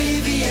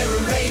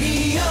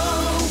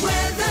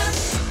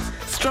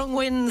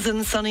winds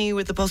and sunny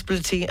with the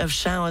possibility of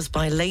showers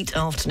by late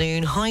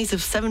afternoon. Highs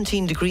of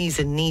 17 degrees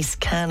in Nice,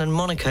 Cannes and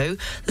Monaco.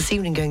 This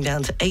evening going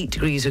down to 8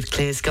 degrees with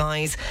clear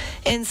skies.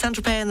 In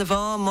Saint-Tropez and the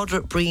Var,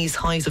 moderate breeze,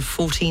 highs of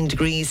 14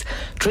 degrees.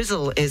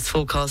 Drizzle is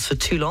forecast for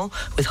Toulon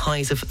with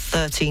highs of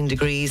 13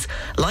 degrees.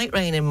 Light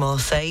rain in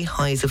Marseille,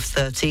 highs of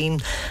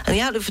 13. And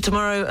the outlook for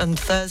tomorrow and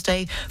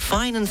Thursday,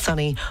 fine and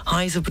sunny,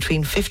 highs of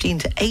between 15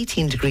 to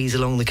 18 degrees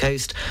along the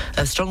coast.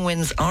 Strong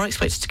winds are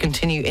expected to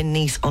continue in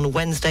Nice on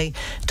Wednesday,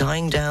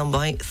 dying down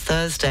by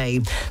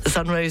Thursday. The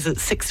sun rose at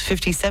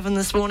 6:57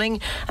 this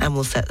morning and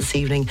will set this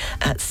evening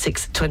at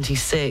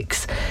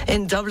 6:26.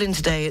 In Dublin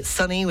today, it's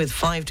sunny with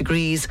 5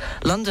 degrees.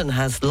 London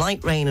has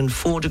light rain and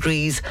 4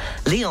 degrees.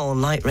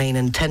 Lyon, light rain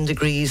and 10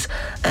 degrees.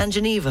 And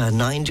Geneva,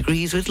 9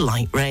 degrees with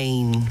light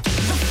rain.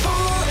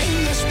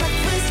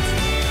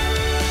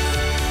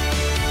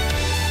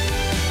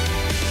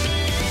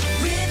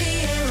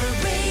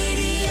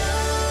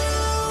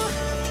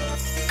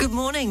 Good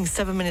morning,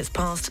 7 minutes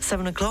past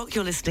 7 o'clock.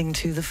 You're listening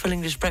to the Full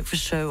English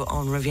Breakfast Show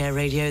on Riviera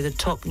Radio. The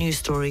top news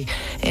story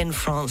in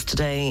France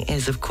today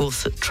is, of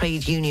course, that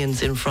trade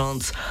unions in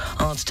France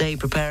are today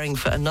preparing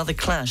for another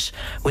clash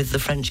with the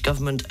French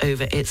government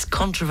over its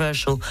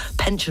controversial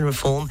pension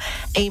reform,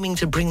 aiming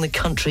to bring the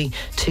country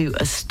to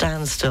a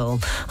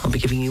standstill. I'll be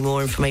giving you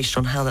more information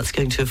on how that's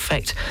going to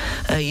affect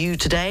you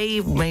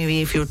today.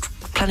 Maybe if you're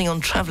planning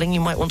on travelling, you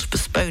might want to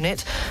postpone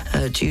it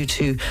due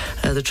to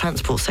the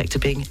transport sector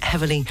being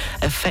heavily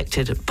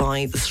affected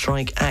by the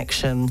strike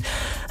action.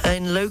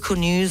 In local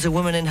news, a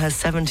woman in her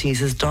 70s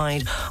has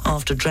died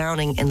after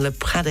drowning in Le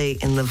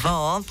Pradet in the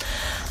Var.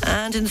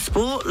 And in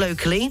sport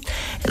locally,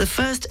 the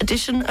first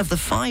edition of the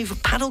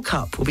Five Paddle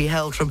Cup will be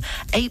held from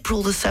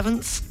April the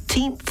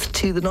 17th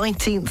to the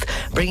 19th,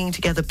 bringing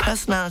together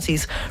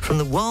personalities from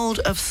the world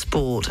of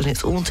sport, and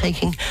it's all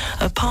taking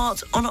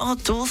part on our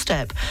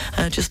doorstep,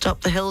 just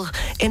up the hill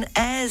in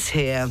Ayres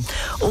here.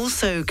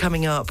 Also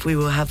coming up, we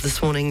will have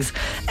this morning's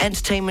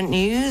entertainment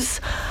news,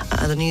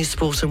 the news,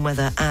 sport and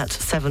weather at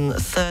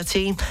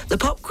 7:30, the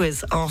pop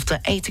quiz after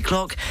 8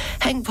 o'clock.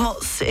 Henk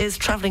Potts is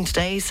travelling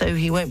today, so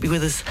he won't be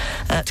with us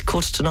at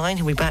 8:45.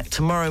 He'll be back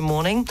tomorrow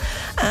morning.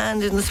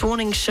 And in this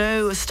morning's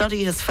show, a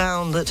study has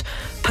found that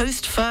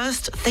post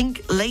first,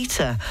 think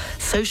later.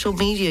 Social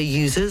media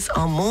users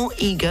are more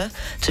eager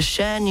to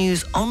share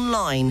news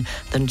online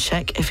than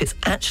check if it's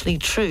actually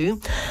true.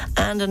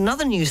 And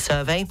another new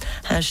survey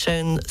has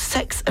shown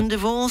sex and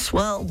divorce,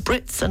 well,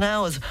 Brits are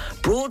now as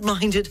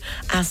broad-minded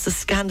as the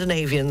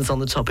Scandinavians on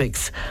the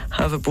topics,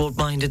 however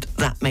broad-minded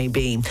that may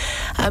be.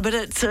 But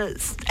at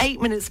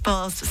 8 minutes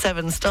past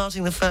 7,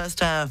 starting the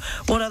first hour,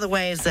 what other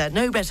way is there?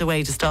 No better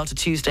way to start a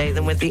Tuesday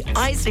than with the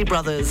Isley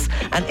Brothers,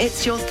 and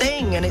It's Your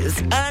Thing, and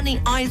it's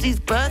Ernie Isley's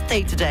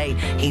birthday today.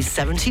 He's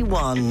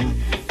 71.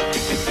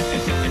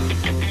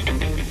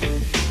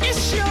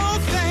 It's your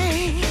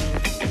thing.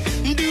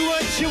 Do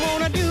what you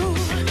wanna do.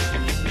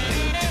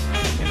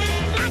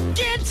 I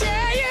can't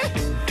tell you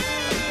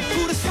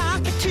who to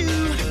sock it to.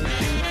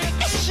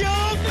 It's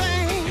your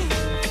thing.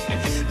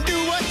 Do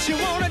what you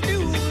wanna do.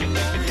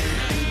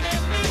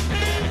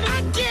 I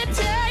can't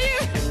tell you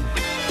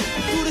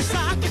who to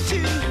sock it to.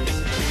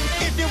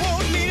 If you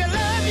want me to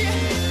love you,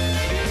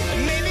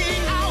 maybe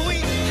I'll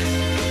wait.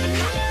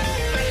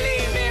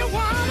 Believe me,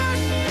 woman,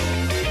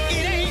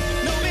 it ain't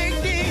no big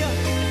deal.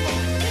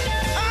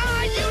 Oh,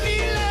 you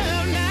need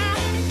love now,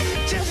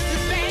 just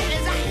as bad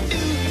as I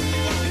do.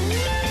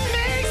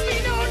 Makes me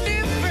no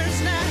difference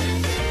now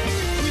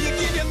who you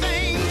give your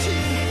thing to.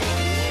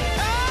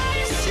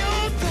 Oh, it's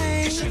your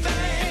thing.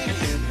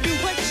 Do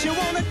what you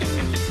wanna do.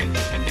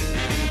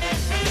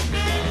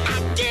 I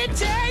can't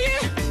tell you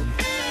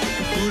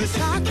who to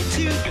talk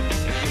to.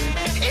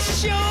 It's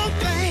your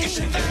thing.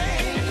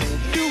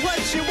 Do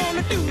what you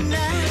wanna do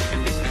now.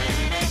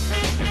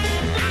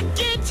 I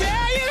can't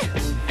tell you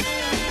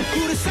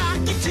who to sock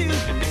you to.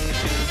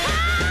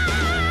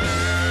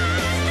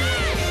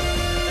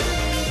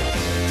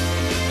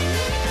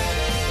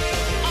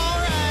 All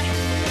right.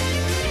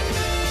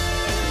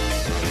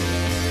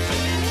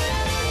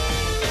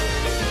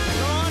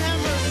 Lord have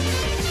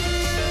mercy.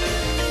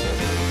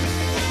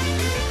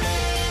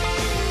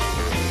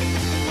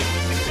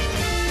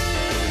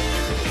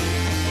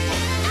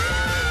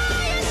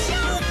 It's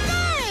your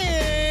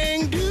thing.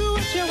 Do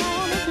what you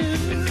wanna do.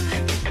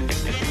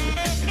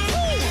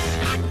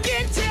 I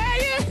can't tell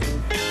you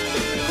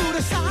who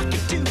to sock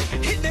it to.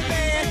 Hit me,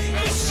 man.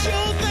 It's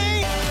your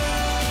thing.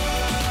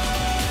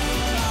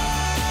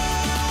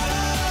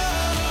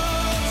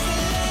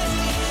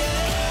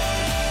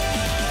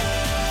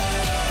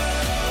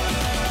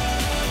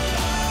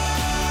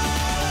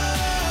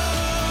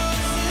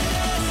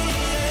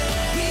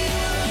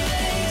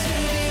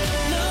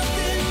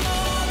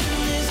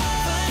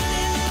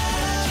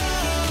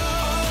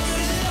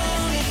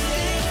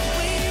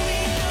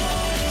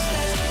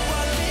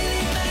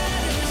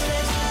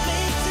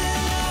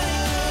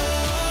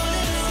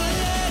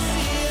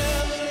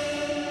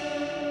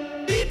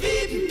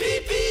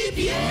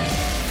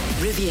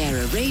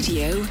 Riviera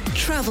Radio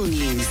Travel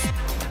News.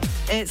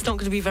 It's not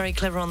going to be very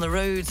clever on the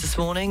roads this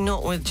morning,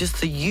 not with just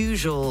the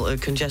usual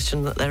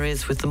congestion that there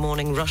is with the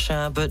morning rush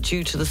hour, but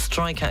due to the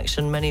strike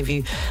action, many of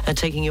you are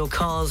taking your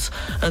cars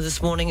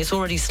this morning. It's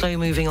already slow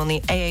moving on the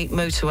A8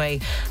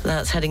 motorway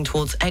that's heading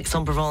towards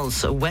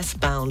Aix-en-Provence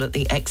westbound at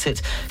the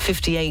exit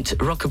 58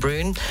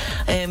 Roquebrune.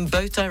 In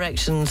both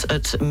directions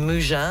at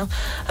Mougins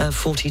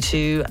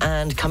 42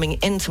 and coming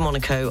into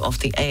Monaco off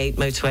the A8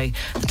 motorway,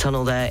 the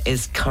tunnel there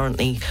is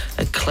currently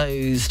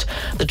closed.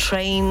 The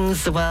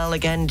trains, well,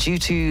 again, due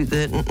to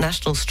the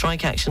national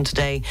strike action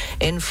today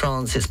in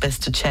France, it's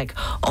best to check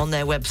on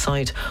their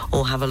website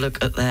or have a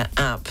look at their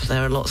app.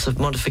 There are lots of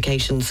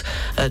modifications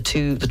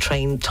to the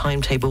train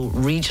timetable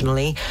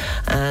regionally,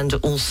 and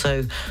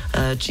also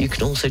you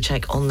can also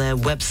check on their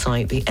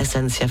website, the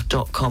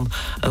sncf.com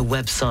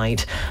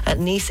website. At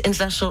Nice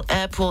International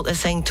Airport, they're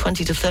saying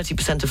 20 to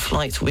 30% of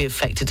flights will be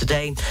affected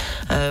today.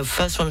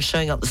 First one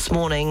showing up this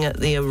morning,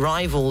 the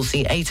arrivals,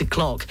 the 8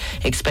 o'clock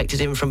expected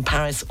in from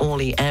Paris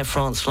Orly Air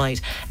France flight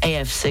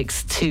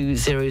AF6200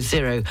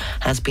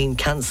 has been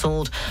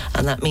cancelled,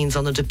 and that means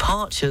on the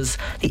departures,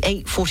 the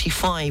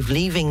 8:45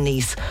 leaving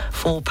Nice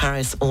for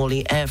Paris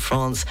Orly Air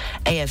France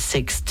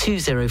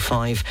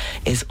AF6205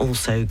 is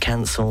also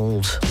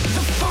cancelled.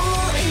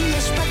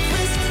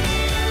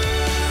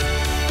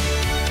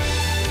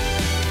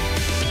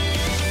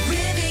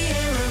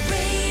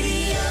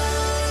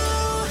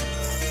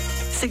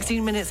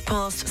 16 minutes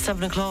past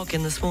 7 o'clock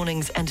in this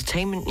morning's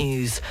entertainment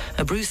news.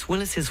 Bruce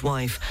Willis's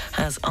wife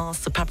has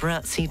asked the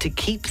paparazzi to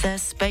keep their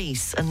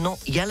space and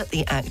not yell at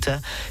the actor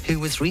who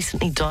was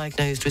recently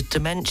diagnosed with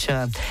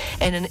dementia.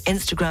 In an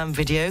Instagram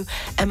video,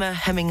 Emma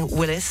Hemming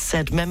Willis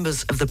said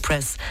members of the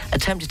press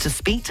attempted to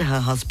speak to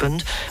her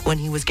husband when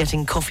he was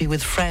getting coffee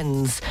with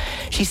friends.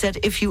 She said,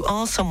 if you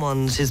are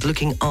someone that is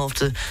looking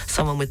after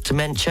someone with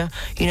dementia,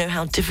 you know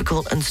how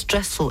difficult and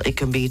stressful it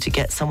can be to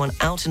get someone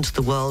out into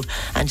the world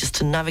and just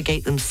to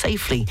navigate them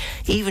safely,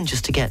 even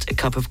just to get a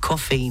cup of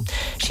coffee.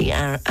 She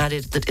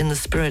added that in the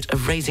spirit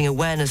of raising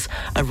awareness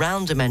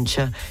around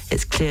dementia,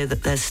 it's clear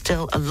that there's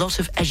still a lot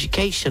of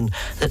education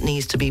that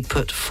needs to be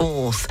put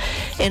forth.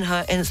 In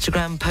her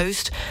Instagram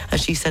post,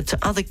 as she said to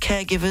other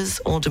caregivers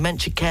or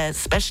dementia care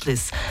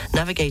specialists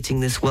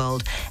navigating this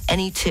world,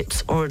 any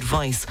tips or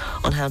advice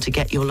on how to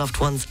get your loved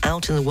ones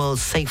out in the world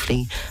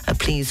safely,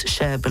 please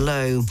share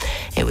below.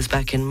 It was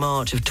back in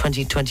March of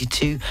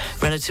 2022.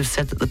 Relatives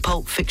said that the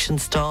Pulp Fiction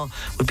star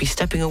would be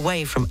stepping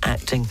away from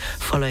acting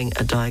following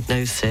a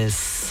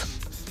diagnosis.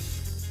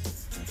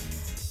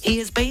 He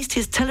has based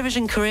his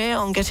television career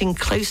on getting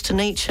close to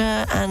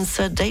nature, and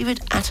Sir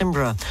David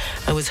Attenborough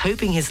was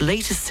hoping his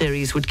latest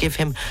series would give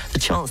him the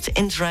chance to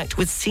interact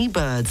with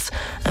seabirds,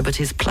 but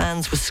his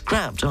plans were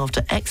scrapped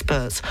after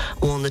experts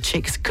warned the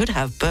chicks could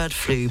have bird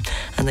flu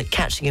and that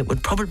catching it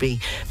would probably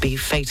be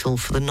fatal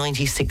for the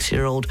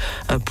 96-year-old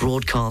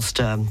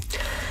broadcaster.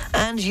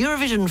 And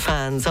Eurovision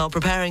fans are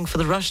preparing for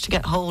the rush to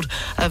get hold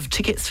of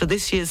tickets for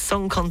this year's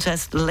song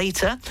contest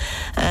later.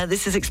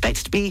 This is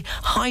expected to be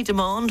high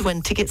demand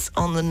when tickets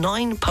on the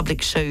 9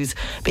 public shows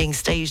being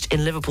staged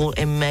in Liverpool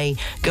in May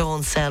go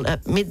on sale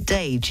at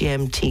midday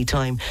GMT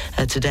time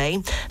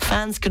today.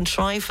 Fans can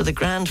try for the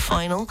grand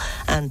final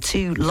and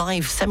 2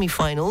 live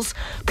semi-finals,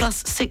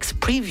 plus 6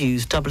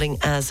 previews doubling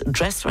as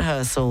dress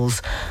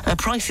rehearsals.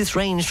 Prices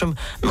range from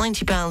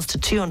 £90 to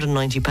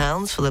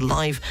 £290 for the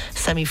live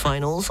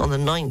semi-finals on the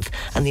 9th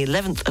and the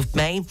 11th of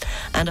May,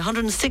 and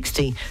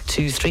 £160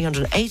 to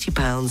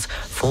 £380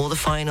 for the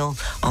final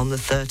on the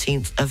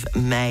 13th of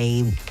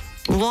May.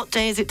 What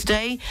day is it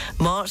today?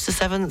 March the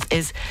 7th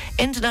is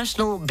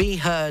International Be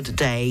Heard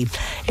Day.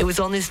 It was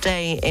on this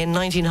day in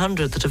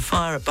 1900 that a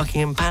fire at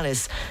Buckingham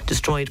Palace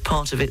destroyed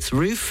part of its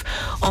roof.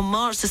 On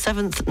March the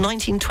 7th,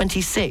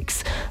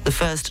 1926, the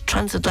first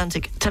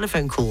transatlantic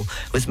telephone call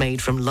was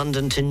made from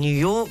London to New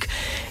York.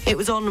 It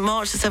was on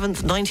March the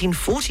 7th,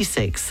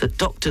 1946, that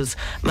doctors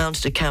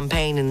mounted a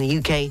campaign in the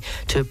UK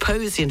to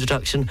oppose the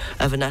introduction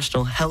of a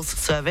national health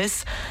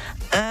service.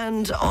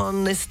 And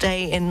on this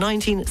day in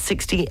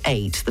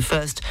 1968, the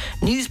first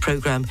news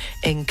programme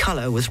in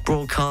colour was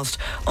broadcast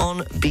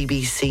on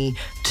BBC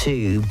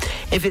Two.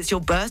 If it's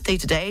your birthday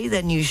today,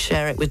 then you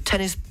share it with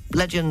tennis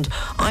legend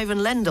Ivan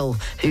Lendl,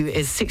 who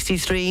is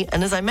 63,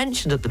 and as I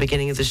mentioned at the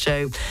beginning of the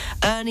show,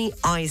 Ernie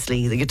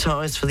Isley, the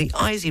guitarist for the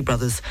Isley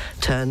Brothers,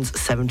 turns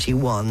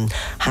 71.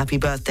 Happy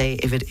birthday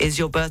if it is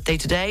your birthday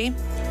today.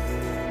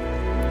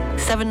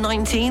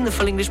 7:19, the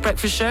Full English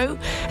Breakfast Show.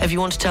 If you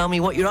want to tell me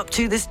what you're up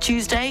to this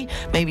Tuesday,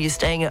 maybe you're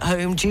staying at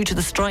home due to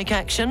the strike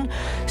action,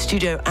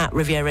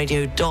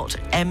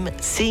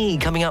 studio@rivieradio.mc.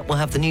 Coming up, we'll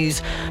have the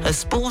news,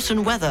 sport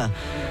and weather.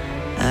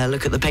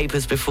 Look at the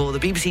papers before the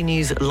BBC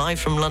News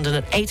live from London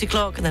at 8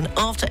 o'clock, and then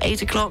after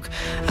 8 o'clock,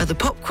 the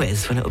pop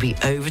quiz when it will be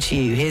over to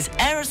you. Here's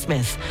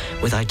Aerosmith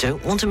with I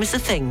Don't Want to Miss a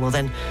Thing. Well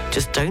then,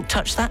 just don't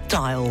touch that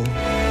dial.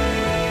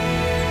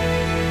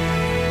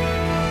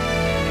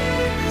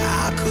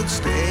 I could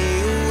stay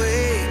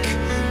awake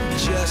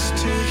just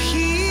to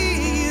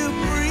hear you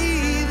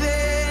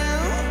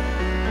breathing,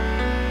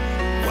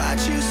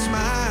 watch you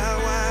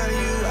smile while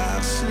you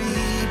are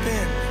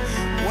sleeping,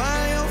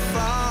 while you're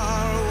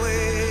far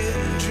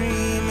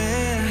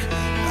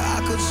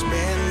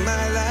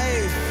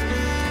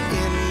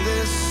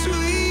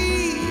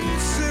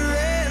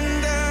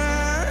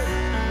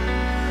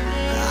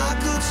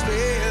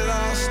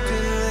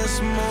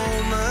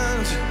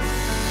want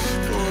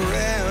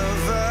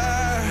forever.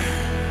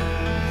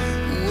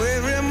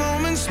 Every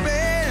moment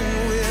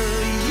spent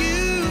with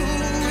you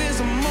is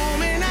a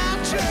moment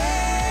I'll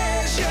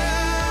treasure.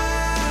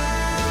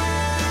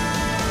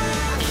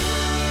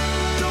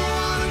 Don't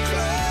wanna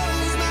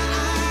close my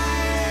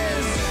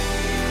eyes,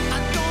 I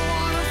don't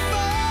wanna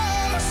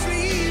fall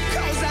asleep,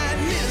 'cause I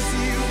miss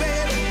you,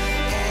 baby,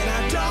 and I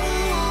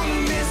don't wanna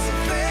miss a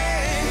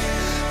thing,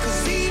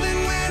 'cause even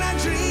when I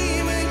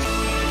dream of you.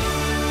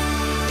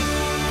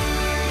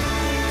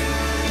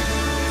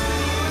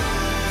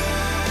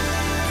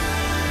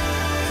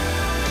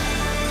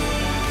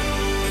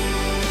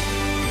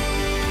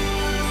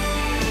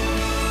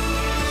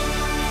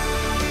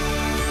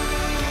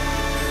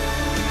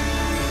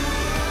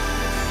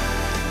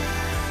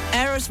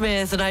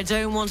 Aerosmith, and I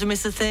don't want to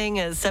miss a thing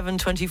at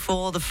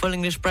 7:24, the Full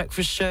English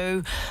Breakfast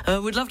Show.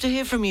 We'd love to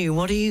hear from you.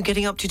 What are you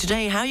getting up to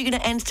today? How are you going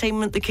to entertain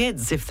the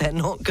kids if they're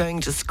not going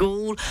to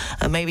school?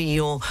 Maybe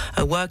you're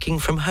working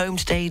from home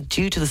today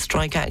due to the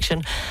strike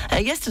action.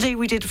 Yesterday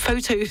we did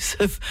photos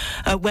of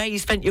where you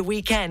spent your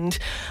weekend.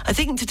 I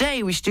think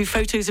today we should do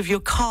photos of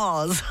your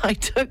cars. I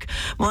took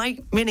my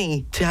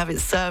Mini to have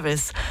its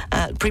service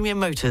at Premium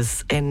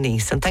Motors in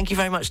Nice, and thank you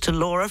very much to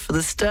Laura for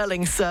the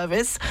sterling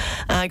service.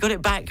 I got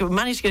it back,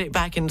 managed to get it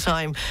back in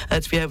time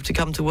to be able to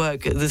come to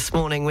work this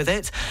morning with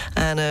it,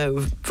 and a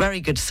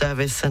very good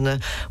service, and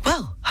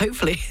well,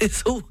 hopefully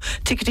it's all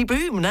tickety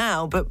boom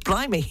now, but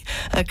blimey,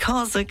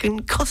 cars can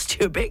cost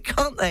you a bit,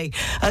 can't they?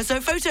 So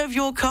a photo of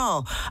your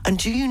car, and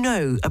do you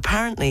know,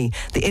 apparently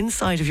the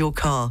inside of your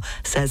car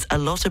says a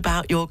lot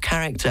about your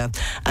character.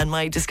 And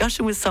my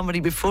discussion with somebody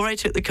before I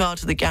took the car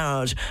to the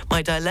garage,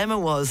 my dilemma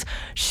was,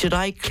 should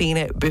I clean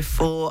it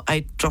before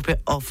I drop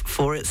it off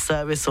for its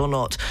service or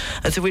not?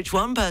 And to which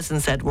one person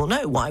said, well,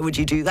 no, why would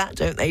you do that?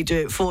 Don't they do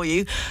it for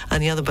you?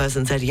 And the other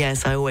person said,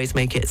 yes, I always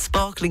make it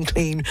sparkling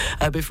clean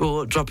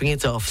before dropping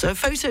it off. So a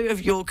photo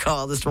of your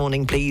car this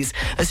morning, please.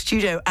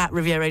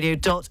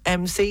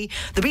 studio@rivieradio.mc.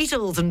 The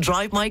Beatles and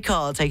Drive My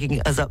Car,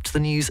 taking us up to the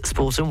news,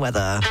 sport and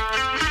weather.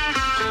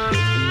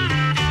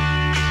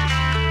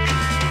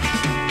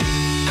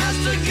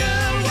 Asked the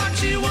girl what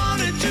she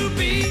wanted to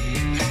be.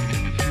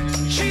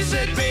 She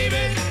said,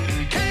 baby,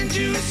 can't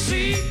you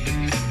see?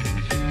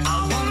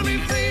 I want to be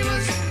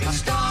famous, a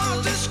star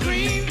of the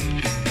screen.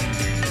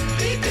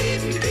 Beep,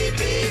 beep, beep,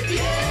 beep,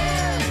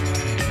 yeah.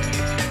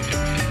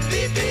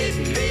 Beep, beep,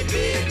 beep,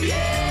 beep,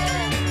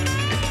 yeah.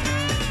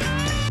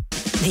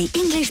 The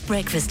English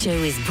Breakfast Show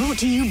is brought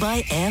to you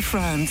by Air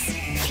France.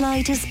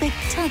 Fly to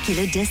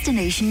spectacular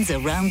destinations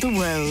around the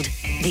world.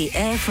 The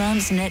Air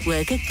France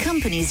network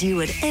accompanies you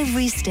at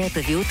every step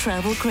of your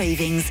travel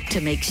cravings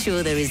to make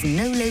sure there is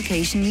no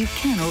location you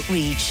cannot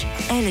reach.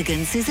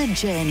 Elegance is a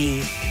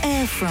journey.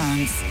 Air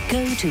France.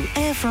 Go to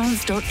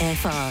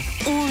airfrance.fr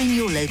or in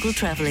your local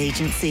travel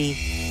agency.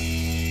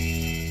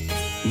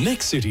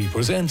 Next City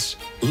presents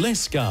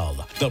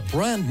L'Escale, the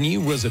brand new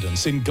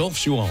residence in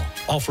Golfe Juan,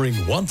 offering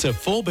 1 to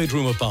 4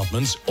 bedroom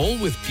apartments, all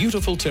with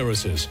beautiful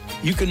terraces.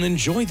 You can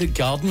enjoy the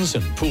gardens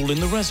and pool in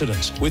the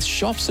residence, with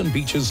shops and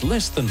beaches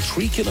less than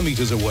 3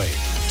 kilometers away.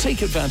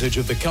 Take advantage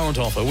of the current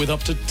offer with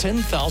up to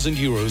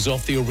 €10,000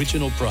 off the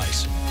original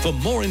price. For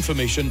more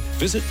information,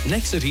 visit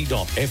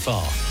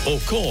nextcity.fr or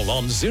call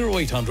on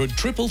 0800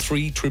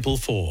 333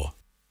 444.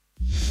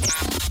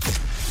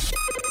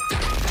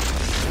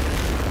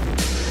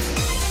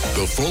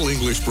 The Full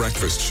English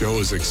Breakfast Show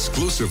is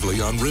exclusively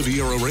on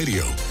Riviera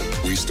Radio.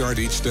 We start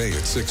each day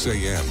at 6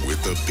 a.m.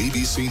 with the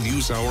BBC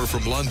NewsHour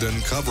from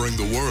London covering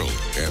the world.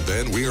 And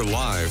then we are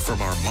live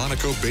from our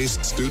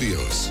Monaco-based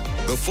studios.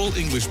 The Full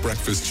English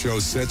Breakfast Show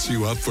sets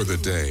you up for the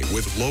day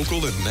with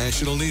local and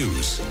national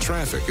news,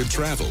 traffic and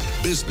travel,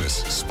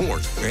 business,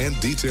 sport, and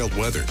detailed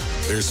weather.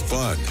 There's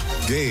fun,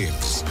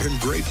 games, and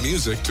great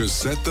music to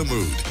set the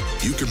mood.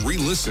 You can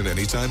re-listen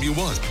anytime you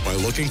want by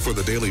looking for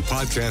the daily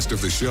podcast of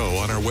the show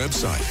on our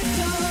website.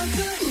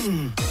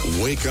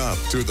 Wake up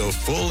to the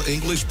Full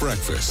English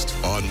Breakfast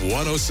on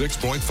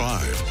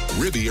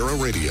 106.5 Riviera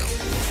Radio.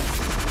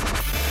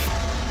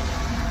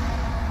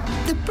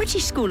 The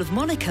British School of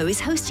Monaco is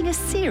hosting a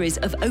series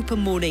of open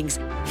mornings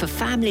for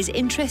families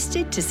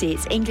interested to see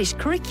its English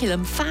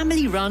curriculum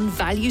family-run,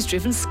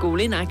 values-driven school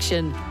in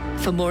action.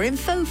 For more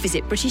info,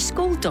 visit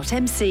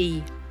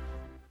britishschool.mc.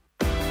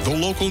 The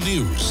local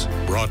news,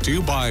 brought to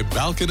you by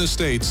Balkan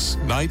Estates,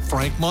 Knight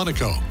Frank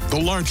Monaco, the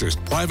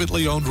largest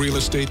privately owned real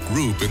estate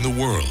group in the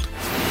world.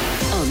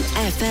 On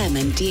FM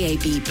and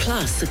DAB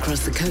Plus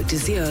across the Côte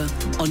d'Azur,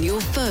 on your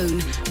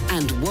phone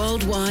and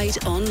worldwide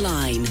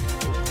online.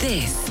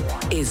 This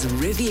is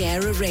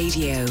Riviera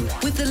Radio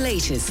with the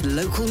latest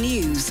local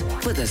news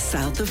for the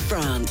south of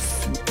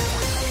France.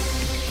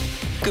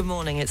 Good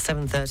morning, it's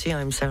 7:30.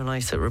 I'm Sarah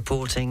Lycett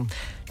reporting.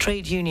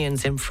 Trade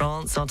unions in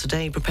France are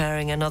today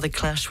preparing another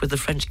clash with the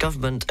French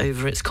government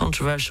over its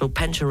controversial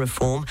pension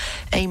reform,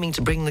 aiming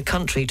to bring the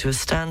country to a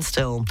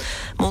standstill.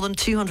 More than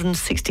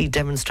 260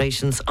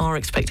 demonstrations are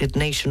expected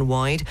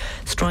nationwide.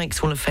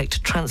 Strikes will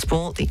affect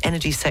transport, the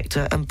energy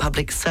sector and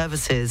public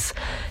services.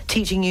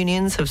 Teaching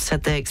unions have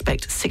said they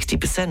expect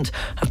 60%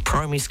 of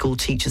primary school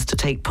teachers to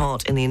take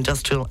part in the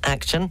industrial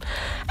action.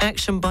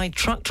 Action by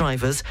truck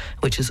drivers,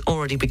 which has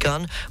already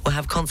begun, will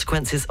have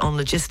consequences on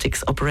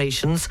logistics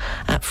operations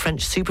at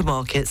French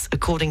supermarkets,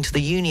 according to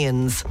the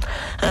unions.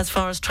 As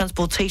far as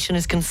transportation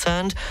is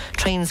concerned,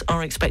 trains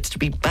are expected to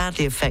be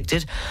badly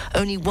affected.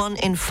 Only 1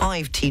 in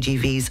 5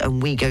 TGVs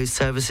and Ouigo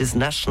services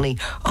nationally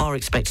are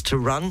expected to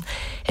run.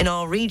 In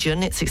our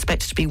region, it's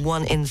expected to be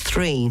 1 in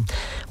 3.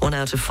 1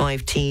 out of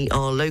 5 TR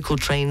local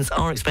trains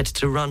are expected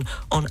to run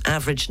on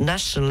average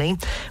nationally,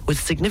 with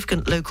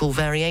significant local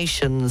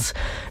variations.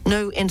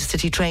 No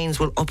intercity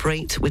trains will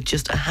operate, with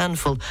just a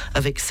handful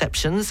of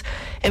exceptions.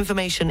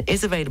 Information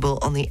is available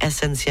on the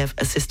SNCF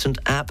Assistant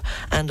app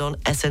and on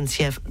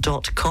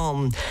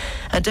sncf.com.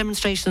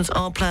 Demonstrations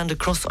are planned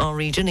across our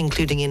region,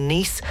 including in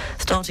Nice,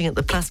 starting at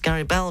the Place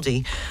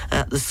Garibaldi,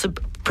 at the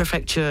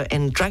sub-prefecture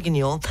in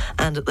Draguignan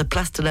and at the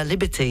Place de la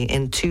Liberté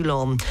in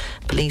Toulon.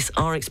 Police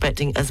are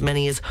expecting as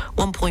many as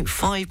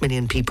 1.5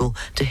 million people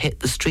to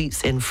hit the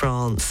streets in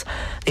France.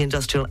 The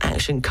industrial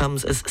action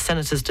comes as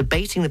senators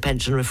debating the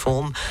pension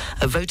reform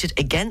voted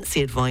against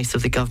the advice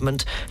of the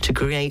government to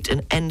create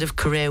an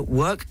end-of-career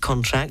work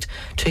contract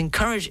to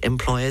encourage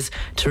employers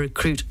to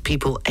recruit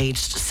people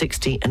aged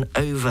 60 and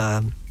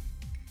over.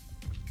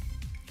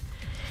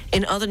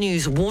 In other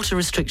news, water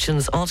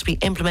restrictions are to be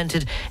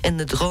implemented in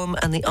the Drôme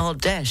and the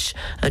Ardèche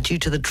due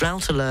to the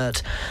drought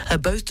alert.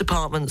 Both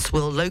departments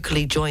will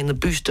locally join the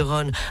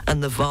Bouches-du-Rhône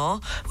and the Var,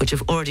 which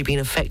have already been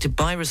affected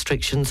by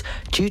restrictions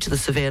due to the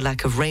severe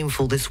lack of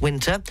rainfall this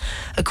winter.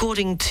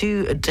 According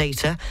to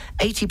data,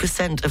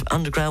 80% of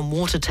underground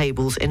water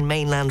tables in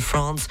mainland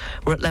France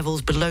were at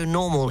levels below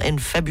normal in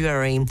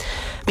February.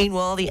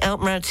 Meanwhile, the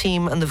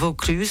Alpes-Maritimes and the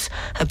Vaucluse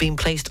have been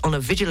placed on a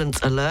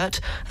vigilance alert,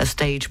 a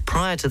stage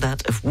prior to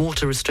that of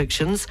water restrictions.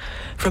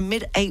 From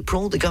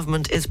mid-April, the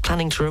government is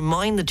planning to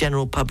remind the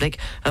general public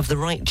of the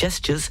right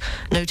gestures,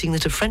 noting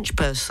that a French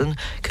person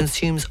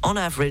consumes on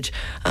average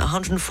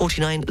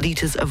 149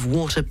 litres of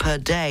water per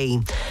day.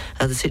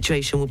 The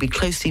situation will be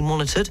closely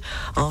monitored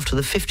after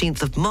the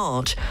 15th of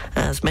March,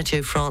 as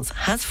Météo France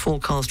has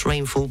forecast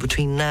rainfall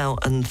between now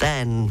and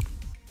then.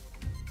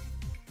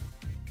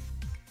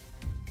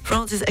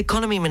 France's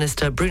economy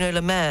minister, Bruno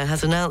Le Maire,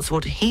 has announced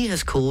what he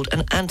has called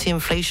an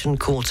anti-inflation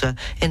quarter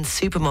in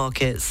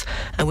supermarkets,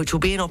 which will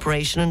be in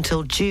operation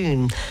until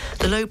June.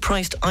 The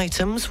low-priced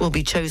items will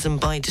be chosen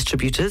by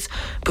distributors,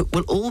 but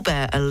will all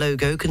bear a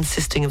logo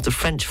consisting of the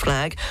French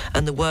flag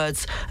and the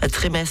words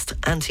Trimestre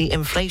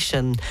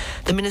Anti-Inflation.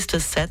 The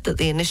minister said that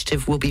the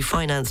initiative will be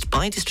financed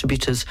by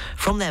distributors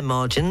from their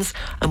margins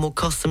and will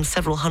cost them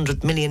several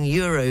hundred million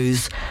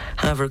euros.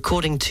 However,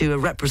 according to a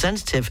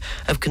representative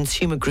of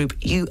consumer group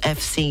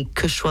UFC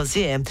Que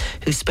Choisir,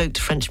 who spoke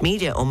to French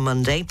media on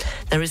Monday,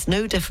 there is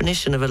no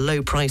definition of a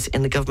low price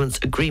in the government's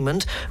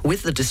agreement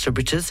with the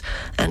distributors,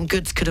 and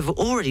goods could have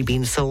already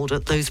been sold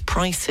at those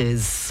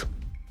prices.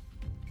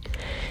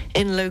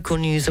 In local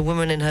news, a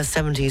woman in her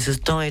 70s has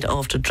died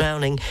after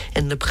drowning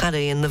in Le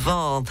Pradet in the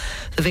Var.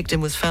 The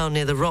victim was found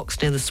near the rocks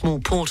near the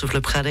small port of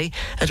Le Pradet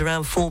at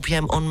around 4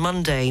 p.m. on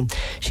Monday.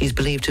 She's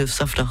believed to have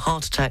suffered a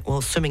heart attack while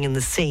swimming in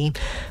the sea.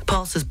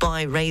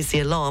 Passers-by raised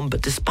the alarm,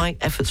 but despite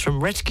efforts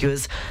from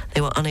rescuers,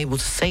 they were unable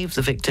to save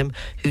the victim,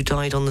 who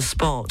died on the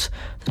spot.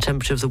 The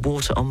temperature of the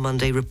water on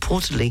Monday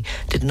reportedly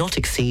did not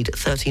exceed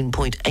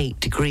 13.8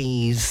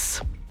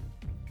 degrees.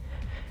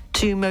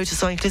 2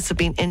 motorcyclists have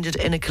been injured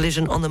in a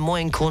collision on the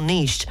Moyen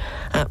Corniche.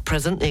 At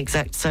present, the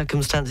exact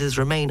circumstances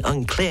remain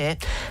unclear.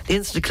 The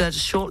incident occurred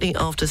shortly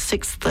after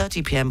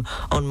 6:30 p.m.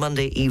 on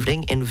Monday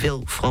evening in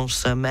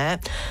Villefranche-sur-Mer.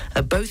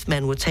 Both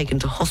men were taken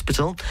to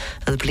hospital,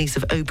 and the police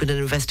have opened an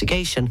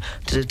investigation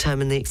to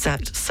determine the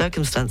exact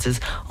circumstances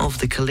of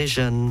the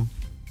collision.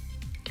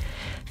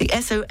 The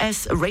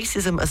SOS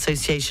Racism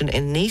Association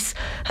in Nice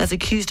has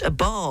accused a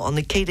bar on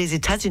the Quai des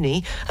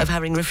Etats-Unis of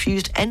having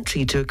refused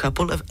entry to a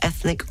couple of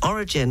ethnic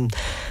origin.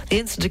 The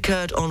incident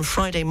occurred on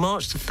Friday,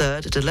 March the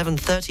 3rd at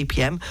 11:30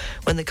 p.m.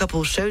 when the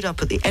couple showed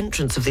up at the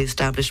entrance of the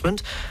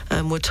establishment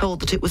and were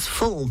told that it was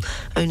full,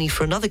 only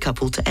for another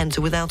couple to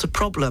enter without a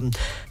problem.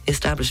 The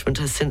establishment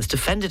has since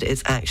defended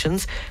its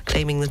actions,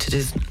 claiming that it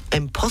is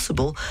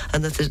impossible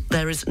and that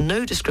there is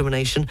no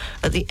discrimination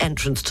at the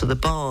entrance to the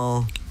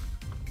bar.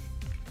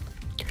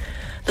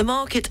 The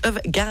market of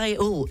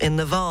Garéoul in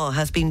the Var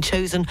has been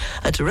chosen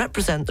to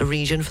represent the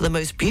region for the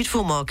most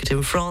beautiful market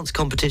in France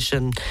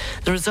competition.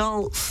 The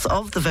results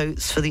of the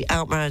votes for the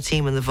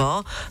Alpes-Maritimes and the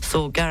Var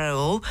saw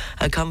Garéoul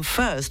come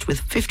first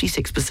with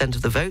 56%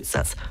 of the votes.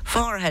 That's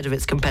far ahead of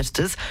its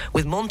competitors,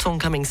 with Menton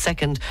coming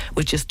second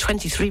with just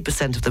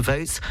 23% of the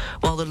votes,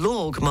 while the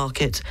Lorgues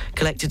market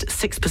collected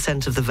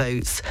 6% of the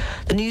votes.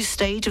 The new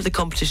stage of the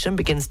competition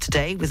begins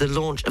today with the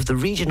launch of the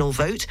regional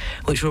vote,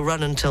 which will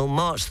run until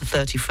March the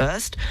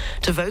 31st.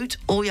 To To vote,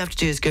 all you have to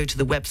do is go to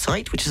the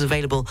website, which is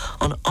available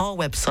on our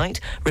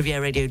website,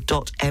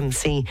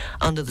 rivieradio.mc,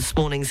 under this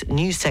morning's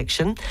news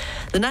section.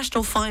 The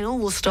national final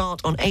will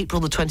start on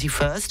April the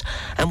 21st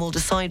and will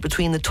decide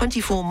between the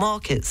 24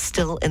 markets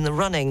still in the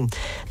running.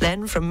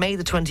 Then, from May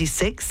the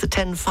 26th, the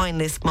 10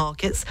 finalist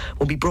markets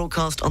will be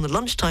broadcast on the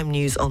lunchtime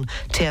news on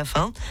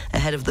TF1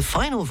 ahead of the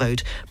final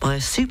vote by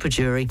a super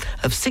jury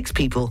of 6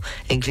 people,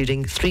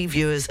 including 3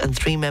 viewers and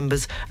 3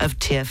 members of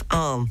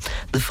TF1.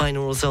 The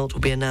final result will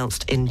be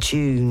announced in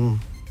June. The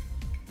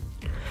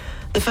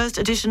first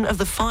edition of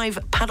the 5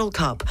 Paddle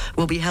Cup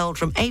will be held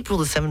from April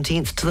the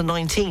 17th to the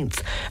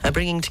 19th,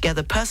 bringing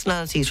together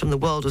personalities from the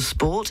world of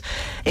sport,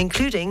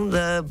 including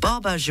the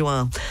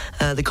Barbajois.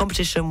 The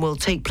competition will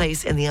take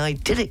place in the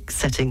idyllic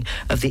setting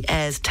of the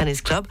Ayres Tennis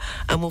Club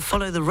and will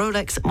follow the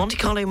Rolex Monte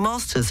Carlo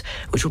Masters,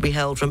 which will be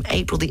held from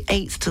April the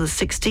 8th to the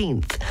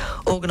 16th.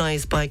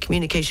 Organised by a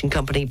communication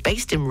company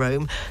based in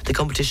Rome, the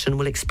competition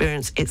will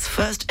experience its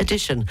first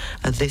edition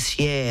this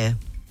year.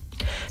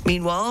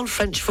 Meanwhile,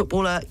 French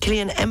footballer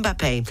Kylian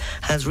Mbappé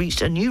has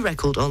reached a new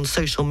record on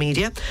social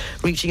media,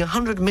 reaching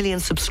 100 million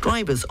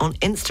subscribers on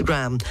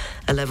Instagram,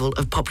 a level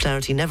of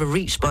popularity never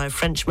reached by a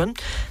Frenchman.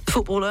 The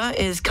footballer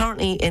is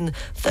currently in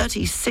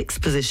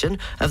 36th position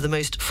of the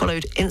most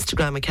followed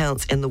Instagram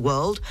accounts in the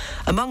world.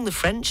 Among the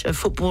French,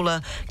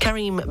 footballer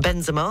Karim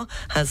Benzema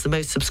has the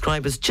most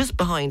subscribers, just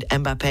behind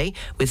Mbappé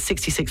with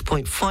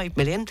 66.5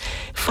 million,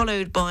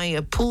 followed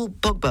by Paul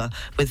Pogba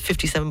with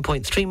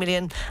 57.3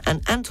 million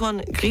and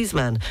Antoine Griezmann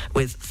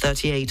with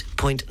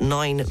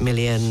 38.9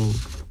 million.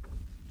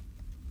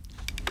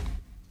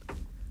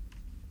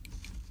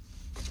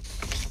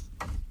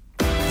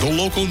 The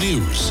local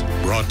news,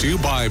 brought to you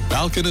by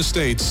Balkan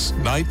Estates,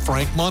 Knight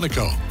Frank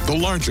Monaco, the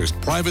largest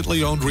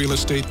privately owned real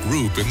estate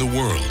group in the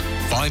world.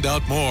 Find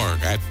out more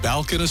at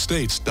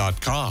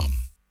balkanestates.com.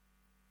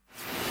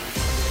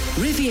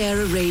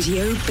 Riviera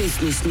Radio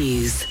Business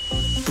News,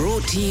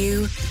 brought to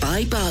you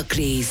by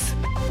Barclays.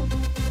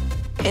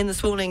 In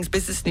this morning's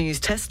business news,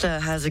 Tesla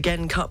has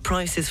again cut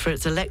prices for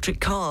its electric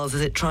cars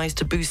as it tries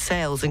to boost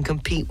sales and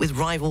compete with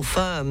rival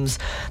firms.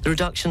 The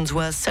reductions,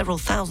 worth several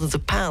thousands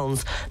of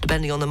pounds,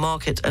 depending on the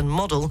market and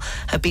model,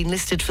 have been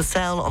listed for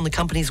sale on the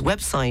company's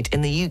website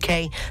in the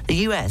UK,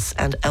 the US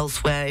and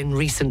elsewhere in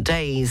recent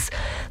days.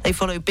 They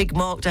follow big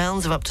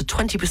markdowns of up to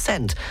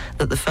 20%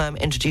 that the firm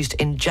introduced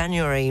in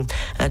January.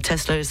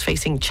 Tesla is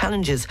facing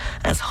challenges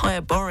as higher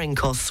borrowing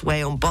costs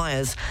weigh on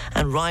buyers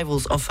and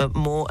rivals offer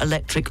more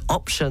electric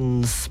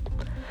options.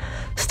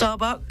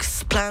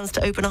 Starbucks plans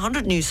to open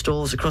 100 new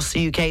stores across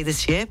the UK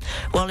this year,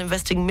 while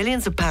investing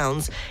millions of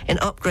pounds in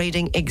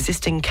upgrading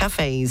existing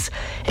cafes.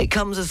 It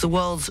comes as the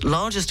world's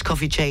largest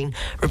coffee chain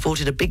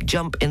reported a big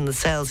jump in the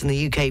sales in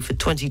the UK for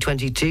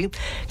 2022,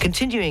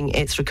 continuing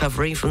its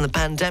recovery from the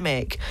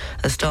pandemic.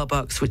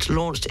 Starbucks, which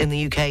launched in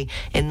the UK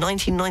in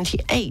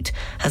 1998,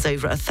 has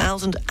over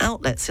 1,000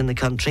 outlets in the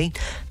country.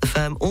 The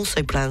firm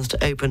also plans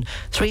to open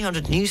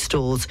 300 new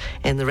stores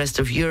in the rest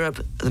of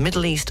Europe, the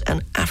Middle East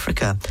and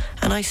Africa.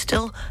 And I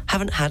still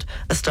haven't had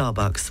a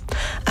Starbucks.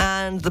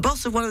 And the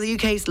boss of one of the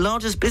UK's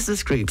largest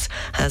business groups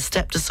has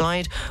stepped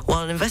aside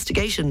while an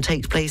investigation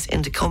takes place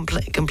into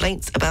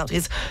complaints about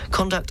his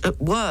conduct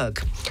at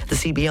work. The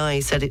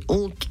CBI said it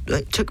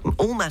took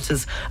all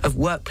matters of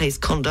workplace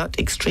conduct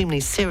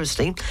extremely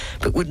seriously,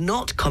 but would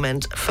not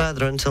comment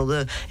further until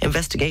the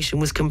investigation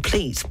was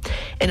complete.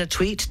 In a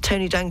tweet,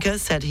 Tony Danker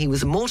said he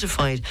was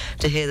mortified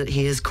to hear that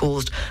he has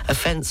caused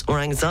offence or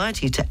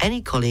anxiety to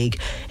any colleague.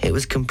 It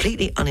was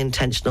completely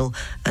unintentional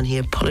and he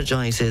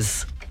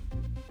apologises.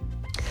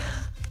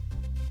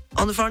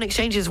 On the foreign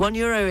exchanges,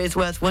 €1 is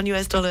worth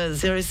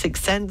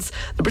 $1.06.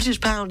 The British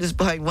pound is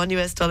buying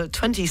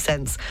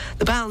 $1.20.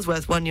 The pound's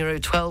worth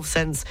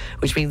 €1.12,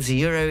 which means the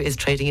euro is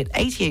trading at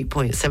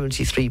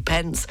 88.73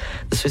 pence.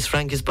 The Swiss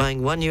franc is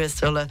buying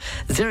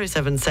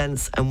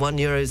 $1.07 and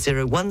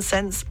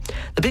 €1.01.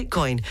 The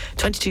Bitcoin,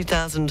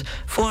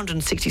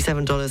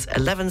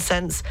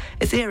 $22,467.11.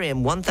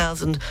 Ethereum,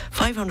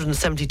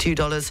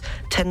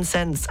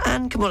 $1,572.10.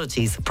 And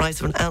commodities, the price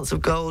of an ounce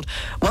of gold,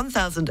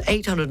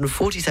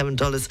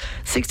 $1,847.65,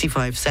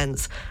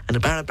 and a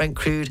barrel of Brent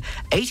crude,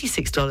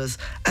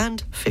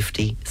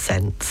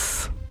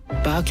 $86.50.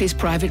 Barclays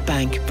Private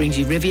Bank brings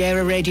you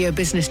Riviera Radio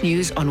Business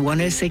News on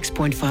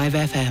 106.5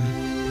 FM.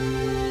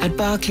 At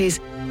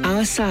Barclays,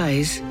 our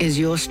size is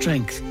your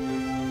strength.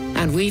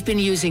 And we've been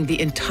using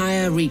the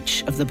entire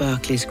reach of the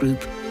Barclays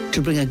Group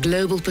to bring a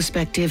global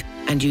perspective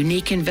and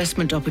unique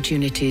investment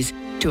opportunities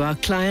to our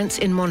clients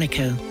in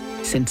Monaco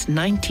since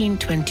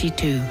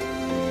 1922.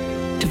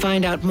 To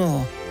find out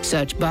more,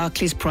 search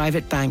Barclays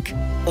Private Bank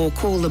or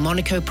call the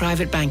Monaco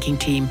Private Banking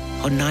Team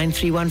on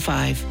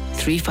 9315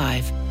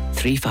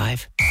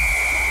 3535.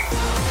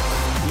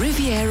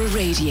 Riviera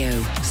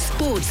Radio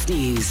Sports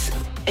News.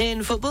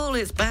 In football,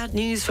 it's bad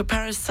news for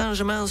Paris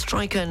Saint-Germain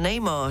striker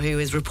Neymar, who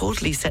is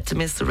reportedly set to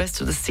miss the rest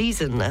of the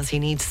season as he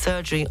needs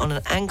surgery on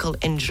an ankle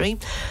injury.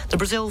 The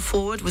Brazil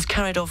forward was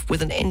carried off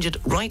with an injured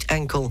right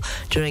ankle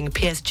during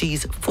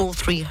PSG's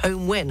 4-3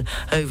 home win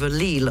over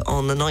Lille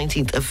on the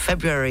 19th of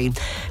February.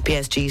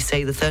 PSG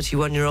say the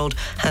 31-year-old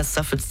has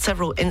suffered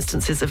several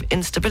instances of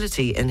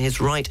instability in his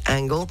right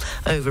ankle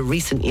over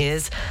recent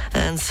years,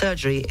 and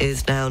surgery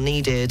is now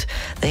needed.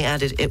 They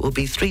added it will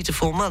be 3 to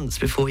 4 months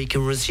before he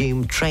can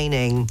resume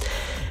training.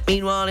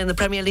 Meanwhile, in the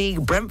Premier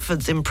League,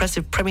 Brentford's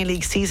impressive Premier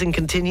League season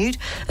continued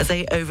as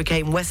they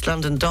overcame West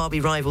London derby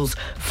rivals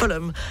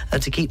Fulham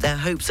to keep their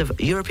hopes of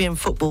European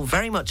football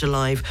very much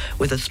alive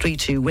with a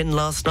 3-2 win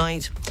last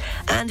night.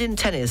 And in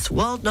tennis,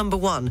 world number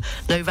 1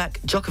 Novak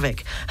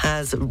Djokovic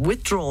has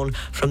withdrawn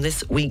from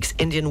this week's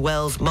Indian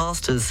Wells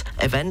Masters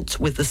event,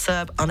 with the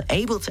Serb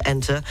unable to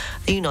enter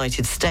the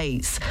United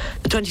States.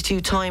 The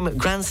 22-time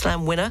Grand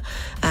Slam winner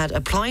had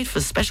applied for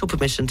special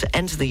permission to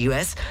enter the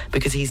US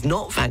because he's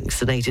not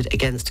vaccinated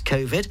against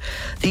COVID.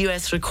 The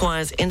US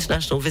requires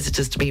international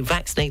visitors to be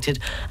vaccinated,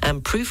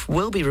 and proof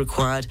will be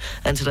required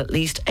until at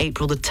least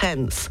April the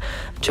 10th.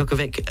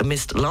 Djokovic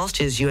missed last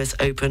year's US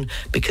Open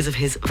because of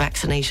his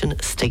vaccination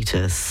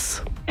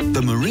status.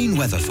 The Marine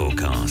Weather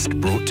Forecast,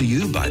 brought to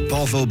you by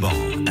Port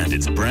Vauban and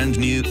its brand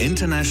new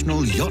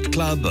International Yacht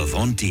Club of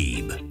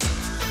Antibes.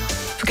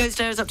 For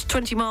coast areas up to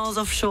 20 miles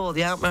offshore,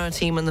 the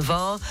Alpes-Maritimes and the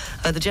Var.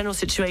 The general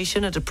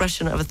situation, a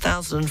depression of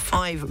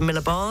 1,005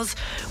 millibars.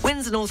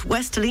 Winds are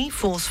northwesterly,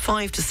 force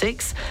 5 to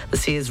 6. The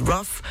sea is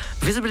rough.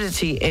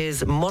 Visibility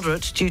is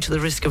moderate due to the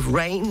risk of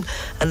rain.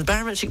 And the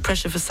barometric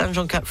pressure for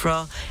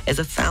Saint-Jean-Cap-Ferrat is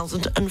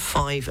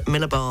 1,005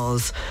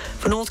 millibars.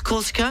 For North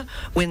Corsica,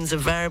 winds are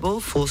variable,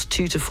 force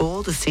 2 to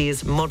 4. The sea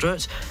is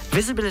moderate.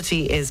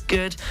 Visibility is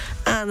good.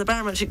 And the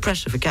barometric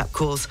pressure for Cap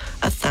Corse,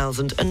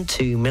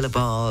 1,002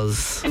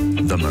 millibars.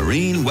 The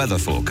Marine Weather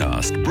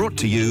Forecast, brought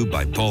to you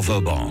by Port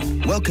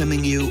Vauban,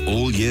 welcoming you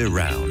all year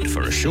round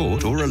for a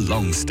short or a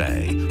long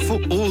stay for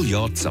all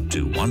yachts up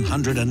to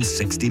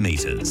 160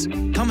 metres.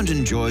 Come and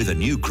enjoy the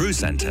new crew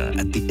centre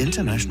at the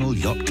International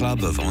Yacht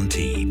Club of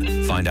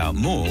Antibes. Find out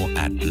more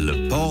at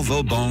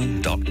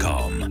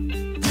leportvauban.com.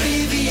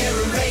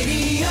 Riviera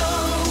Radio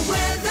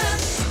weather.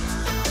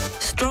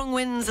 Strong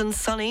winds and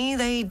sunny.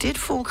 They did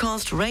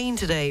forecast rain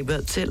today,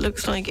 but it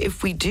looks like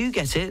if we do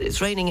get it, it's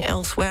raining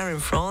elsewhere in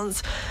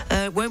France.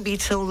 It won't be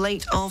till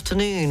late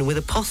afternoon with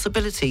a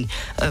possibility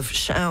of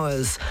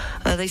showers.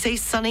 They say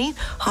sunny,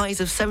 highs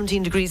of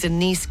 17 degrees in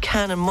Nice,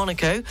 Cannes and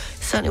Monaco.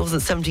 Certainly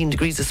wasn't 17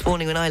 degrees this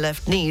morning when I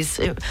left Nice.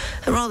 A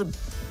rather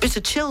bitter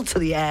chill to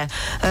the air.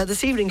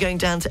 This evening going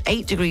down to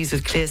 8 degrees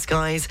with clear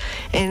skies.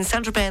 In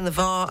Saint-Tropez and the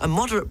Var, a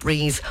moderate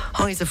breeze,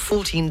 highs of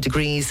 14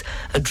 degrees.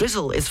 A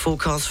drizzle is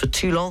forecast for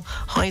Toulon,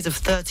 highs of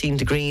 13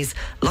 degrees.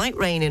 Light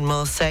rain in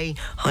Marseille,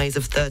 highs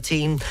of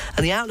 13.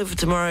 And the outlook for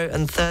tomorrow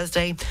and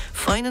Thursday,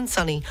 fine and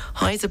sunny,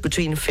 highs of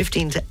between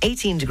 15 to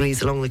 18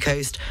 degrees along the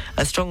coast.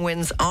 Strong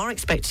winds are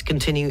expected to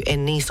continue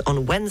in Nice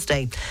on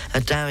Wednesday,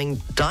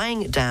 dying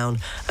down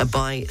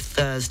by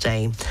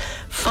Thursday.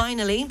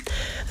 Finally,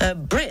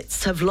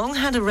 Brits have long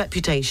had a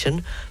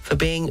reputation for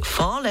being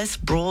far less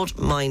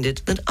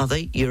broad-minded than other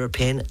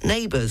European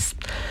neighbours.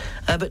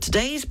 But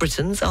today's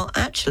Britons are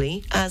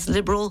actually as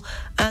liberal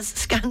as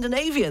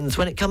Scandinavians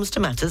when it comes to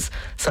matters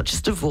such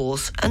as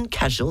divorce and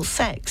casual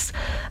sex.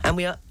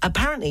 And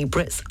apparently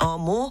Brits are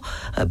more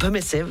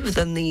permissive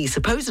than the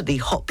supposedly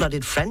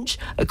hot-blooded French,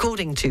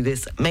 according to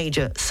this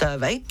major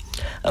survey.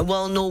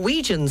 While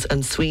Norwegians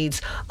and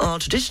Swedes are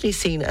traditionally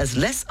seen as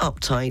less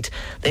uptight,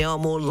 they are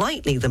more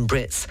likely than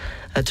Brits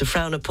to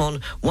frown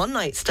upon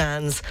one-night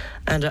stands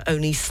and are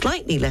only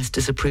slightly less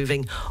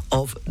disapproving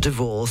of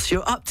divorce.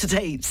 You're up to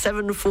date,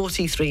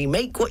 7:43.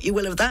 Make what you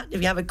will of that.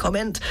 If you have a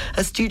comment,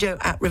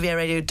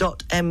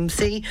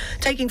 studio@rivieradio.mc.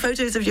 Taking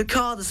photos of your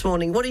car this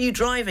morning. What are you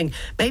driving?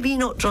 Maybe you're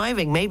not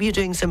driving. Maybe you're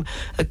doing some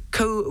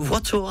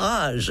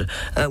covoiturage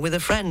with a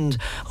friend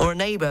or a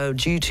neighbour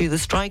due to the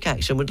strike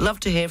action. Would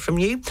love to hear from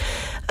you.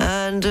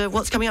 And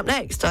what's coming up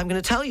next? I'm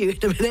going to tell you in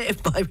a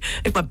minute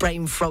if my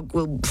brain fog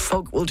will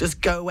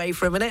just go away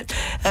for a minute.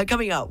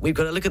 Coming up, we've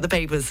got a look at the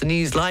papers, the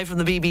news live from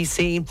the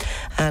BBC,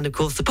 and of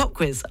course the pop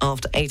quiz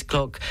after 8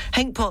 o'clock.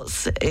 Hank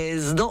Potts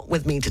is not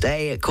with me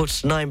today at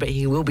 8:45, but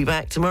he will be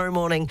back tomorrow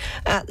morning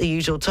at the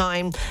usual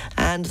time,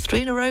 and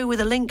 3 in a row with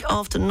a link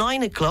after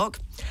 9 o'clock.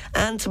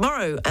 And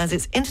tomorrow, as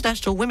it's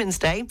International Women's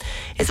Day,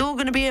 it's all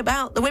going to be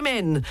about the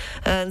women.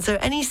 And so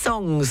any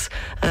songs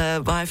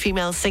by a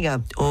female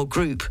singer or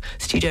group,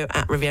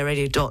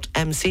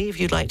 studio@rivieradio.mc, if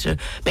you'd like to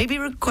maybe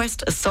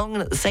request a song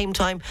and at the same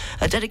time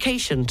a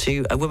dedication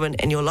to a woman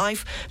in your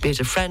life, be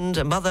it a friend,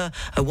 a mother,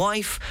 a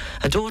wife,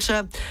 a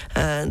daughter,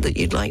 that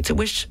you'd like to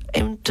wish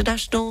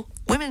International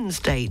Women's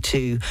Day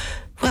to.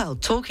 Well,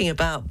 talking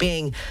about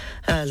being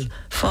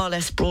far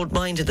less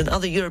broad-minded than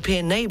other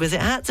European neighbours,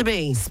 it had to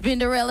be.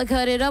 Spinderella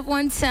cut it up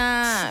one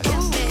time.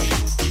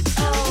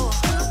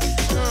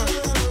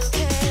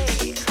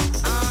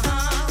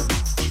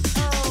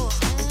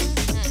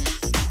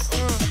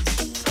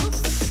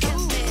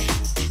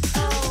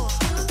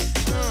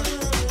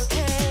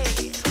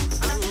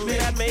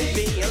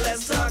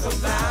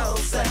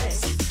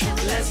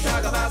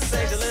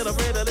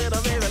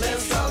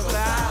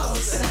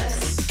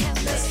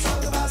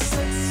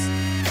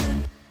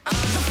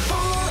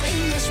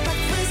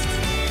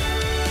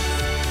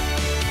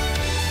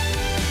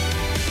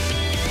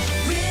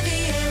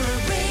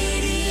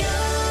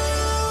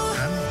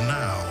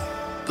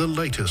 the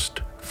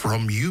latest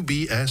from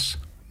UBS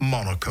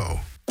Monaco.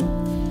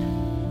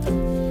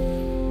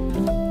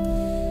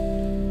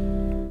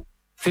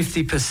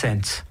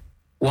 50%,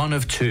 one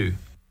of two,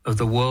 of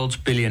the world's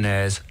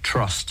billionaires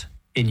trust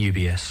in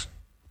UBS.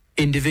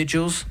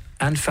 Individuals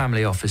and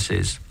family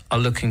offices are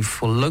looking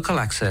for local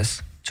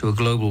access to a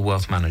global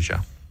wealth manager.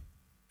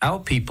 Our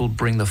people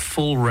bring the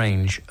full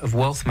range of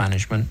wealth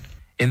management,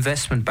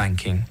 investment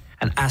banking,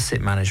 and asset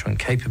management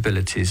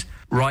capabilities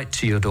right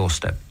to your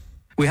doorstep.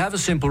 We have a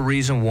simple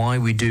reason why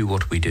we do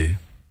what we do.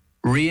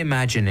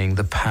 Reimagining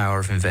the power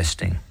of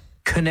investing,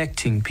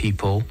 connecting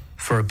people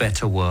for a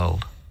better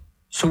world.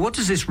 So what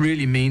does this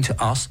really mean to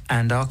us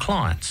and our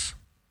clients?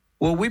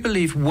 Well, we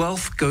believe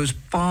wealth goes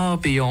far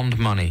beyond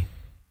money.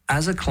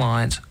 As a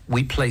client,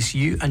 we place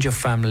you and your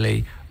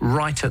family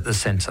right at the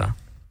center.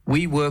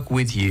 We work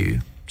with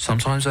you,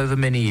 sometimes over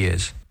many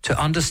years, to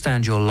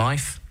understand your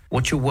life,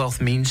 what your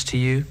wealth means to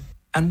you,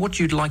 and what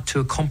you'd like to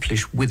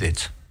accomplish with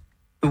it.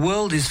 The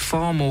world is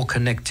far more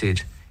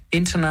connected.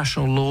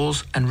 International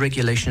laws and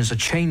regulations are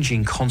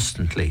changing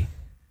constantly.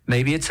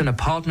 Maybe it's an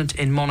apartment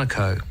in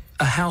Monaco,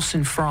 a house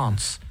in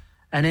France,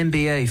 an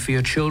MBA for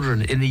your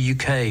children in the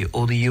UK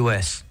or the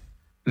US.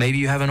 Maybe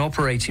you have an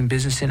operating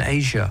business in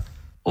Asia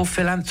or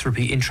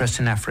philanthropy interest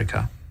in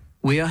Africa.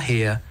 We are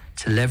here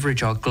to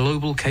leverage our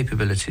global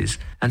capabilities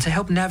and to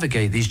help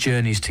navigate these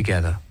journeys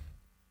together.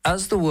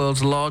 As the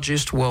world's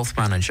largest wealth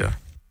manager,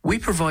 we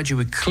provide you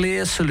with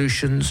clear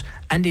solutions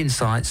and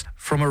insights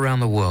from around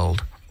the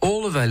world,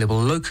 all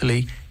available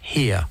locally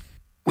here.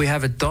 We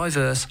have a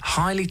diverse,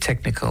 highly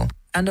technical,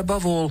 and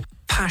above all,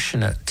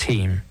 passionate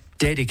team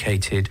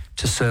dedicated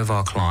to serve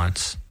our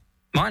clients.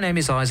 My name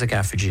is Isaac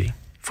Afiji.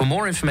 For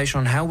more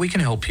information on how we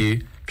can help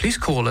you, please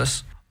call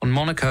us on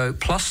Monaco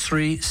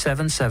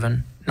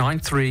 +377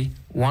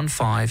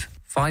 9315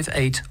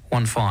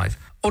 5815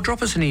 or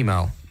drop us an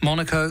email,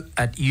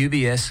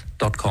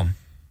 monaco@ubs.com.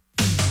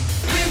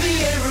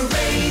 Riviera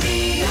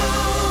Radio.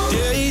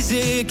 Days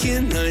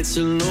aching, nights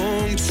are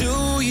long,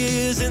 2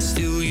 years and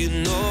still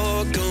you're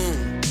not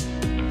gone.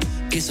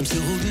 Guess I'm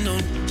still holding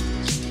on.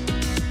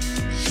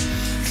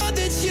 Thought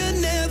that you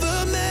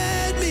never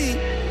met me,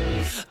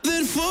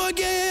 then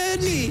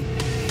forget me.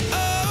 Oh, I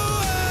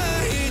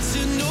hate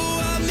to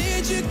know I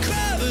made you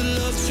cry, but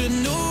love to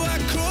know I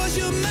crossed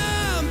your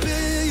mind,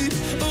 babe.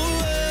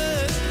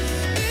 Oh,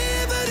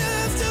 even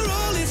after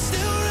all, it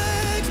still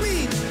wrecks me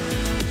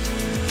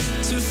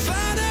to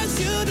find out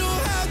you know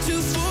how to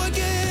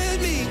forget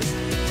me.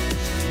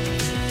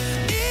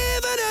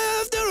 Even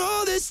after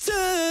all this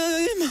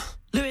time.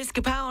 Lewis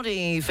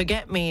Capaldi,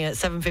 Forget Me at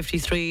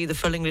 7:53, the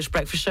Full English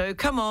Breakfast Show.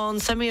 Come on,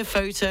 send me a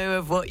photo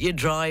of what you're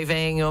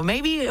driving, or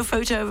maybe a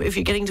photo of if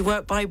you're getting to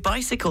work by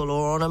bicycle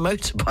or on a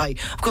motorbike.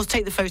 Of course,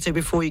 take the photo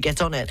before you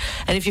get on it.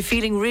 And if you're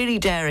feeling really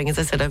daring, as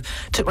I said, I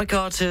took my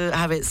car to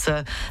have its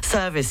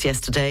service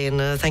yesterday, and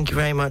thank you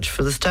very much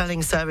for the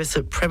sterling service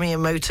at Premier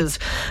Motors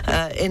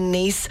in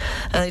Nice.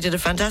 They did a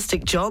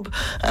fantastic job.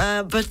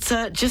 But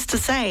just to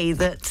say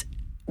that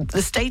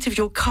the state of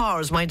your car,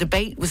 as my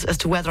debate was as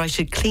to whether I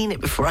should clean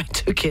it before I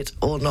took it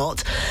or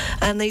not.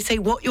 And they say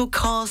what your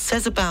car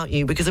says about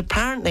you, because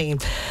apparently,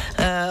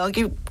 I'll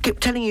keep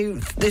telling you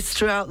this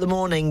throughout the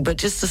morning, but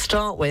just to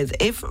start with,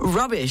 if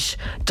rubbish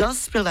does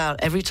spill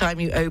out every time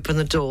you open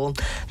the door,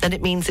 then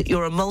it means that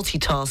you're a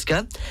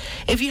multitasker.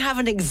 If you have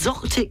an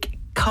exotic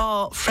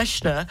car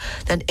freshener,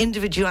 then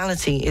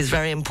individuality is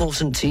very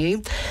important to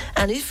you.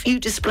 And if you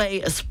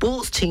display a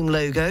sports team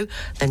logo,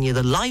 then you're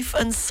the life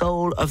and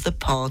soul of the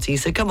party.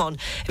 So come on,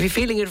 if you're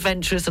feeling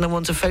adventurous and I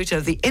want a photo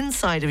of the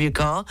inside of your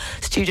car,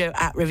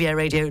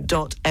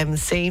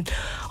 studio@rivieradio.mc,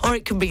 or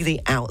it can be the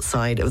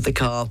outside of the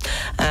car.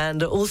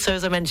 And also,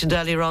 as I mentioned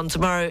earlier on,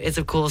 tomorrow is,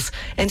 of course,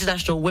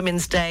 International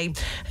Women's Day.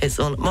 It's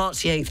on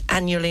March the 8th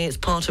annually. It's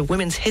part of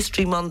Women's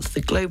History Month.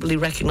 The globally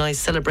recognised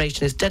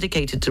celebration is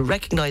dedicated to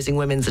recognising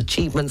women's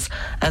achievements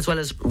as well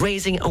as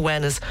raising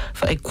awareness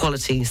for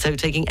equality. So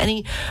taking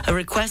any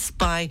requests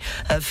by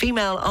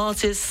female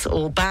artists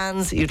or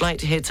bands that you'd like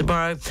to hear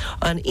tomorrow,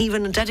 and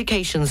even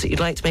dedications that you'd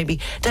like to maybe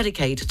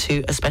dedicate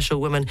to a special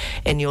woman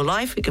in your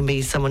life. It can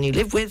be someone you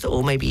live with,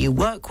 or maybe you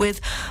work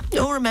with,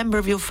 or a member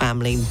of your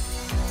family.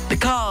 The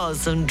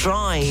Cars and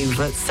Drive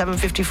at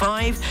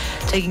 7:55,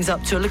 taking us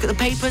up to a look at the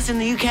papers in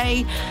the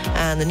UK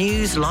and the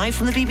news live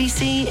from the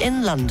BBC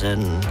in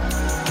London.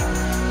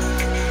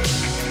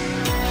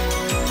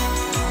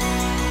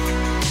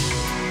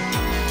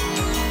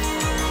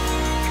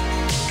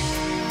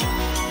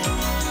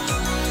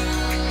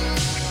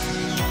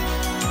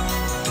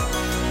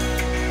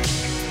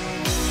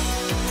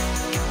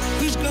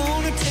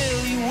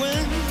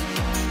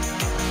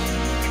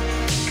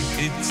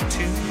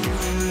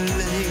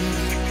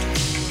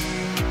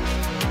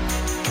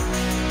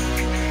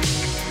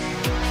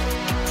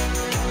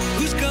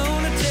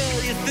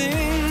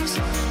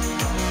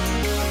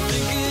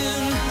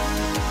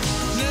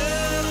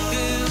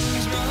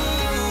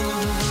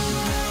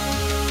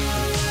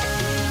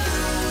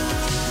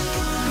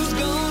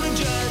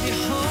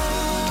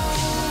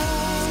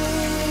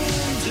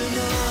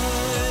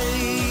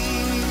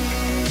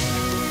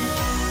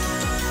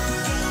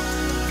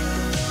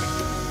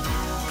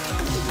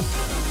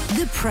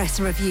 Press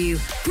Review,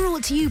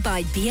 brought to you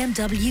by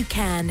BMW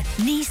Cannes,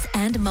 Nice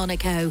and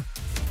Monaco.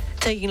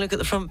 Taking a look at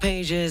the front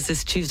pages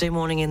this Tuesday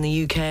morning in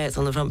the UK, it's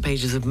on the front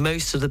pages of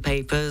most of the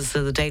papers.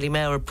 The Daily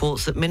Mail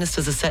reports that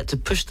ministers are set to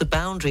push the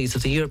boundaries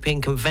of the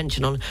European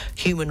Convention on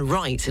Human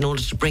Rights in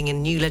order to bring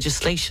in new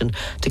legislation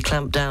to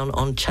clamp down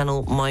on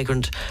Channel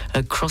migrant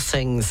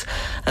crossings.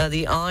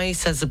 The Eye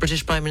says the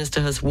British Prime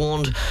Minister has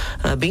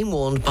been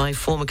warned by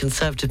former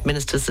Conservative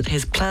ministers that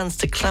his plans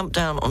to clamp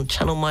down on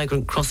Channel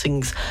migrant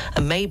crossings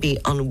may be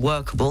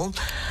unworkable.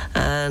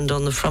 And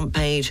on the front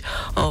page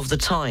of the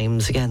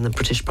Times, again, the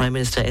British Prime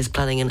Minister is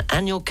planning an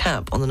annual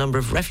cap on the number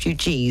of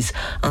refugees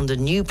under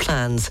new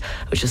plans,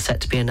 which are set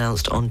to be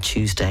announced on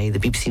Tuesday. The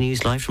BBC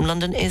News Live from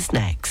London is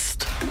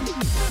next.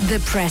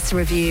 The Press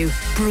Review,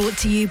 brought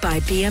to you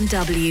by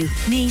BMW,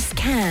 Nice,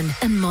 Cannes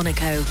and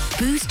Monaco.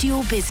 Boost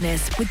your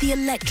business with the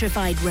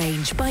electrified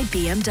range by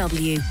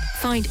BMW.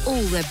 Find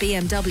all the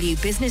BMW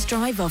Business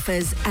Drive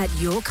offers at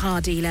your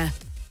car dealer.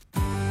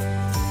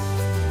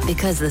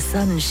 Because the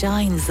sun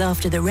shines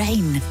after the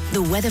rain,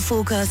 the weather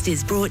forecast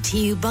is brought to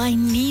you by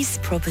Nice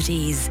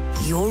Properties,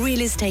 your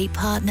real estate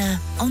partner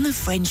on the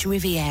French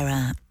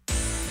Riviera.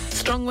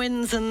 Strong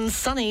winds and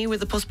sunny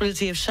with the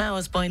possibility of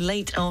showers by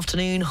late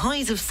afternoon.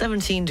 Highs of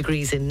 17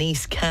 degrees in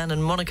Nice, Cannes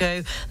and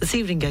Monaco. This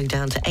evening going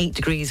down to 8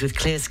 degrees with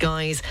clear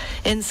skies.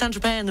 In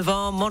Saint-Tropez and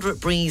Navarre, moderate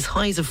breeze,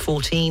 highs of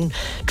 14.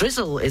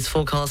 Drizzle is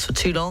forecast for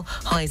Toulon,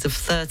 highs of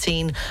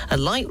 13. A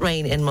light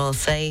rain in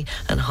Marseille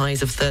and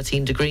highs of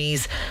 13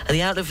 degrees. And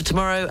the outlook for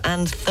tomorrow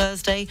and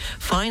Thursday,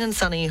 fine and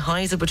sunny,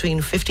 highs of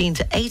between 15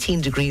 to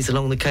 18 degrees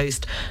along the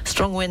coast.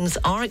 Strong winds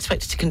are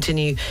expected to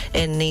continue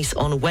in Nice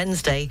on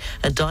Wednesday,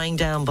 dying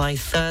down by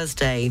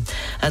Thursday.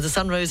 The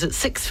sun rose at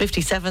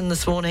 6:57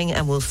 this morning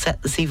and will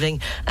set this evening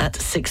at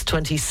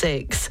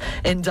 6:26.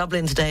 In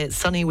Dublin today, it's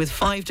sunny with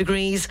 5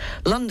 degrees.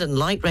 London,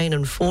 light rain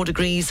and 4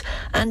 degrees.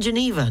 And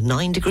Geneva,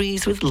 9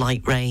 degrees with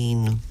light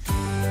rain.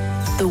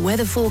 The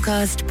weather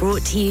forecast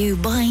brought to you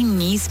by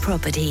Nice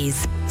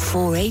Properties.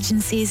 4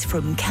 agencies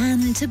from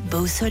Cannes to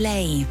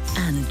Beausoleil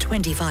and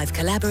 25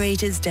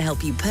 collaborators to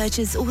help you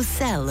purchase or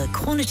sell a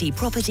quality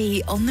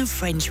property on the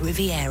French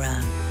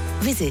Riviera.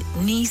 Visit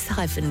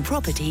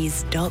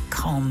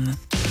nice-properties.com.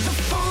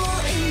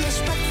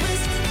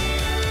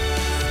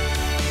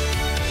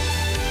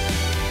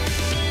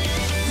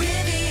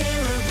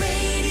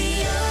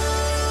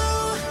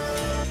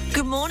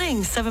 Good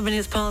morning, 7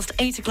 minutes past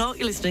 8 o'clock.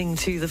 You're listening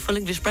to the Full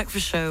English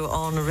Breakfast Show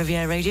on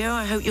Riviera Radio.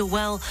 I hope you're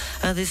well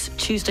this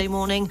Tuesday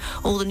morning.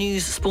 All the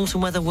news, sport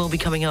and weather will be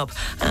coming up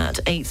at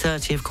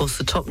 8:30. Of course,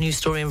 the top news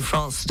story in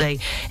France today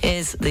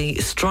is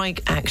the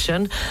strike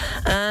action.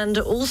 And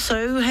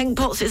also, Henk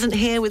Potts isn't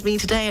here with me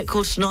today at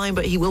 8:45,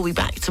 but he will be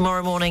back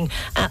tomorrow morning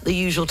at the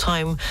usual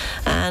time.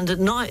 And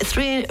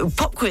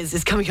pop quiz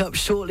is coming up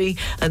shortly,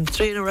 and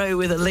 3 in a row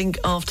with a link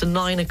after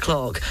 9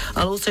 o'clock.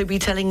 I'll also be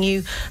telling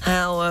you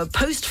how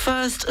post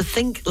first,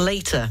 think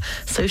later.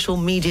 Social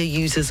media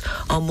users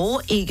are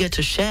more eager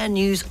to share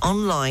news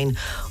online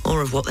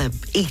or of what they're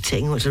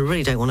eating, which I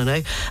really don't want to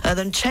know,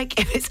 than check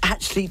if it's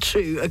actually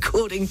true,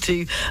 according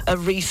to a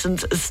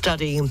recent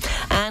study.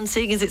 And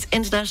seeing as it's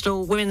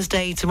International Women's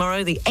Day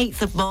tomorrow, the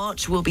 8th of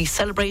March, we'll be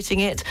celebrating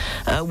it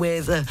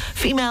with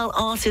female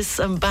artists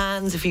and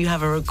bands. If you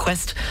have a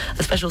request,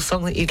 a special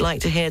song that you'd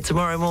like to hear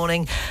tomorrow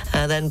morning,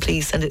 then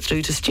please send it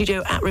through to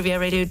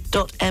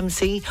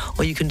studio@rivieradio.mc,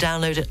 or you can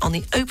download it on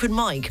the open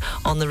mic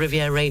on the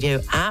Riviera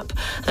Radio app.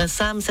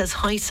 Sam says,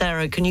 hi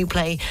Sarah, can you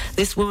play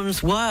This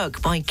Woman's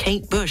Work by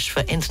Kate Bush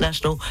for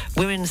International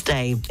Women's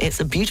Day? It's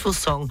a beautiful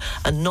song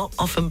and not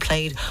often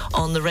played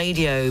on the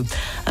radio.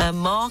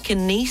 Mark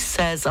in Nice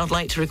says, I'd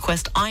like to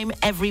request I'm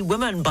Every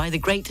Woman by the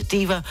great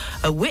diva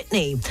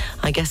Whitney.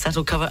 I guess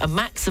that'll cover a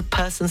max of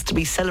persons to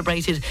be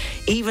celebrated,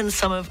 even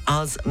some of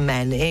us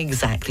men.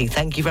 Exactly.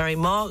 Thank you very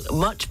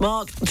much,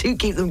 Mark. Do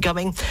keep them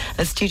coming.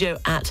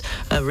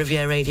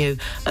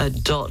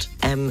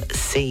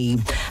 studio@rivieradio.mc.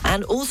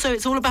 And also,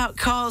 it's all about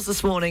cars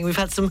this morning. We've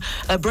had some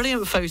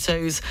brilliant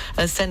photos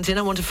sent in.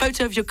 I want a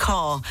photo of your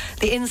car,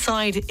 the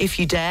inside if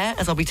you dare,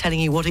 as I'll be telling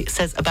you what it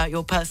says about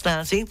your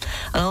personality.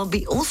 And I'll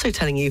be also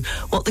telling you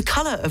what the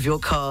colour of your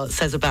car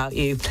says about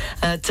you.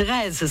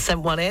 Therese has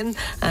sent one in,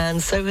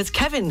 and so has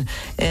Kevin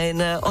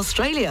in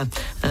Australia.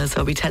 So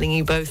I'll be telling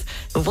you both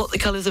what the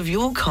colours of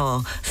your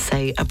car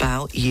say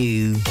about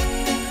you.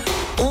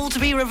 All to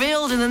be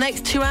revealed in the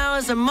next 2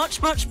 hours and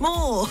much, much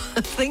more.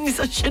 Things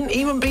I shouldn't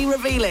even be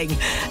revealing.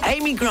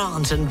 Amy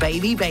Grant and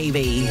Baby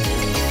Baby.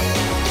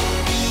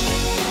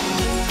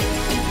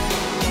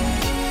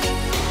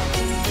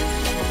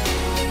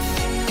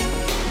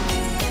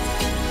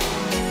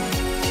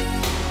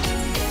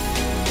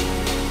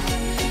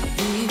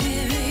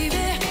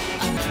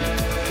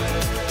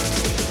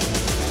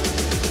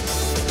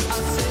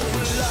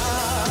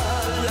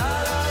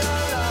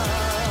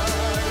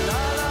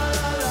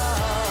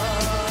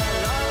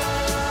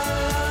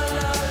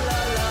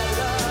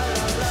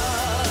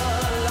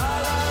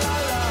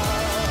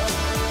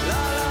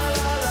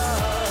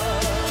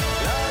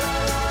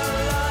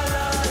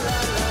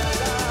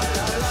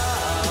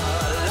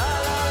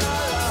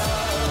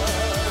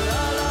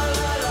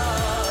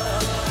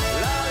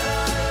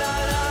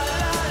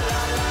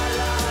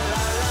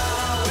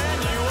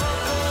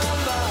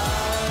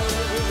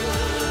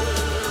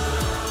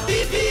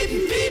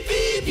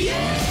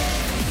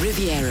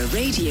 Riviera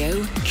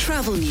Radio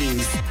Travel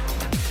News.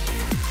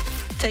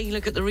 Taking a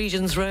look at the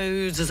region's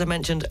roads, as I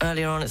mentioned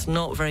earlier on, it's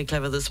not very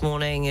clever this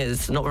morning.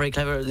 It's not very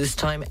clever at this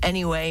time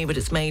anyway, but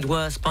it's made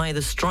worse by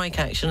the strike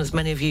action, as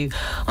many of you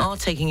are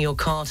taking your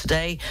car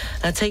today.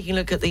 Taking a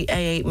look at the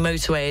A8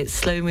 motorway, it's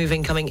slow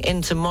moving coming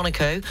into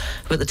Monaco,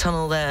 but the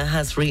tunnel there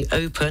has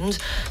reopened.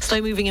 Slow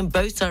moving in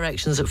both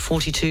directions at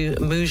 42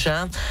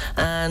 Mougins,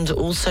 and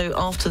also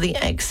after the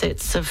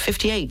exits of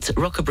 58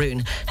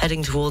 Roquebrune,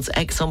 heading towards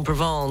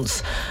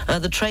Aix-en-Provence.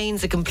 The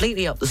trains are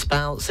completely up the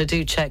spout, so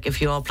do check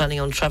if you are planning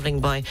on travelling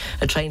by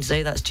a train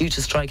today. That's due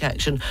to strike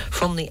action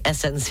from the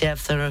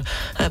SNCF. There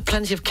are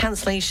plenty of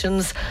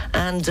cancellations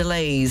and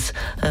delays,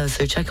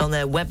 so check on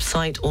their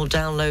website or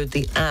download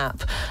the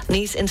app.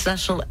 Nice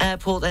International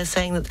Airport, they're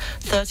saying that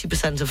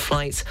 30% of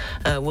flights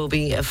will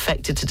be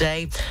affected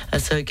today,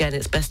 so again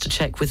it's best to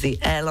check with the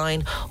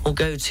airline or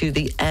go to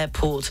the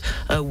airport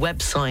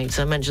website.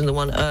 I mentioned the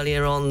one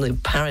earlier on, the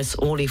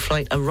Paris-Orly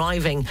flight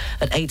arriving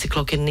at 8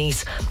 o'clock in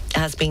Nice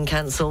has been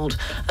cancelled,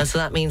 so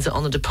that means that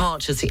on the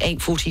departures, the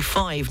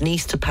 8:45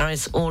 Nice to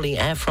Paris-Orly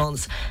Air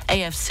France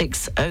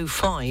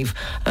AF605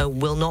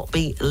 will not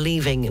be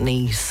leaving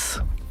Nice.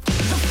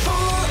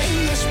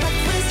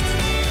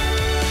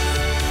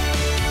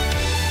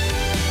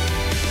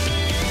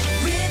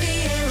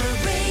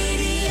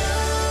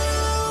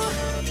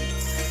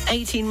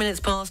 18 minutes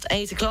past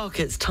 8 o'clock.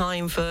 It's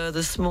time for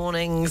this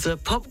morning's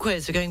pop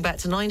quiz. We're going back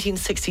to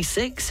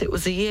 1966. It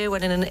was a year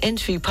when, in an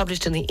interview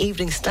published in the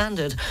Evening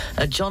Standard,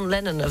 John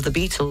Lennon of the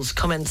Beatles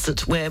comments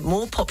that we're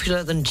more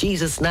popular than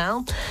Jesus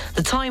now.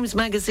 The Times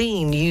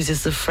magazine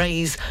uses the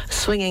phrase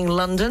swinging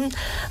London.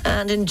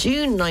 And in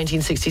June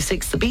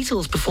 1966, the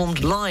Beatles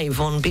performed live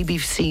on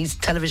BBC's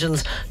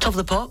television's Top of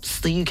the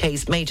Pops, the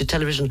UK's major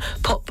television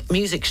pop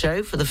music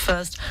show, for the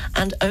first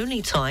and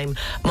only time,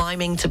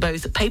 miming to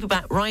both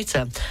Paperback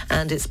Writer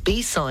and its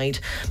B-side,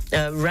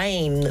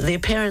 Rain. The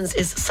appearance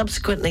is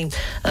subsequently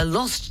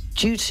lost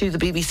due to the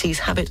BBC's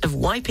habit of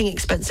wiping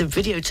expensive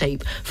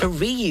videotape for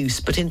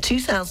reuse. But in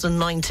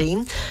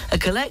 2019, a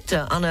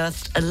collector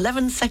unearthed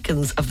 11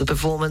 seconds of the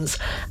performance,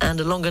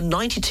 and a longer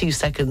 92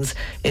 seconds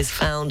is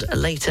found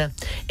later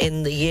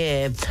in the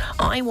year.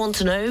 I want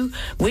to know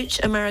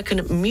which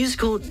American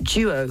musical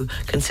duo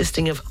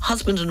consisting of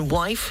husband and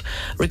wife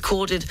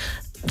recorded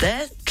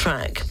their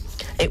track.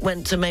 It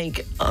went to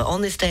make,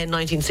 on this day in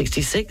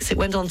 1966, it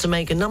went on to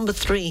make a number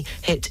 3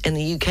 hit in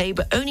the UK,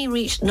 but only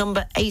reached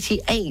number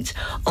 88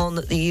 on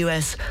the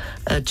US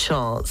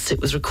charts. It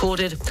was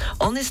recorded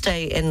on this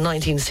day in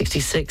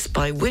 1966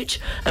 by which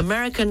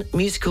American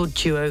musical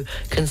duo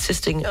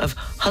consisting of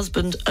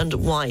husband and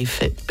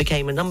wife? It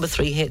became a number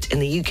 3 hit in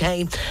the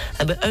UK,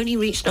 but only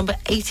reached number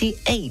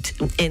 88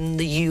 in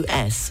the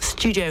US.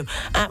 Studio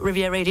at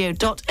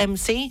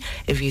rivieradio.mc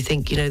if you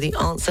think you know the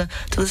answer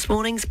to this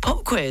morning's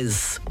pop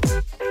quiz.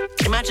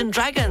 Imagine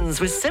Dragons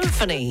with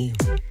Symphony.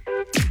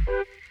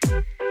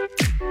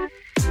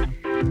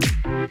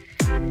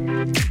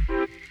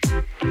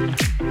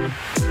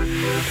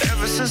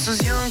 Ever since I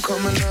was young,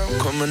 coming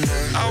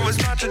up, I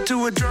was marching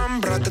to a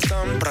drum,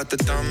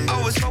 brat-a-thumb.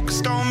 Always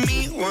focused on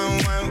me, one.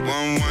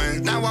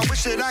 Now I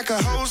wish that I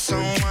could hold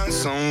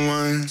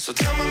someone. So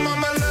tell my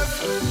mama I love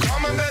her, call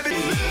my baby.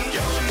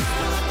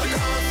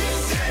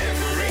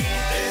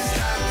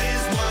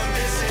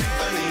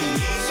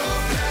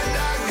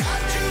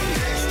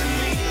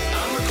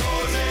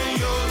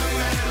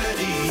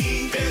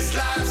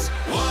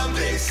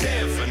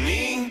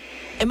 Symphony.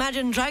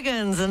 Imagine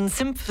Dragons and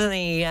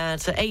Symphony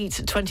at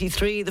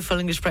 8:23, the Full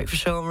English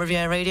Breakfast Show on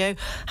Riviera Radio.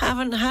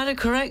 Haven't had a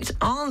correct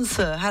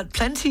answer. Had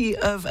plenty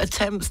of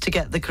attempts to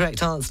get the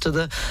correct answer to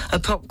the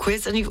pop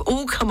quiz, and you've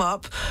all come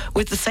up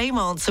with the same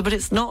answer, but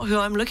it's not who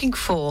I'm looking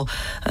for.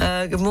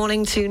 Good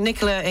morning to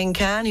Nicola in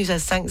Cannes, who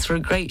says, thanks for a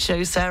great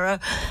show, Sarah.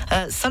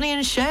 Sonny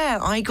and Cher,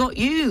 I got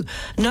you.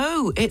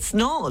 No, it's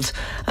not.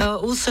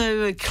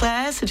 Also,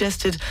 Claire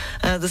suggested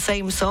the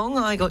same song,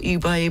 I Got You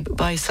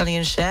by Sonny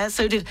and Cher.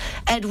 So did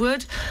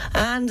Edward.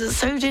 And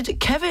so did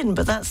Kevin,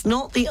 but that's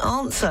not the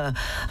answer.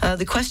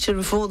 The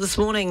question for this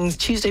morning's,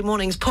 Tuesday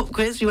morning's pop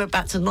quiz, we went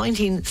back to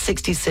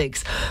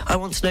 1966. I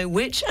want to know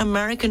which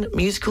American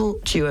musical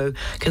duo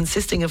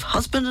consisting of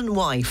husband and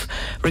wife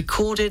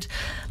recorded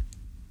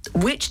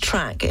which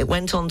track. It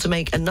went on to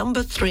make a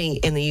number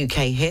 3 in the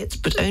UK hit,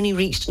 but only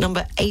reached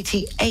number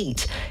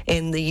 88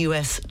 in the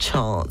US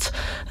chart.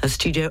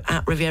 Studio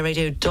at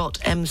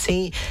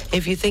rivieradio.mc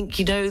if you think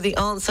you know the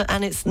answer,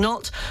 and it's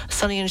not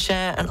Sonny and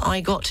Cher and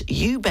I Got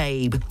You,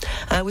 Babe.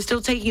 We're still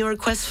taking your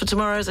requests for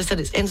tomorrow. As I said,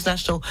 it's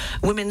International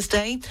Women's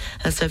Day,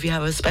 so if you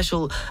have a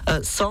special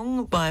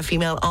song by a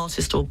female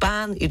artist or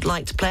band that you'd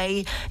like to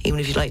play, even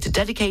if you'd like to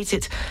dedicate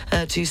it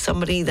to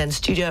somebody, then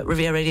studio at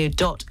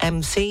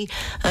rivieradio.mc.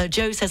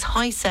 Joe says,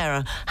 hi,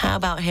 Sarah. How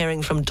about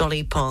hearing from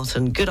Dolly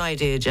Parton? Good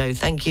idea, Joe.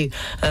 Thank you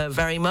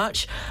very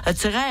much.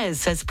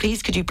 Therese says,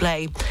 please could you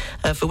play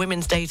for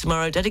Women's Day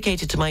tomorrow,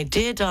 dedicated to my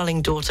dear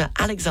darling daughter,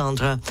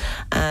 Alexandra,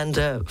 and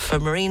for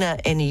Marina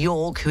in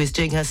York, who is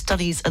doing her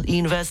studies at the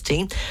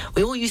university.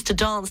 We all used to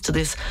dance to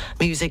this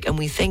music, and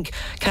we think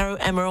Caro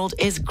Emerald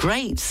is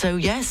great. So,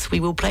 yes, we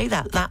will play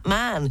that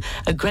man.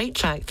 A great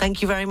track.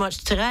 Thank you very much,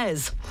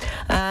 Therese.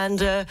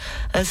 And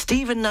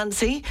Steve and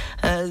Nancy.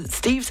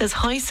 Steve says,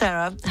 hi,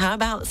 Sarah. How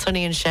about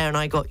Sonny and Cher and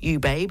I Got You,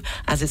 Babe,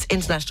 as it's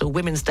International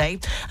Women's Day.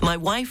 My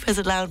wife has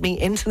allowed me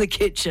into the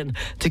kitchen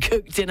to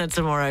cook dinner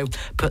tomorrow.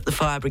 Put the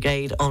fire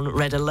brigade on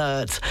red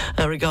alert.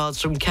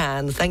 Regards from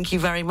Cannes. Thank you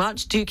very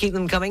much. Do keep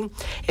them coming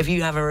if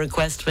you have a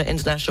request for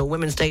International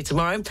Women's Day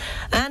tomorrow.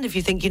 And if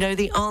you think you know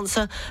the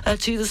answer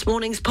to this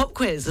morning's pop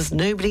quiz, as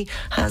nobody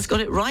has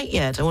got it right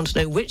yet. I want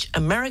to know which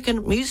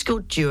American musical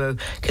duo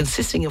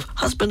consisting of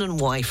husband and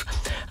wife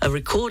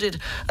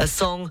recorded a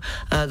song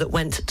that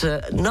went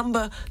to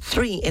number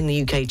 3 in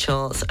the UK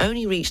charts,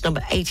 only reached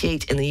number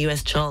 88 in the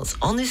US charts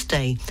on this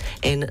day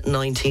in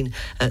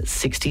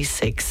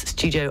 1966.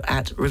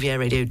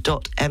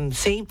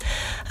 studio@rivieradio.mc.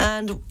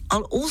 And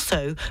I'll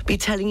also be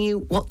telling you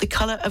what the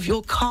colour of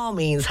your car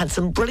means. Had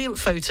some brilliant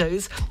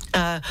photos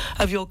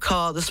of your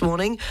car this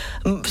morning.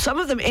 Some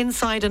of them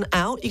inside and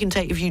out. You can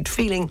take, if you've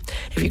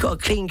got a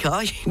clean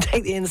car, you can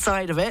take the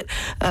inside of it.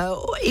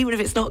 Even if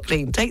it's not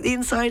clean, take the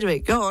inside of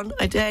it. Go on,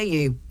 I dare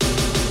you.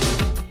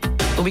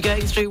 We'll be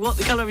going through what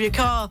the colour of your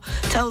car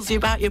tells you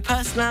about your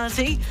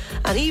personality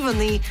and even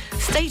the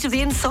state of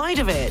the inside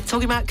of it.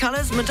 Talking about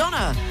colours,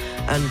 Madonna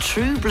and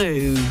True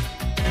Blue.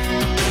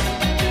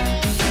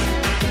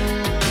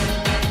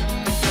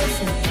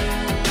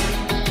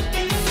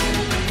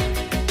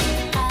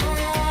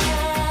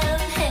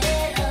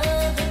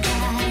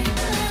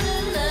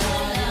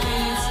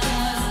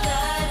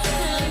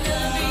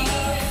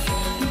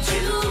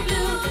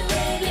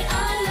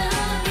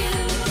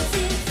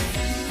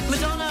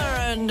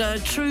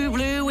 True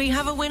Blue, we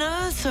have a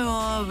winner.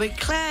 So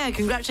Claire,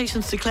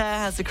 congratulations to Claire,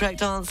 has the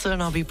correct answer,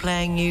 and I'll be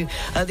playing you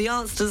the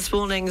answer to this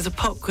morning's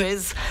pop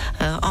quiz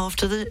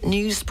after the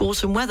news,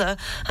 sport and weather,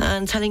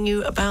 and telling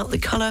you about the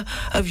colour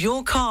of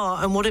your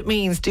car and what it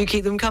means. Do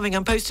keep them coming.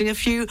 I'm posting a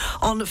few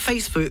on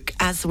Facebook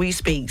as we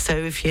speak, so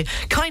if you're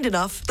kind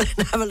enough, then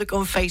have a look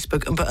on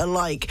Facebook and put a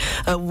like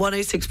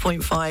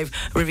 106.5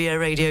 Riviera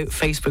Radio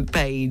Facebook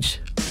page.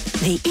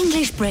 The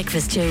English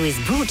Breakfast Show is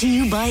brought to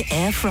you by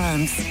Air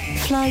France.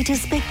 Fly to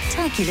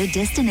spectacular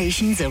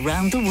destinations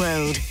around the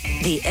world.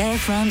 The Air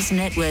France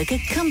network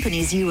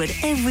accompanies you at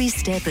every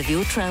step of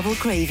your travel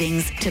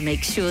cravings to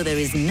make sure there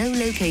is no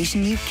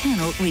location you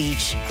cannot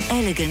reach.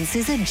 Elegance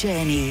is a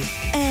journey.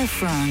 Air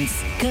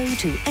France. Go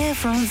to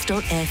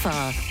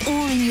airfrance.fr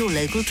or in your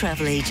local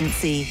travel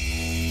agency.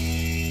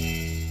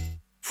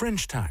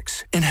 French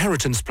tax,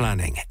 inheritance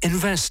planning,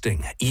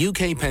 investing,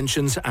 UK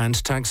pensions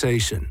and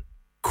taxation.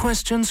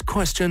 Questions,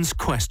 questions,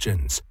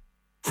 questions.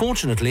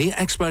 Fortunately,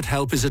 expert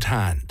help is at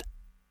hand.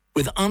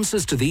 With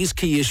answers to these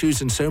key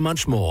issues and so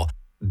much more,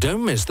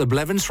 don't miss the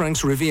Blevins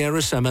Franks Riviera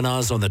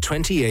seminars on the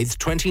 28th,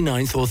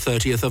 29th or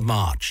 30th of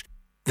March.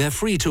 They're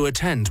free to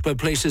attend, but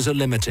places are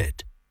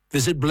limited.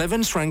 Visit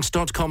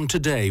blevinsfranks.com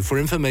today for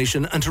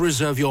information and to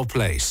reserve your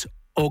place,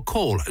 or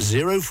call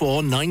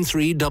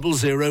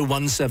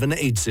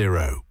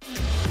 0493001780.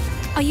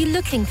 Are you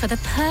looking for the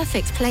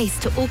perfect place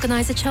to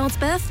organise a child's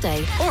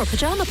birthday or a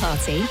pyjama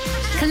party?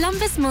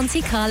 Columbus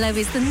Monte Carlo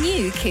is the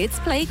new kids'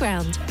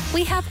 playground.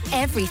 We have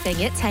everything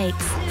it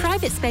takes.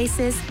 Private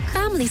spaces,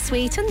 family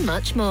suite and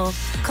much more.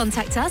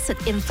 Contact us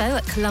at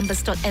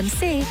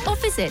info@columbus.mc or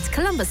visit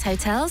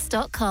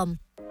columbushotels.com.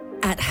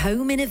 At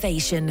Home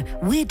Innovation,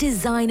 we're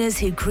designers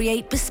who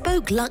create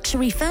bespoke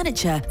luxury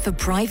furniture for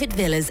private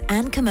villas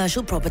and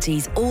commercial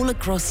properties all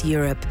across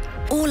Europe.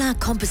 All our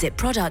composite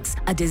products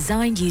are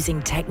designed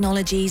using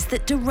technologies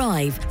that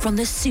derive from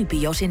the super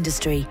yacht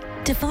industry.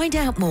 To find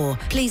out more,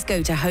 please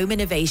go to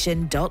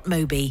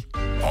homeinnovation.mobi.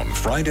 On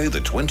Friday,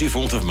 the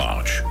 24th of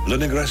March, Le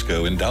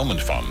Negresco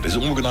Endowment Fund is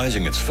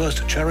organising its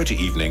first charity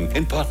evening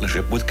in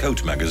partnership with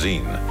Coat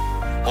Magazine.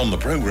 On the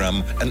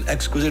programme, an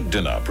exquisite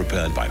dinner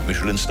prepared by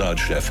Michelin-starred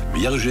chef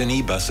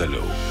Virginie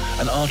Barcelot,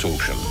 an art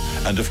auction,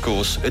 and of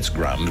course, its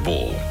grand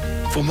ball.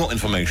 For more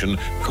information,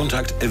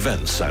 contact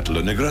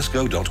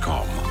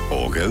events@lenegresco.com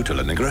or go to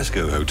Le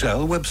Negresco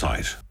Hotel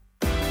website.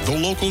 The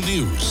local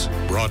news,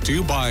 brought to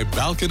you by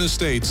Balkan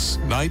Estates,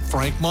 Knight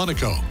Frank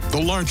Monaco,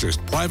 the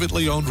largest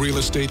privately owned real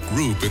estate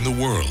group in the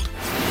world.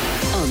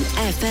 On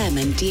FM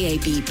and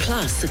DAB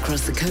Plus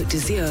across the Côte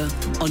d'Azur,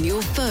 on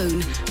your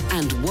phone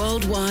and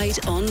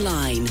worldwide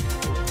online.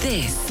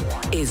 This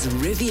is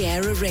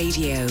Riviera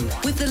Radio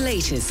with the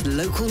latest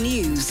local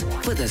news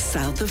for the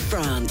south of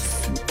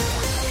France.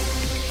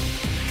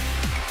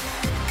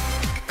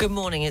 Good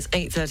morning, it's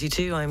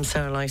 8:32. I'm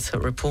Sarah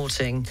Lysett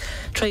reporting.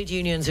 Trade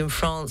unions in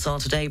France are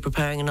today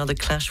preparing another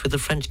clash with the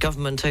French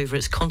government over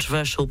its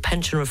controversial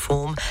pension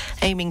reform,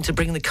 aiming to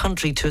bring the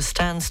country to a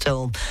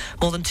standstill.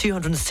 More than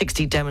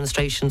 260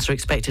 demonstrations are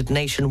expected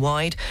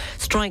nationwide.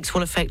 Strikes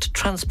will affect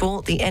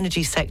transport, the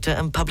energy sector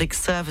and public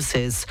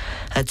services.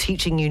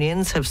 Teaching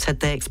unions have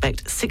said they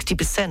expect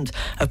 60%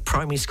 of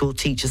primary school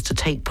teachers to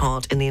take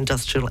part in the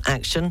industrial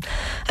action.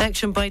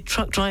 Action by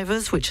truck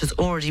drivers, which has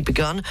already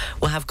begun,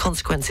 will have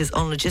consequences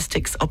on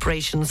logistics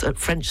operations at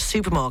French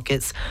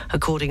supermarkets,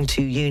 according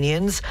to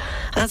unions.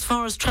 As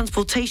far as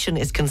transportation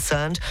is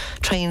concerned,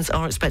 trains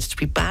are expected to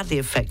be badly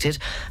affected.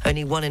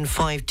 Only 1 in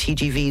 5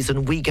 TGVs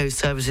and Ouigo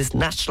services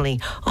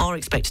nationally are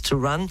expected to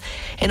run.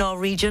 In our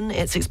region,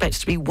 it's expected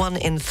to be 1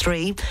 in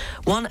 3.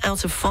 1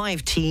 out of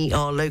 5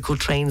 TER local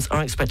trains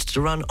are expected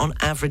to run on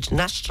average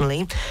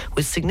nationally,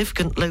 with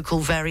significant local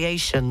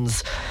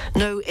variations.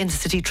 No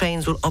intercity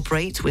trains will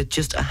operate, with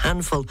just a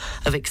handful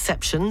of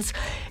exceptions.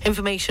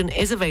 Information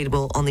is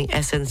available on the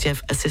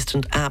SNCF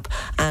Assistant app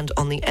and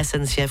on the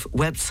SNCF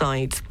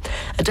website.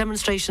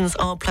 Demonstrations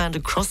are planned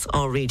across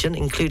our region,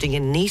 including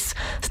in Nice,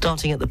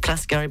 starting at the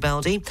Place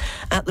Garibaldi,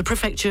 at the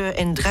Prefecture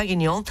in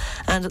Draguignan,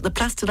 and at the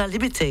Place de la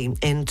Liberté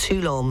in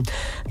Toulon.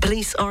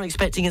 Police are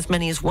expecting as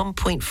many as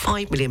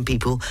 1.5 million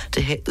people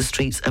to hit the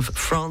streets of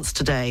France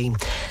today.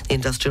 The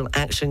industrial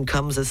action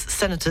comes as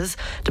senators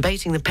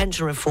debating the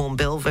pension reform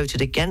bill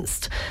voted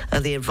against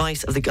the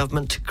advice of the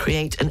government to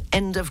create an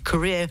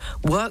end-of-career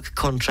work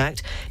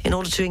contract in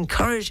order to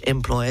encourage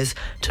employers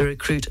to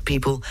recruit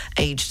people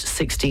aged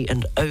 60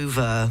 and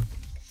over.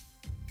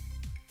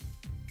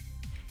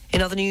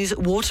 In other news,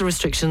 water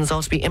restrictions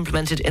are to be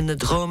implemented in the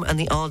Drôme and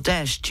the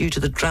Ardèche due to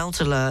the drought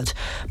alert.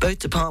 Both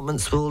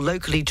departments will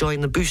locally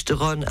join the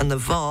Bouches-du-Rhône and the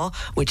Var,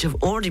 which have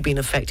already been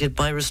affected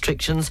by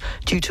restrictions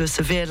due to a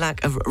severe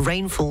lack of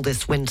rainfall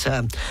this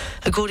winter.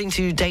 According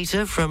to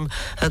data from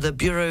the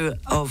Bureau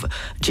of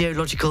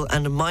Geological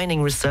and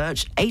Mining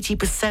Research,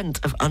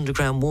 80% of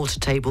underground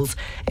water tables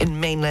in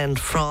mainland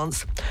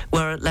France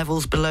were at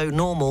levels below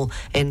normal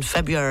in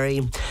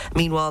February.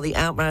 Meanwhile, the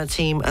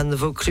Alpes-Maritimes and the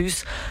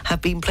Vaucluse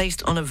have been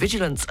placed on a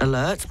vigilance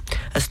alert,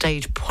 a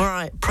stage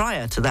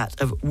prior to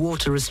that of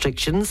water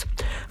restrictions.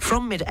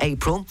 From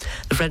mid-April,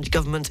 the French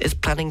government is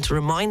planning to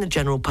remind the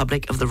general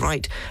public of the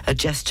right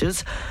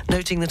gestures,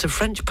 noting that a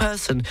French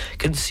person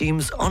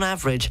consumes, on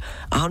average,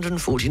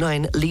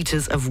 149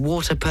 litres of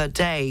water per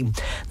day.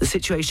 The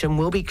situation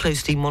will be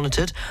closely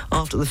monitored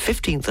after the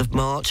 15th of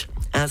March,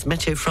 as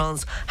Météo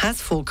France has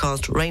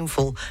forecast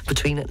rainfall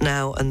between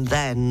now and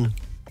then.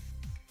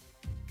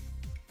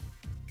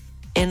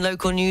 In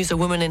local news, a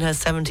woman in her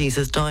 70s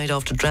has died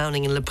after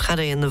drowning in Le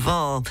Pradé in the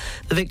Var.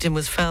 The victim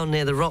was found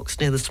near the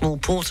rocks near the small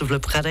port of Le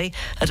Pradé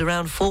at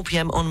around 4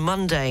 p.m. on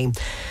Monday.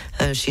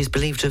 She is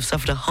believed to have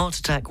suffered a heart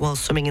attack while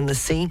swimming in the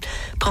sea.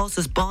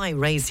 Passers-by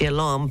raised the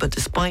alarm, but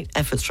despite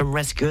efforts from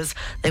rescuers,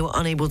 they were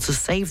unable to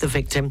save the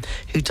victim,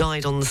 who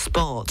died on the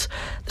spot.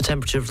 The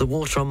temperature of the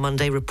water on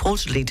Monday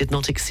reportedly did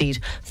not exceed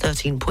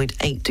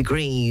 13.8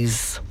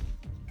 degrees.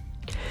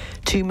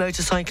 2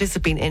 motorcyclists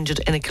have been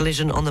injured in a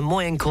collision on the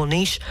Moyen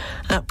Corniche.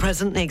 At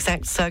present, the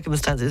exact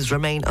circumstances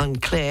remain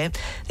unclear.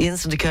 The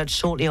incident occurred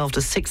shortly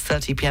after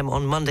 6:30 p.m.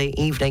 on Monday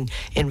evening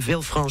in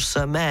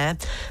Villefranche-sur-Mer.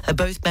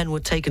 Both men were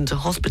taken to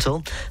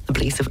hospital. The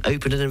police have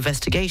opened an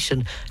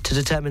investigation to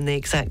determine the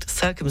exact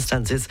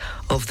circumstances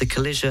of the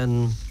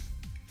collision.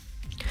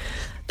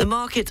 The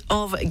market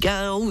of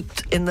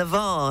Gaout in the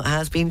Var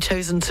has been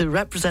chosen to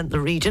represent the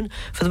region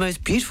for the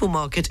most beautiful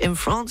market in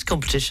France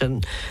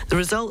competition. The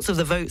results of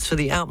the votes for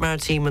the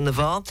Alpes-Maritimes and the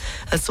Var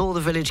saw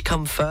the village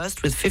come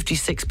first with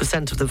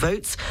 56% of the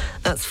votes.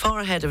 That's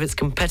far ahead of its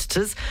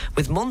competitors,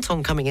 with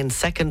Menton coming in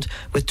second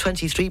with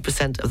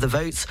 23% of the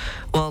votes,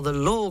 while the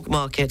Lorgues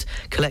market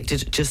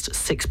collected just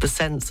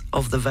 6%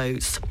 of the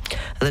votes.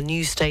 The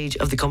new stage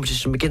of the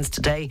competition begins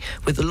today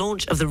with the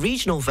launch of the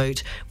regional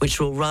vote, which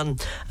will run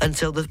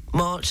until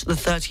March the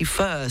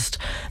 31st.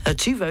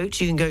 To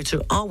vote, you can go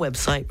to our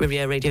website,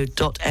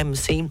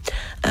 rivieraradio.mc,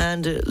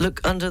 and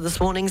look under this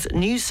morning's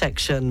news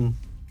section.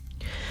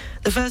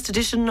 The first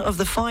edition of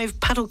the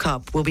 5 Paddle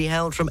Cup will be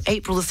held from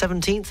April the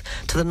 17th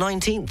to the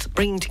 19th,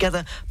 bringing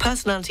together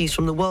personalities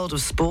from the world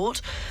of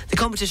sport. The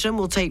competition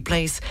will take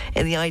place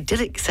in the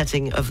idyllic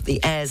setting of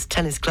the Ayres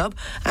Tennis Club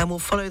and will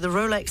follow the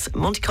Rolex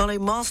Monte Carlo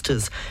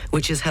Masters,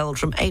 which is held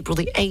from April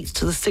the 8th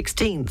to the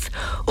 16th.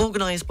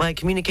 Organised by a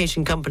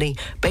communication company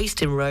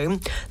based in Rome,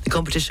 the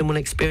competition will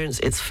experience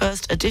its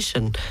first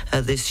edition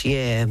this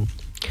year.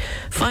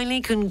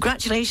 Finally,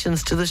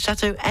 congratulations to the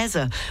Chateau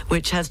Eze,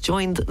 which has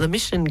joined the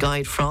Michelin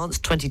Guide France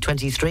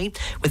 2023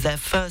 with their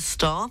first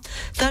star.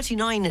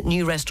 39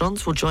 new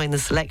restaurants will join the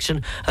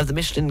selection of the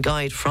Michelin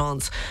Guide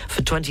France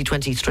for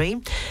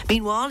 2023.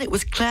 Meanwhile, it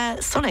was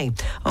Claire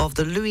Sonnet of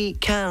the Louis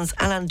XV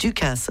Alain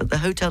Ducasse at the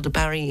Hôtel de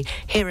Paris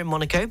here in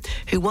Monaco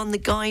who won the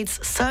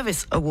Guide's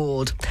Service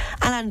Award.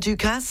 Alain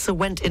Ducasse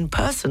went in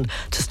person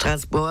to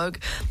Strasbourg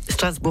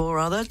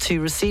to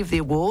receive the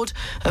award.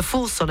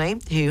 For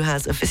Sonnet, who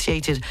has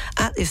officiated operated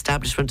at the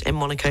establishment in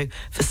Monaco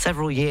for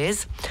several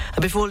years.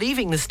 And before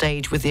leaving the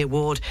stage with the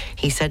award,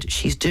 he said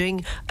she's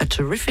doing a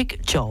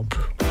terrific job.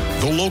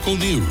 The local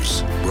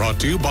news, brought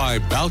to you by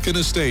Balkan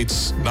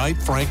Estates, Knight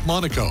Frank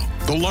Monaco,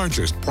 the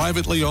largest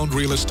privately owned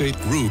real estate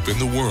group in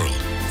the world.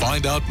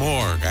 Find out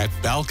more at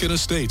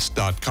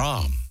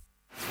balkanestates.com.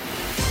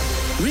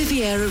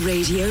 Riviera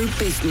Radio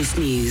Business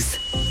News,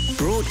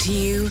 brought to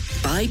you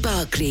by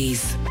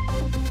Barclays.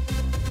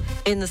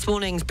 In this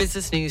morning's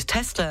business news,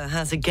 Tesla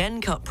has again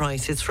cut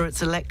prices for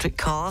its electric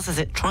cars as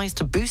it tries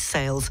to boost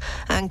sales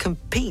and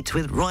compete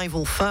with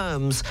rival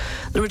firms.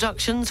 The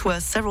reductions,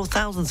 worth several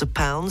thousands of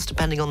pounds,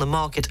 depending on the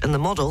market and the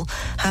model,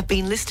 have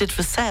been listed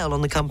for sale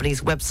on the company's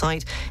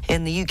website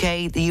in the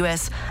UK, the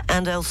US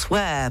and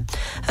elsewhere.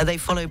 They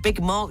follow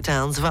big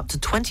markdowns of up to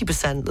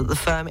 20% that the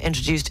firm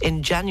introduced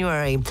in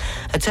January.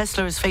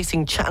 Tesla is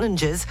facing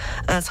challenges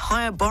as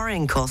higher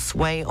borrowing costs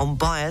weigh on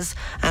buyers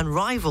and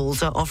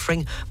rivals are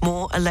offering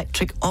more electric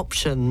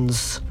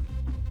options.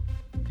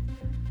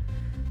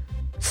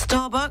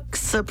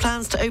 Starbucks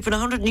plans to open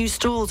 100 new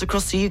stores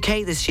across the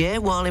UK this year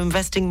while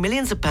investing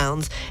millions of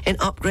pounds in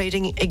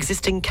upgrading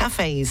existing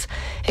cafes.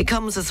 It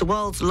comes as the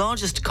world's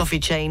largest coffee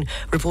chain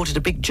reported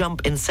a big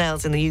jump in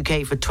sales in the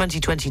UK for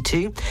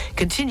 2022,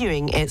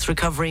 continuing its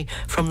recovery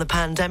from the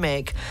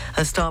pandemic.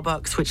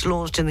 Starbucks, which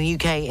launched in the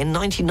UK in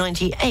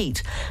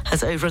 1998,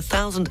 has over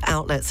 1,000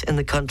 outlets in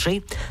the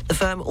country. The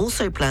firm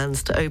also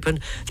plans to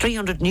open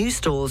 300 new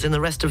stores in the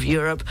rest of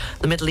Europe,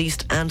 the Middle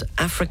East and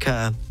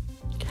Africa.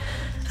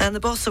 And the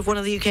boss of one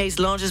of the UK's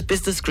largest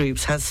business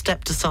groups has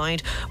stepped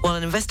aside while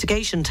an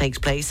investigation takes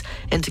place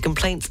into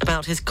complaints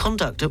about his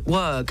conduct at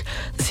work.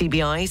 The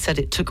CBI said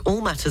it took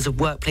all matters of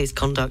workplace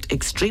conduct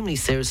extremely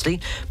seriously,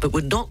 but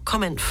would not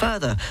comment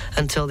further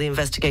until the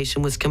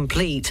investigation was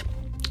complete.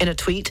 In a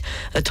tweet,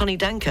 Tony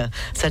Danker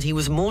said he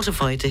was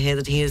mortified to hear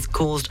that he has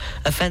caused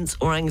offence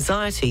or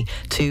anxiety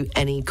to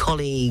any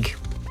colleague.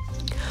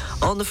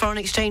 On the foreign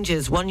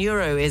exchanges,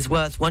 €1 is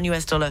worth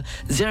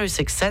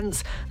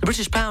 $1.06. The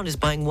British pound is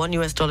buying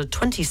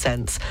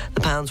 $1.20.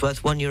 The pound's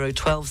worth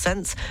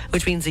 €1.12,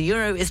 which means the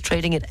euro is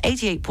trading at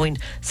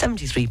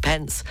 88.73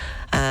 pence.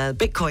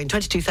 Bitcoin,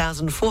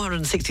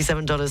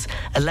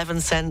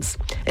 $22,467.11.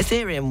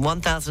 Ethereum,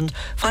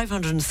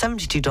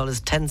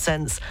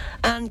 $1,572.10.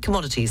 And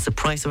commodities, the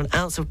price of an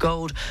ounce of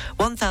gold,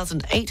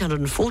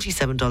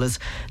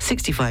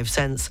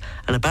 $1,847.65.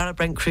 And a barrel of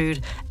Brent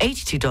crude,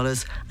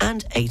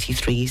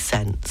 $82.83.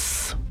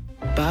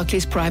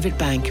 Barclays Private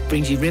Bank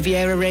brings you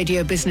Riviera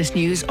Radio Business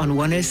News on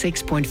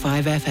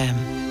 106.5 FM.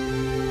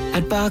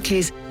 At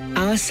Barclays,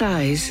 our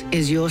size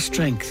is your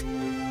strength.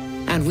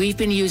 And we've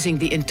been using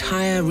the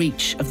entire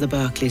reach of the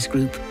Barclays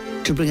Group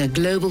to bring a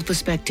global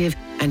perspective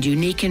and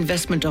unique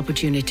investment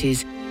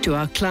opportunities to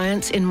our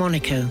clients in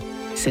Monaco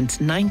since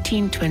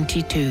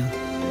 1922.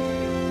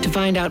 To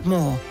find out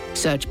more,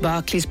 search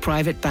Barclays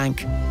Private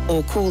Bank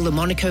or call the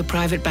Monaco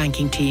Private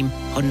Banking Team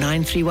on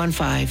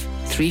 9315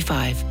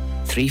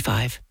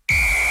 3535.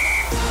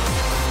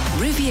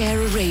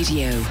 Riviera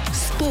Radio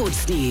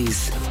Sports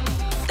News.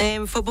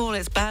 In football,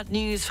 it's bad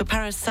news for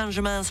Paris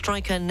Saint-Germain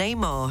striker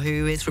Neymar,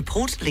 who is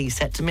reportedly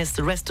set to miss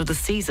the rest of the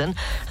season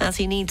as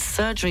he needs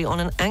surgery on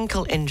an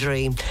ankle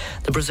injury.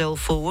 The Brazil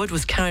forward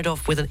was carried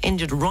off with an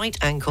injured right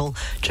ankle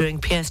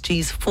during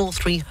PSG's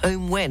 4-3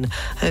 home win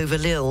over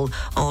Lille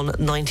on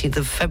 19th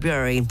of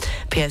February.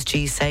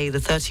 PSG say the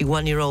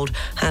 31-year-old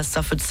has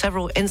suffered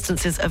several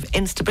instances of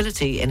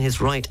instability in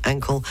his right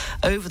ankle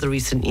over the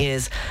recent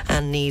years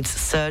and needs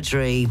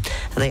surgery.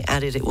 They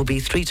added it will be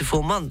 3 to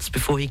 4 months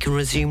before he can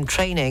resume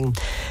training.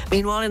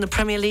 Meanwhile, in the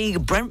Premier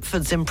League,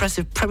 Brentford's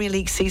impressive Premier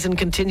League season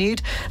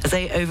continued as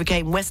they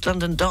overcame West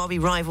London derby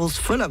rivals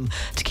Fulham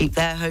to keep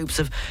their hopes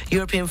of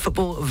European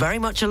football very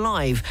much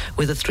alive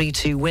with a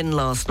 3-2 win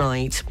last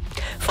night.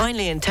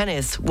 Finally, in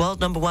tennis,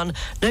 world number one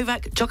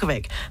Novak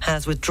Djokovic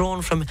has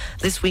withdrawn from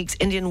this week's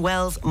Indian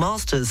Wells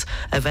Masters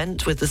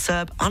event, with the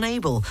Serb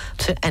unable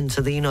to enter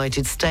the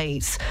United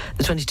States.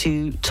 The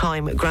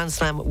 22-time Grand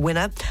Slam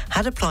winner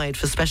had applied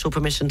for special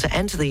permission to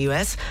enter the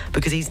US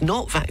because he's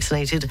not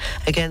vaccinated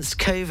against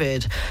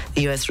COVID.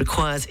 The US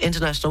requires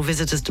international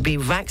visitors to be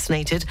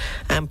vaccinated,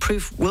 and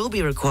proof will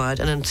be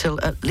required until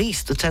at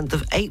least the 10th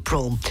of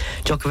April.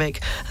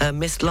 Djokovic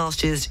missed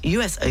last year's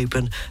US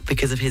Open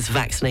because of his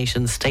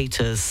vaccination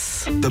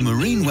status. The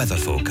Marine Weather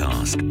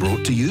Forecast,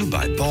 brought to you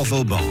by Port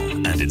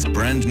Vauban and its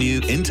brand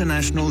new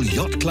International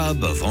Yacht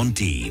Club of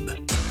Antibes.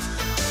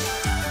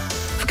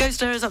 For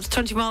coast areas up to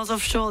 20 miles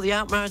offshore, the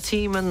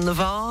Alpes-Maritimes and the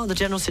Var, the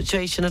general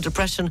situation, a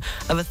depression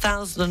of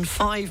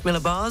 1,005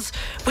 millibars.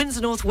 Winds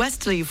are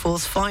northwesterly,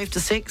 force 5 to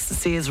 6. The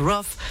sea is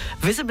rough.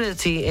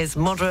 Visibility is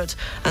moderate.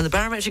 And the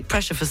barometric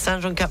pressure for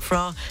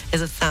Saint-Jean-Cap-Ferrat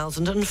is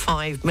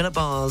 1,005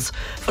 millibars.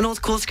 For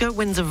North Corsica,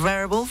 winds are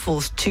variable,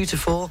 force 2 to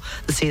 4.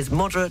 The sea is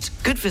moderate,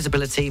 good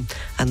visibility.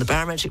 And the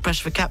barometric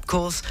pressure for Cap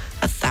Corse,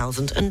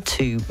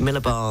 1,002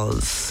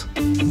 millibars.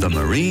 The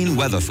Marine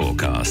Weather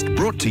Forecast,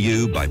 brought to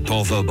you by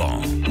Port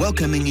Vauban.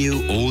 Welcoming welcoming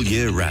you all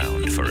year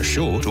round for a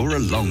short or a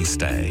long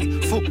stay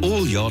for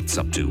all yachts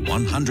up to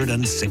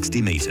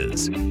 160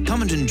 metres.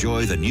 Come and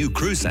enjoy the new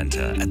crew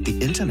centre at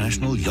the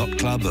International Yacht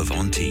Club of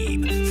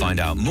Antibes. Find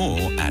out more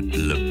at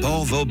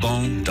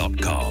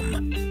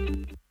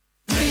leportvauban.com.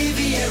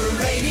 Riviera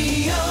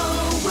Radio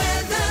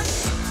weather.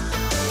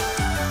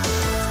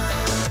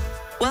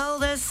 Well,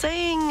 they're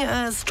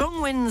saying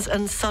strong winds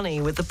and sunny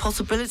with the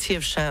possibility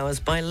of showers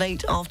by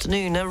late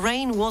afternoon.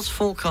 Rain was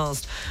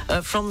forecast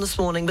from this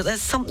morning, but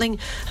there's something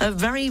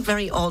very,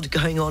 very odd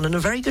going on. And a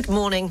very good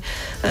morning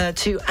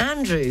to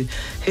Andrew,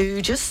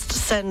 who just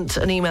sent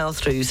an email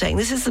through saying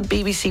this is the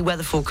BBC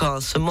weather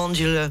forecast for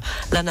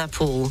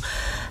Montdieu-la-Napoule.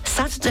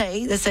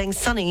 Saturday, they're saying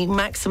sunny,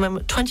 maximum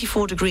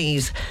 24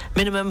 degrees,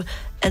 minimum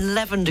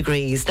 11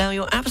 degrees. Now,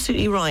 you're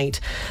absolutely right,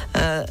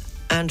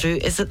 Andrew,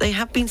 is that they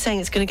have been saying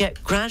it's going to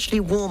get gradually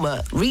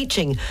warmer,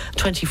 reaching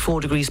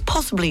 24 degrees,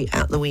 possibly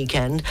at the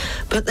weekend.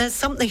 But there's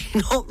something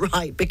not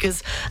right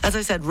because, as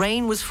I said,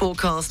 rain was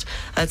forecast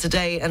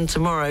today and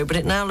tomorrow, but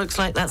it now looks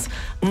like that's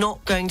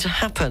not going to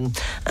happen.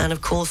 And,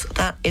 of course,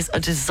 that is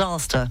a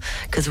disaster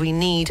because we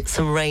need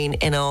some rain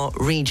in our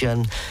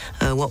region,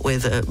 what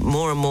with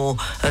more and more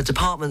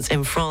departments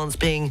in France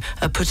being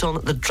put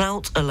on the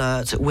drought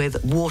alert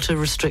with water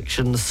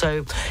restrictions.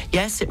 So,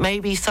 yes, it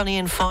may be sunny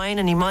and fine,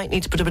 and you might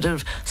need to put a bit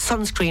of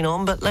sunscreen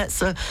on, but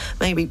let's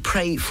maybe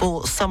pray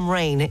for some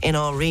rain in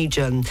our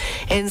region.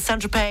 In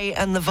Saint-Tropez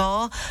and the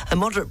Var, a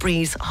moderate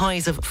breeze,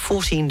 highs of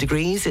 14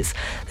 degrees.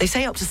 They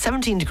say up to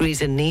 17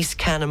 degrees in Nice,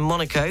 Cannes and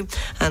Monaco,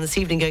 and this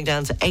evening going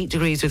down to 8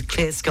 degrees with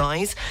clear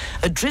skies.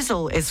 A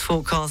drizzle is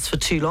forecast for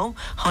Toulon,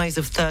 highs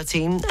of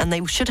 13, and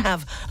they should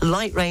have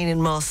light rain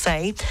in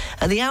Marseille.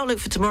 And the outlook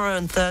for tomorrow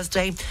and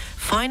Thursday,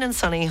 fine and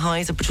sunny,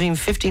 highs of between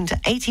 15 to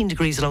 18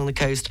 degrees along the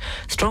coast.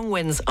 Strong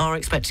winds are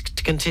expected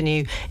to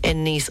continue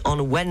in Nice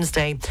on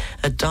Wednesday,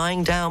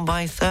 dying down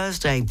by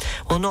Thursday.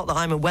 Well, not that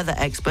I'm a weather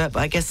expert,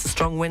 but I guess the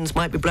strong winds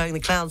might be blowing the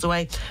clouds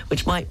away,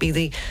 which might be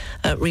the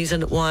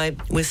reason why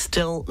we're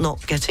still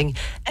not getting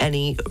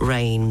any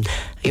rain.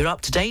 You're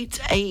up to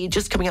date,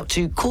 just coming up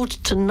to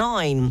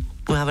 9:15.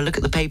 We'll have a look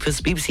at the papers,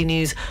 BBC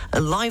News,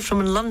 live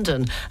from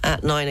London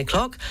at 9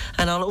 o'clock.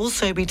 And I'll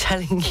also be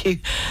telling you,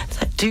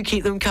 do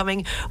keep them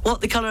coming,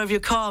 what the colour of your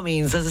car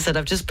means. As I said,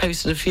 I've just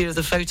posted a few of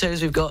the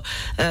photos. We've got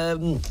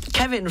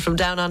Kevin from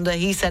Down Under.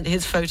 He sent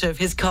his photo of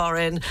his car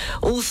in.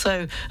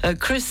 Also,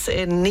 Chris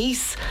in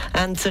Nice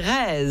and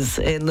Therese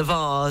in the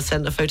Var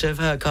sent a photo of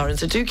her car in.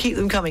 So do keep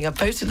them coming. I've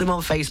posted them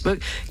on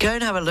Facebook. Go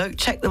and have a look.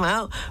 Check them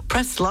out.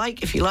 Press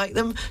like if you like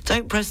them.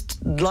 Don't press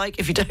like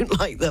if you don't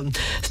like them.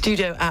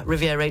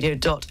 studio@rivieradio.mc.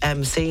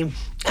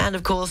 And,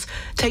 of course,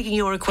 taking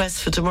your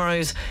requests for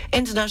tomorrow's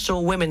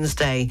International Women's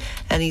Day.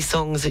 Any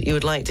songs that you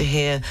would like to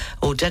hear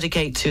or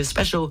dedicate to a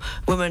special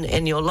woman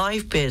in your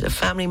life, be it a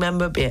family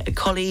member, be it a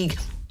colleague.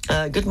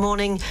 Good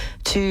morning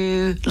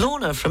to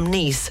Lorna from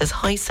Nice. Says,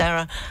 hi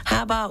Sarah,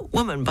 how about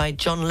Woman by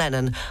John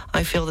Lennon?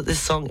 I feel that this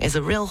song is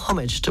a real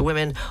homage to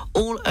women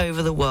all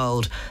over the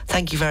world.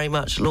 Thank you very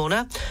much,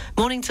 Lorna.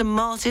 Morning to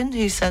Martin,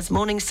 who says,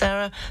 morning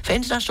Sarah, for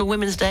International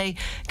Women's Day,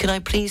 can I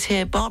please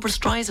hear Barbara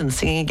Streisand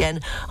singing again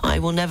I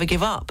Will Never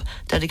Give Up,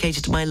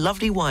 dedicated to my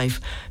lovely wife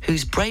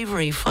whose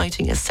bravery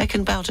fighting a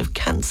second bout of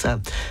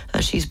cancer.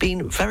 She's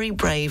been very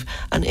brave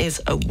and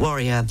is a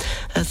warrior.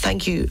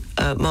 Thank you,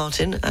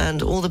 Martin,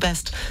 and all the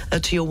best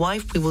to your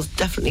wife. We will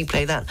definitely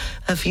play that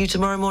for you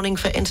tomorrow morning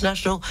for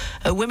International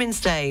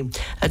Women's Day.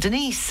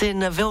 Denise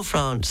in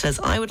Villefranche says,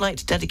 I would like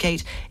to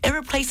dedicate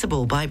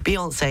Irreplaceable by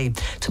Beyonce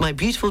to my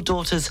beautiful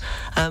daughter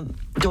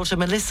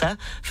Melissa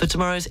for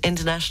tomorrow's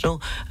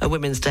International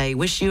Women's Day.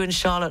 Wish you and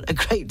Charlotte a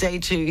great day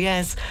too.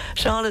 Yes,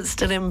 Charlotte's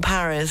still in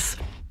Paris.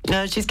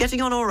 She's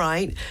getting on all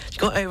right. She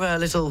got over a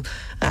little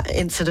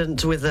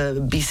incident with a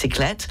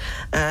bicyclette,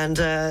 and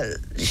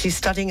she's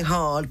studying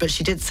hard, but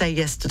she did say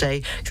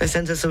yesterday, because I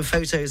sent her some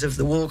photos of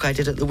the walk I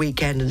did at the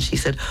weekend, and she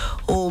said,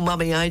 oh,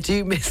 Mummy, I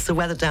do miss the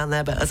weather down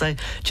there, but as I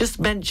just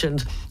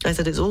mentioned, I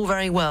said it's all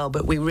very well,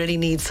 but we really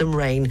need some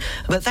rain.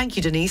 But thank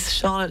you, Denise.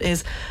 Charlotte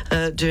is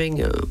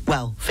doing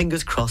well,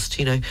 fingers crossed,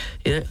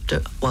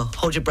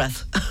 hold your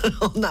breath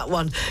on that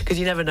one, because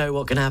you never know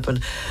what can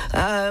happen.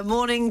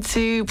 Morning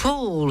to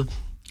Paul,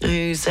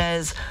 who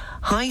says,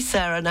 hi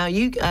Sarah, now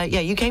you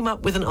came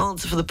up with an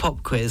answer for the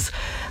pop quiz.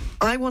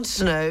 I wanted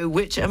to know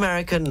which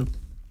American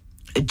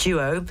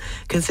duo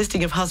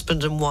consisting of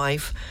husband and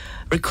wife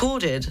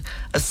recorded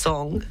a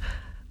song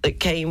that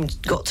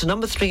got to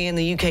number 3 in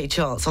the UK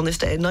charts on this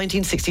day in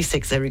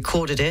 1966. They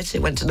recorded it.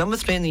 It went to number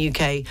 3 in the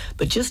UK,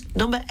 but just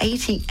number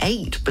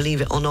 88,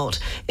 believe it or not,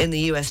 in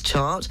the US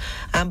chart.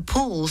 And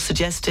Paul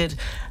suggested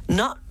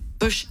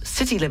Nutbush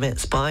City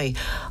Limits by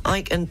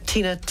Ike and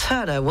Tina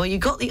Turner. Well, you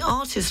got the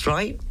artist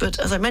right, but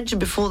as I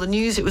mentioned before the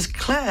news, it was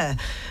Claire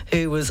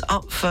who was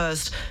up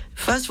first.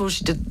 First of all,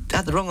 she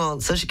had the wrong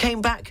answer. She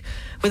came back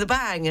with a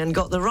bang and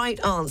got the right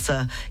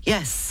answer.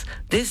 Yes,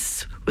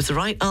 this was the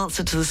right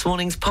answer to this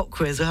morning's pop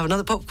quiz. We'll have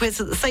another pop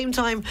quiz at the same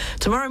time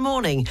tomorrow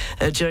morning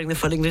during the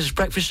Full English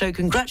Breakfast Show.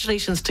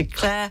 Congratulations to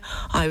Claire.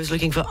 I was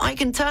looking for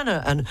Ike and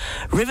Turner and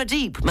River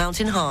Deep,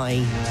 Mountain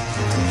High.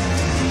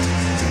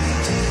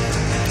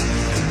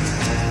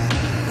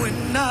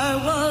 I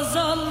was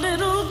a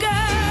little girl,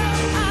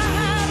 I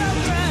had a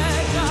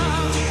rag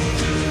doll,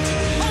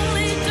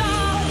 only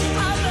doll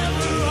I've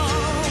ever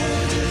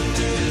owned.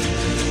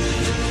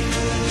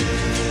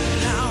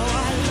 Now I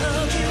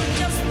love you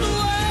just the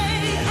way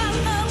I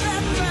love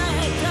that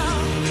rag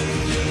doll,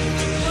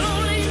 but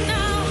only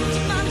now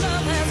my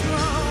love has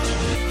grown.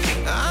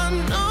 I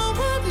know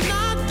I'm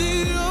not the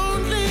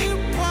only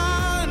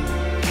one,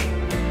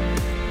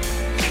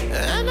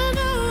 and I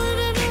know.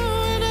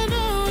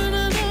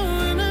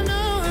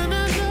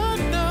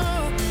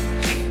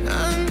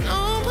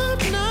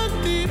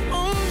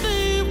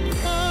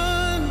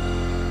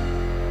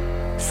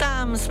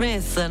 Sam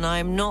Smith, and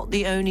I'm not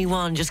the only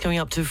one. Just coming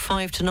up to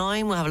 5 to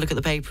 9. We'll have a look at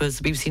the papers.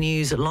 The BBC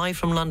News live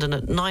from London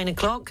at 9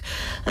 o'clock.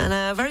 And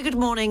a very good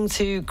morning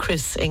to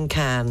Chris in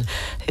Cannes,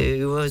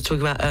 who was talking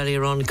about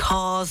earlier on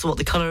cars, what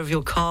the colour of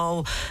your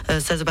car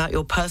says about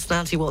your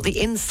personality, what the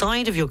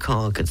inside of your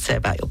car could say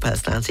about your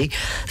personality.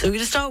 So we're going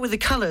to start with the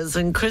colours,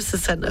 and Chris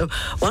has sent a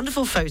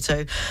wonderful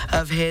photo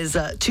of his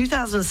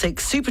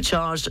 2006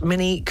 supercharged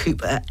Mini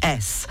Cooper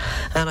S.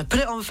 And I put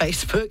it on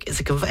Facebook.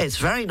 It's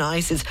very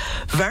nice. It's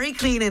very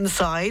clean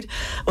inside.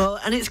 Well,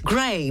 and it's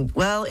grey.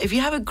 Well, if you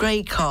have a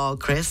grey car,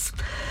 Chris,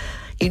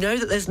 you know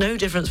that there's no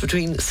difference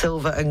between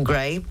silver and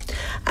grey.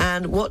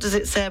 And what does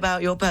it say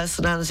about your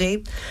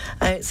personality?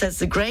 It says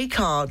the grey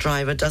car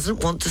driver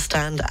doesn't want to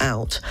stand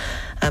out.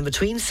 And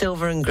between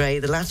silver and grey,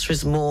 the latter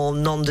is more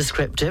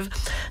non-descriptive.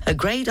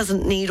 Grey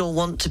doesn't need or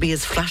want to be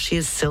as flashy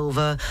as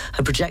silver,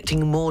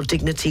 projecting more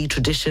dignity,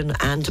 tradition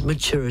and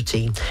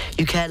maturity.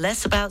 You care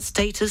less about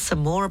status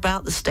and more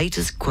about the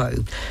status quo.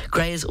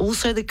 Grey is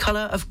also the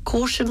colour of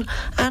caution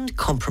and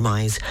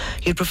compromise.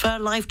 You prefer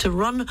life to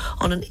run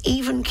on an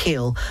even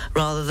keel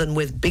rather than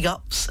with big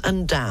ups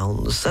and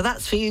downs. So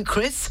that's for you,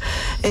 Chris,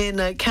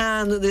 in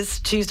Cannes this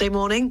Tuesday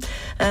morning.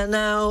 And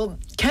now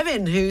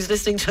Kevin, who's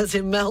listening to us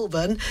in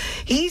Melbourne,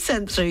 he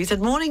sent through, he said,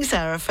 "Morning,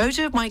 Sarah,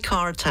 photo of my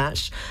car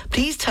attached.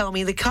 Please tell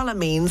me the colour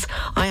means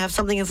I have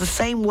something of the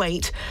same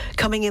weight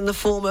coming in the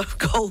form of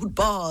gold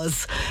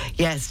bars."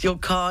 Yes, your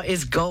car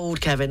is gold,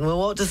 Kevin. Well,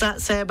 what does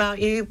that say about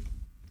you?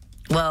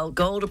 Well,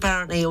 gold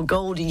apparently, or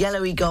gold,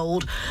 yellowy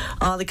gold,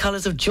 are the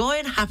colours of joy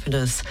and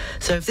happiness.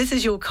 So if this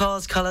is your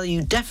car's colour,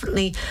 you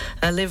definitely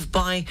live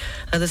by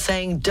the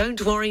saying, don't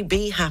worry,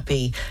 be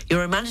happy.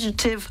 You're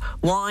imaginative,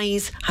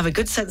 wise, have a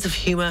good sense of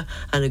humour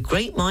and a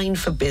great mind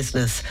for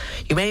business.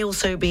 You may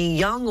also be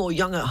young or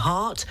young at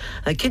heart.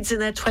 Kids in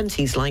their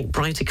 20s like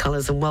brighter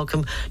colours and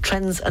welcome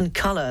trends and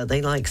colour.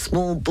 They like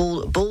small,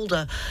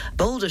 bolder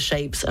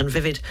shapes and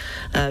vivid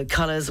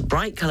colours.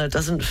 Bright colour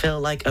doesn't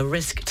feel like a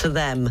risk to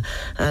them.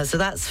 So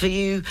that's for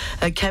you,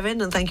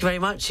 Kevin, and thank you very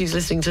much. She's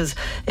listening to us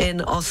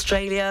in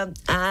Australia.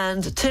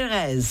 And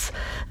Therese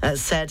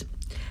said,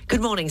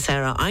 "Good morning,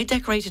 Sarah. I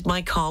decorated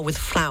my car with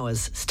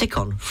flowers,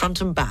 stick-on,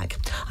 front and back.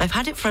 I've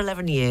had it for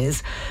 11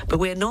 years, but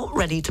we're not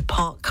ready to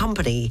part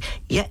company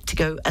yet to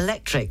go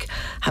electric.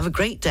 Have a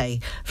great day,"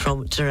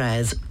 from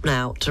Therese.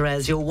 Now,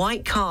 Therese, your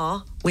white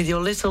car with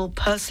your little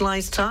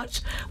personalised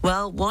touch,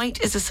 well, white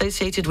is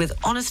associated with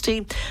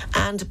honesty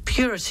and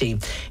purity.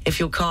 If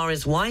your car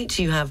is white,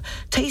 you have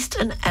taste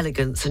and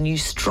elegance and you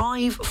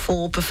strive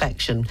for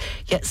perfection.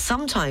 Yet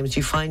sometimes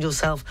you find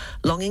yourself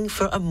longing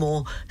for a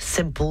more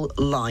simple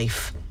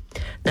life.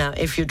 Now,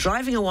 if you're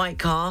driving a white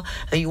car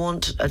and you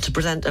want to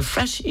present a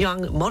fresh,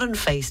 young, modern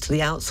face to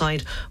the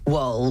outside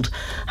world.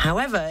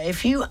 However,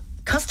 if you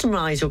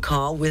customise your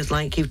car with,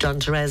 like you've done,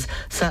 Therese,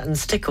 certain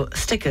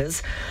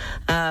stickers,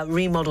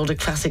 remodelled a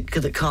classic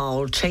car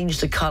or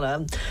changed the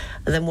colour,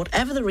 and then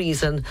whatever the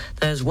reason,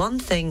 there's one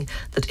thing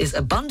that is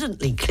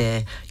abundantly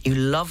clear: you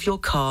love your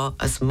car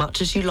as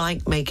much as you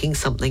like making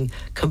something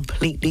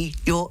completely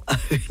your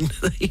own.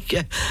 There you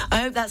go.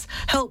 I hope that's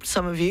helped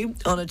some of you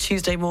on a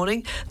Tuesday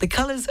morning. The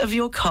colours of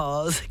your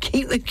cars,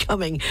 keep them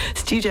coming.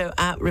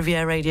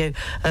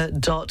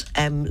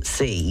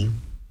 studio@rivieradio.mc.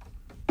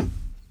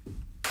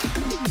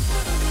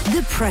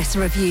 The Press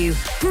Review,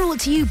 brought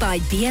to you by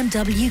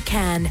BMW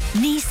Cannes,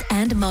 Nice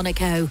and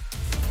Monaco.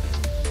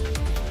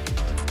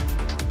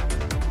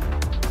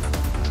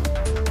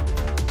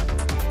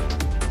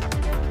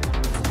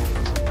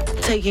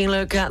 Taking a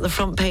look at the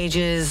front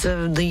pages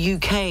of the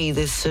UK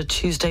this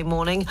Tuesday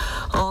morning.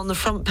 On the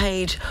front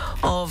page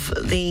of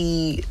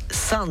the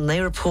Sun,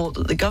 they report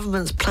that the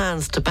government's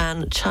plans to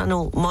ban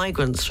Channel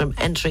migrants from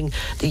entering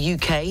the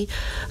UK,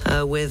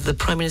 with the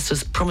Prime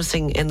Minister's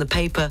promising in the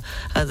paper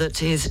that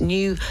his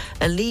new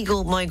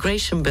illegal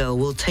migration bill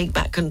will take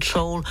back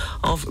control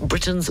of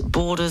Britain's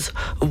borders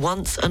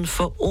once and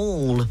for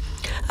all.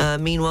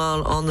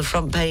 Meanwhile, on the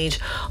front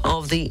page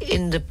of the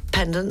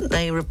Independent,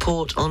 they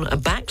report on a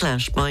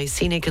backlash by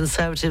senior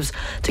Conservatives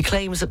to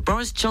claims that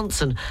Boris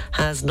Johnson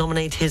has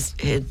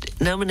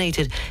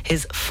nominated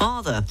his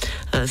father,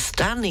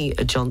 Stanley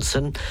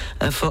Johnson,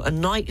 for a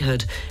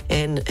knighthood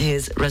in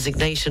his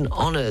resignation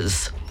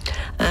honours.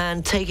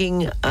 And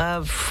taking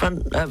a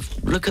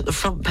look at the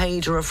front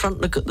page, or a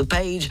front look at the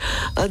page,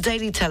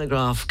 Daily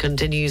Telegraph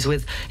continues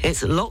with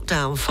its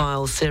Lockdown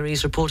Files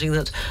series, reporting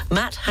that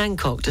Matt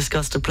Hancock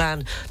discussed a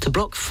plan to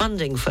block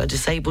funding for a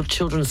disabled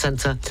children's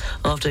centre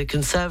after a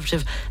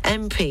Conservative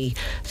MP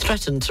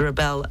threatened to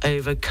rebel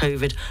over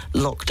COVID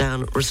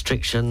lockdown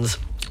restrictions.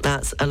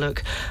 That's a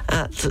look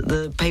at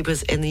the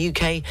papers in the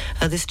UK.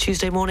 This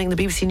Tuesday morning, the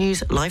BBC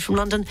News, live from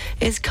London,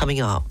 is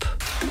coming up.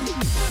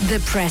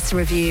 The Press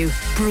Review,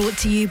 brought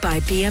to you by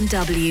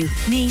BMW,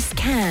 Nice,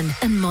 Cannes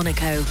and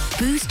Monaco.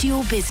 Boost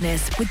your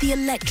business with the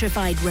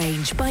electrified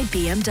range by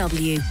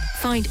BMW.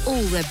 Find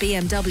all the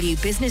BMW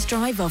Business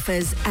Drive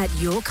offers at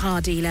your car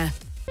dealer.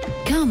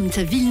 Come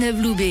to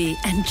Villeneuve-Loubet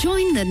and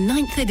join the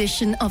 9th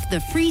edition of the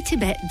Free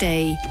Tibet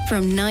Day.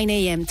 From 9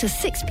 a.m. to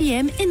 6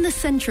 p.m. in the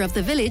centre of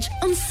the village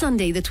on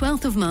Sunday the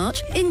 12th of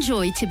March,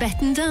 enjoy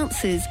Tibetan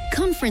dances,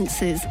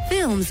 conferences,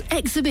 films,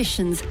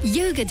 exhibitions,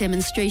 yoga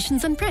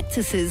demonstrations and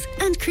practices,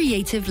 and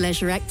creative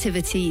leisure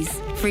activities.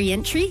 Free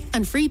entry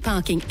and free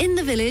parking in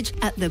the village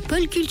at the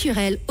Pôle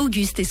Culturel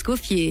Auguste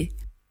Escoffier.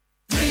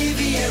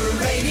 Riviera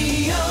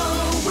Radio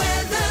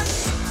weather.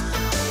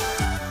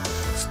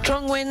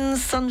 Strong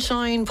winds,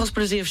 sunshine,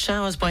 possibility of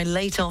showers by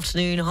late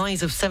afternoon,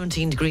 highs of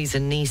 17 degrees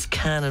in Nice,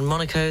 Cannes and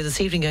Monaco. This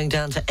evening going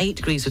down to 8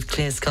 degrees with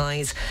clear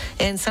skies.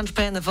 In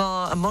Saint-Tropez and the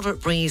Var, a moderate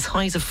breeze,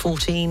 highs of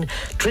 14.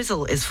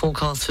 Drizzle is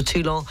forecast for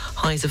Toulon,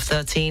 highs of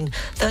 13.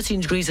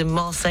 13 degrees in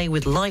Marseille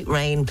with light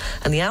rain.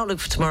 And the outlook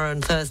for tomorrow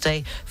and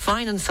Thursday,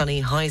 fine and sunny,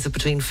 highs of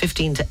between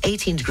 15 to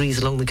 18 degrees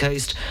along the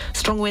coast.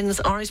 Strong winds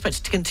are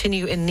expected to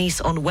continue in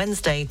Nice on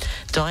Wednesday,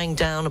 dying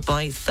down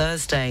by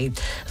Thursday.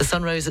 The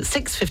sun rose at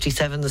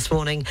 6:57 this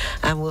morning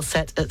and will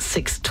set at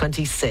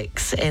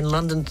 6:26. In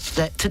London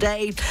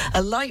today,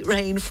 a light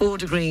rain, 4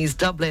 degrees.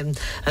 Dublin,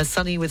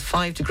 sunny with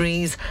 5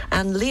 degrees.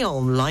 And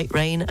Lyon, light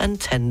rain and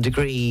 10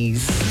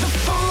 degrees.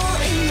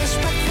 English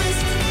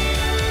breakfast.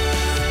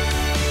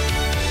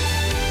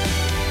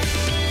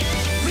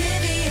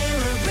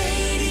 Riviera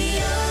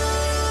Radio.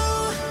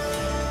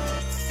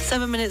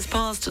 7 minutes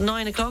past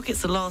 9 o'clock.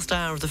 It's the last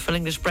hour of the Full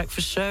English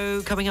Breakfast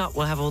Show. Coming up,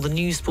 we'll have all the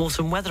news, sport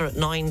and weather at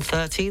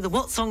 9:30. The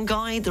What's On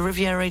Guide, the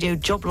Riviera Radio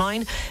job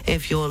line,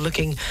 if you're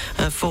looking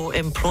for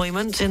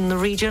employment in the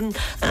region,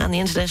 and the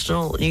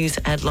international news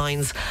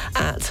headlines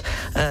at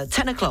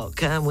 10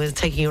 o'clock. And we're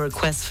taking your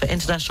requests for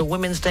International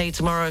Women's Day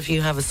tomorrow. If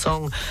you have a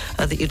song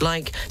that you'd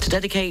like to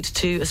dedicate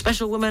to a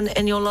special woman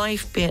in your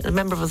life, be it a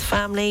member of the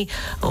family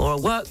or a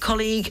work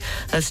colleague,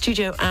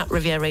 studio at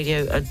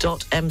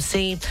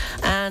rivieradio.mc.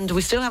 And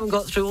we still haven't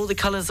got through all the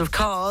colours of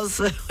cars.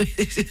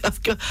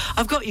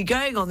 I've got you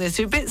going on this.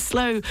 You're a bit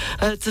slow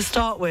to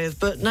start with,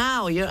 but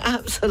now you're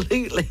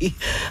absolutely...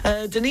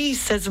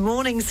 Denise says,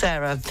 morning,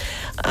 Sarah.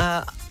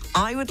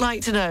 I would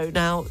like to know,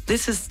 now,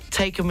 this has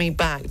taken me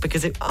back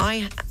because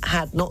I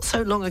had not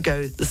so long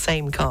ago the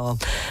same car.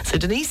 So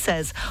Denise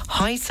says,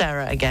 hi,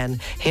 Sarah, again.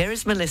 Here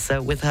is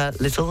Melissa with her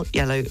little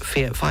yellow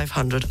Fiat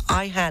 500.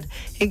 I had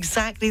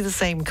exactly the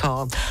same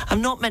car.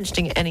 I'm not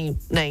mentioning any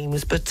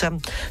names, but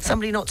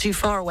somebody not too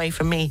far away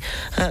from me,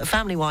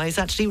 family-wise,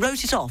 actually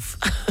wrote it off,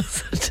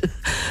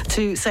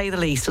 to say the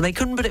least. And they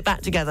couldn't put it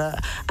back together.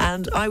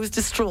 And I was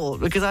distraught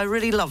because I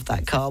really loved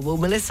that car. Well,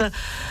 Melissa,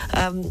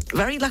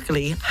 very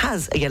luckily,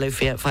 has a yellow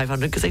Fiat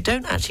 500 because they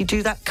don't actually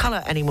do that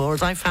colour anymore,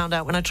 as I found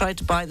out when I tried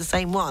to buy the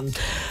same one.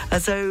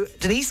 So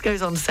Denise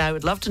goes on to say, I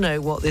would love to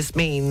know what this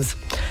means.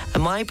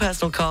 And my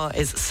personal car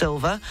is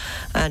silver,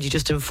 and you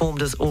just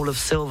informed us all of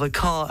silver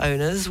car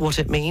owners what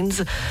it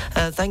means.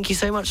 Thank you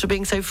so much for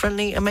being so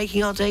friendly and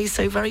making our days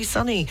so very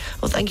sunny.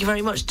 Well, thank you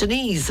very much,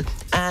 Denise.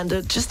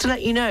 And just to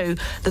let you know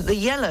that the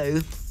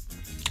yellow...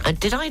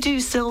 did I do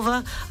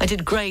silver? I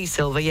did grey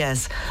silver,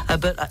 yes.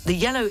 But the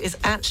yellow is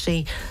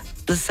actually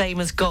the same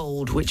as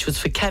gold, which was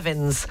for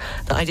Kevin's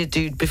that I did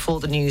do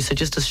before the news. So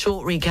just a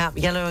short recap,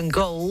 yellow and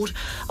gold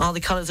are the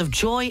colours of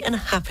joy and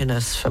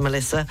happiness for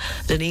Melissa.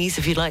 Denise,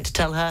 if you'd like to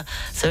tell her.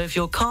 So if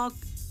your car...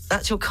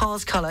 that's your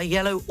car's colour,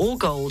 yellow or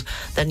gold,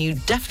 then you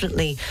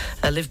definitely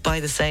live by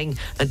the saying,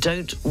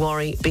 don't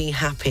worry, be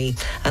happy.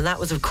 And that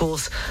was, of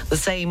course, the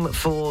same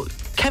for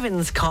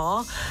Kevin's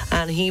car.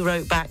 And he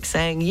wrote back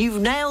saying,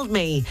 you've nailed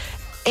me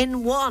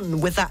in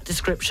one with that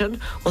description,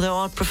 although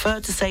I'd prefer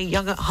to say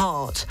young at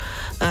heart.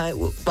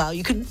 Well,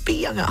 you could be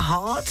young at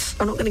heart.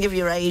 I'm not going to give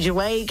your age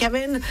away,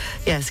 Kevin.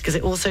 Yes, because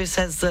it also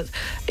says that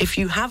if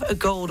you have a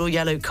gold or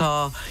yellow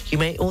car, you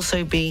may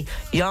also be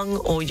young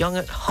or young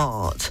at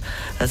heart.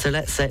 So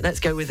let's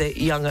go with it,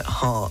 young at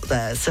heart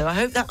there. So I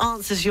hope that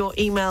answers your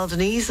email,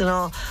 Denise, and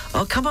I'll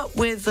come up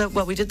with,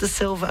 well, we did the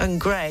silver and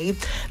grey,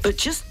 but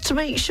just to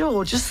make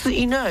sure, just so that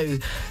you know,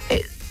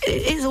 it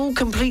is all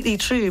completely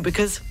true,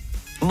 because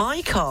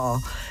my car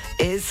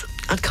is,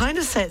 I'd kind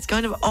of say it's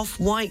kind of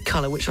off-white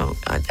colour, which I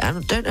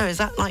don't know, is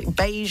that like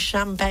beige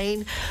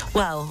champagne?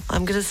 Well,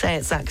 I'm going to say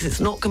it's that because it's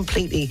not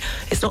completely,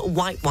 it's not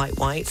white.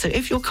 So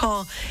if your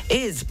car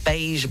is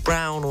beige,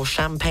 brown or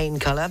champagne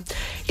colour,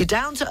 you're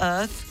down to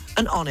earth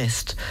and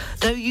honest,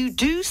 though you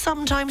do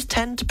sometimes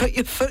tend to put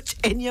your foot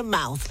in your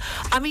mouth.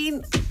 I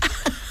mean...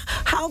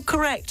 How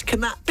correct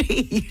can that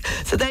be?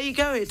 So there you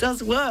go, it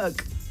does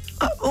work.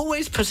 I'm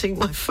always putting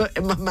my foot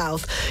in my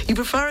mouth. You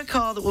prefer a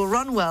car that will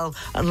run well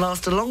and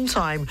last a long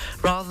time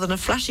rather than a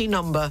flashy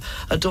number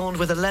adorned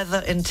with a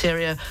leather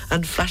interior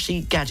and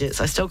flashy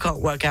gadgets. I still can't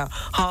work out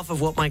half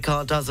of what my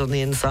car does on the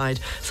inside,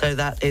 so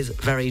that is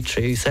very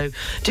true. So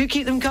do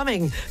keep them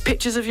coming.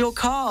 Pictures of your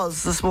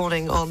cars this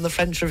morning on the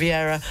French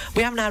Riviera.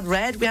 We haven't had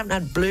red, we haven't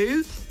had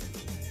blue.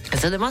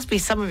 So there must be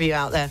some of you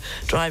out there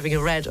driving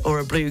a red or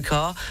a blue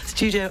car.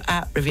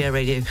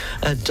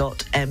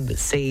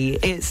 studio@rivieradio.mc.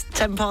 It's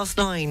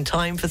 9:10,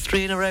 time for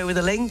 3 in a row with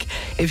a link.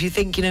 If you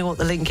think you know what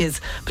the link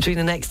is between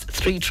the next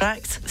 3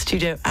 tracks,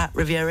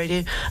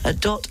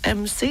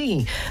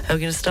 studio@rivieradio.mc. We're going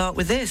to start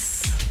with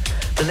this.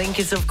 The link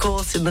is, of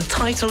course, in the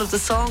title of the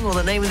song or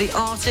the name of the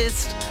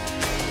artist.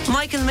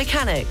 Mike and the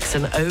Mechanics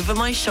and Over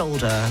My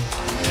Shoulder.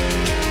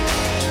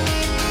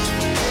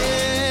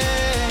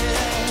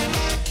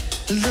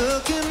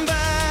 Looking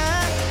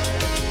back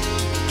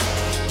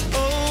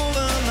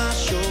over my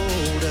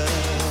shoulder,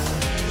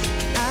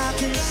 I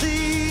can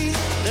see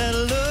that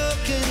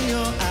look in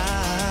your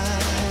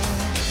eye.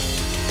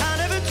 I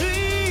never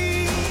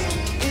dreamed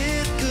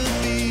it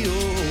could be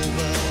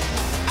over.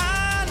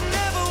 I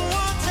never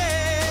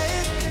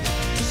wanted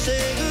to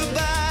say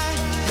goodbye.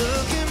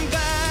 Looking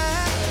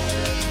back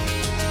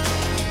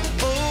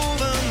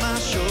over my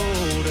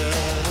shoulder,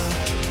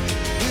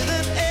 with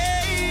an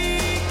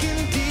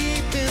aching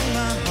deep in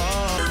my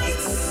heart. I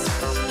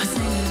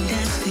sing and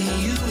dance to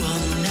you all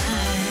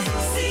night.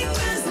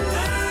 Secrets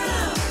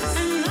burn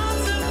and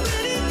lots of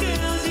pretty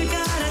girls you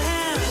gotta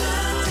have.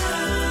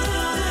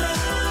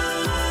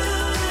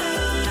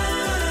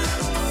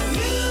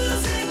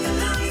 Music and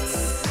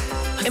lights.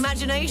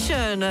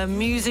 Imagination,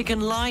 music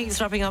and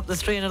lights, wrapping up the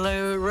 3 in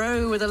a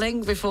row with a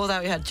link. Before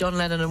that, we had John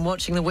Lennon and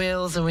Watching the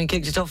Wheels, and we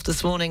kicked it off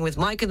this morning with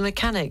Mike and the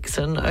Mechanics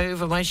and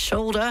Over My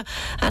Shoulder.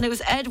 And it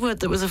was Edward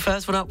that was the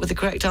first one up with the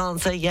correct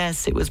answer.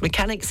 Yes, it was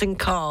Mechanics and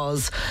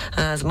Cars.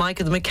 As Mike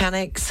and the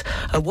Mechanics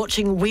are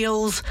Watching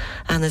Wheels,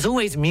 and there's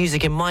always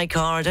music in my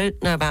car. I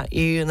don't know about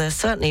you, and there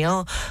certainly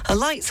are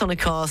lights on a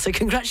car. So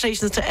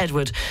congratulations to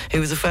Edward, who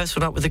was the first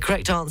one up with the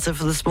correct answer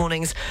for this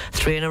morning's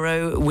 3 in a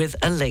row with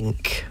a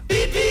link.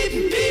 Beep, beep,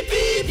 beep,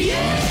 beep,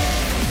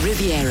 yeah.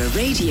 Riviera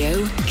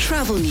Radio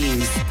Travel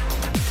News.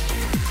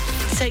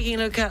 Taking a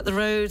look at the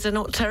roads, they're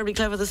not terribly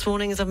clever this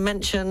morning, as I've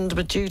mentioned,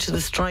 but due to the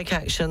strike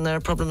action, there are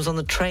problems on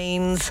the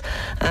trains,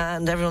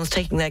 and everyone's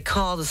taking their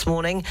car this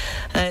morning.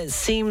 It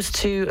seems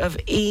to have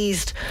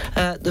eased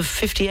the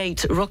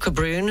 58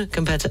 Roquebrune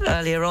compared to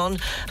earlier on.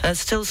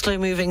 Still slow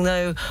moving,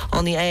 though,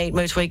 on the A8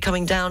 motorway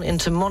coming down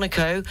into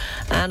Monaco.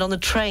 And on the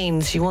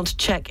trains, you want to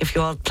check if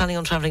you are planning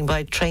on travelling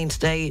by train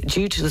today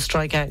due to the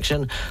strike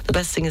action. The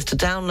best thing is to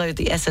download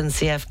the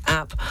SNCF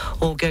app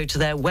or go to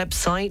their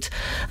website.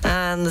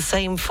 And the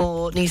same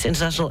for Nice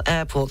International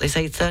Airport. They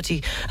say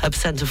 30%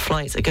 of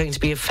flights are going to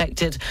be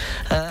affected.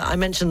 I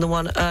mentioned the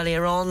one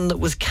earlier on that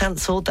was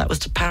cancelled. That was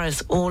to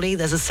Paris-Orly.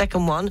 There's a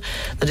second one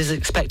that is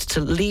expected to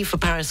leave for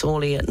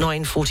Paris-Orly at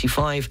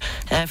 9:45.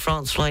 Air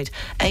France flight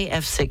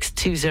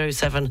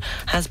AF6207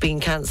 has been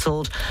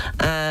cancelled.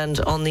 And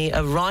on the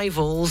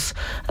arrivals,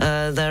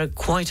 there are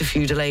quite a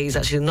few delays.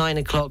 Actually, 9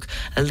 o'clock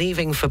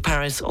leaving for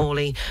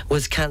Paris-Orly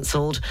was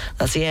cancelled.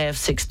 That's the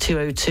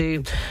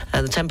AF6202.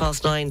 The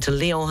 9:10 to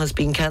Lyon has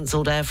been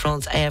cancelled. Air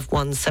France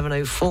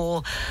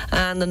AF1704,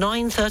 and the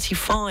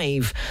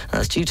 9:35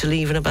 that's due to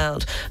leave in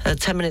about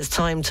 10 minutes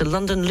time to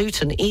London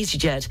Luton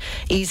EasyJet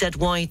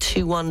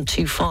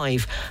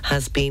EZY2125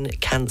 has been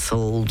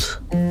cancelled.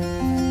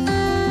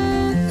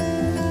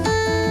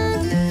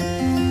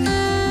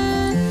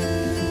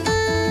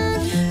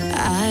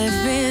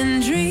 I've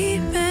been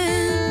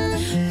dreaming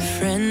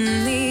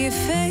friendly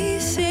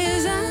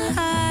faces.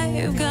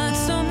 I've got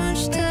so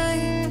much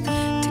time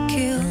to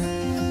kill.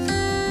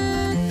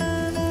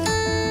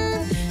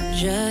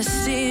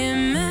 Just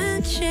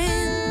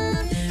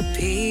imagine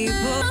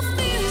people.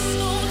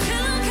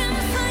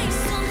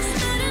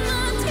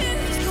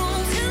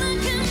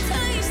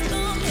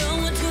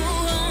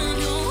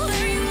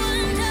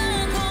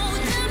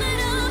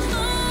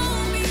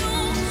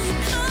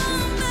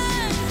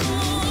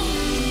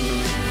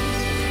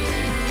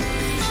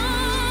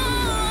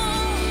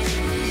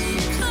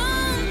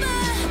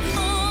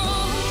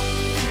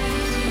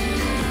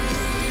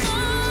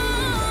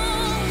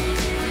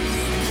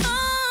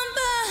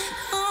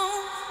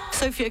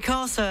 Sophia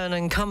Carson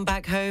and Come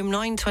Back Home,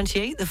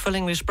 9:28, the Full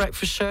English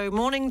Breakfast Show.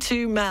 Morning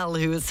to Mel,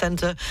 who has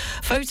sent a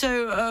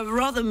photo of a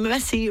rather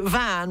messy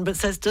van, but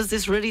says, does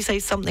this really say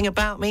something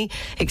about me,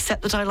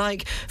 except that I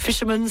like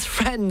fishermen's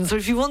friends? So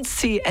if you want to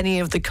see any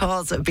of the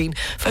cars that have been,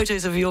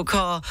 photos of your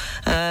car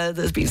that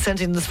has been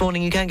sent in this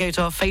morning, you can go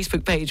to our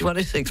Facebook page,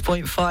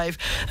 106.5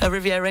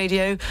 Riviera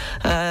Radio.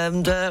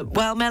 And,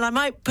 well, Mel, I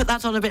might put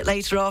that on a bit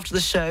later after the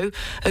show.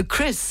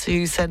 Chris,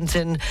 who sent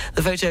in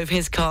the photo of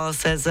his car,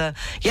 says,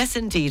 yes,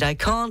 indeed, I I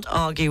can't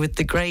argue with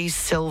the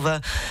grey-silver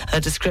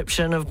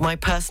description of my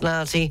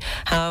personality.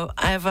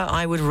 However,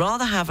 I would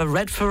rather have a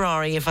red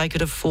Ferrari if I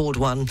could afford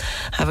one.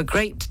 Have a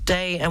great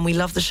day, and we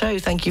love the show.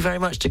 Thank you very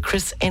much to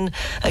Chris in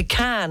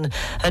Cannes.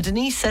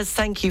 Denise says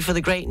thank you for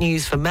the great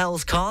news for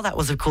Mel's car. That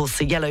was, of course,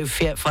 the yellow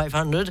Fiat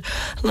 500,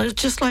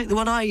 just like the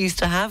one I used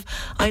to have.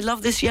 I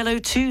love this yellow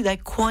too. They're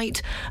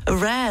quite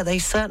rare. They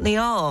certainly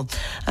are.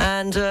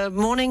 And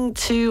morning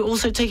to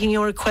also taking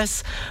your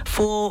requests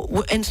for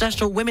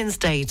International Women's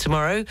Day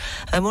tomorrow.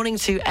 Morning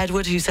to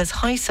Edward, who says,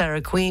 hi Sarah,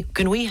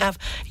 can we have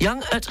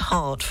Young at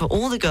Heart for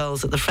all the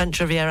girls at the French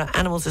Riviera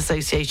Animals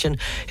Association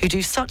who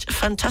do such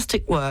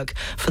fantastic work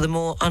for the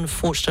more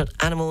unfortunate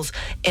animals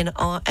in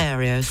our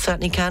area?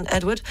 Certainly can,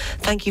 Edward.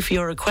 Thank you for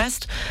your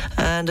request.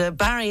 And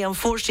Barry,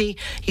 unfortunately,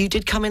 you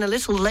did come in a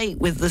little late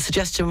with the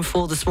suggestion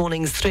for this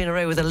morning's 3 in a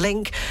row with a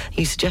link.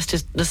 You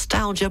suggested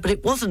nostalgia, but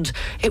it wasn't.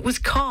 It was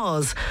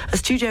cars. A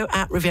studio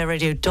at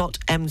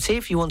rivieradio.mc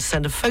if you want to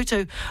send a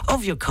photo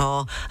of your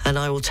car, and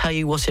I will tell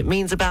you what it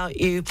means about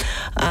you,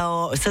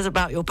 or it says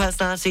about your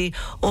personality,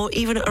 or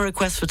even a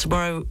request for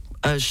tomorrow.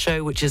 A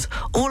show which is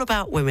all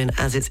about women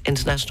as it's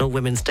International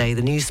Women's Day.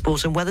 The news,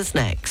 sport and weather's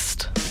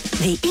next.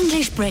 The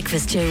English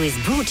Breakfast Show is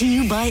brought to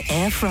you by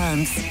Air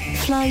France.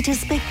 Fly to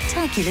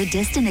spectacular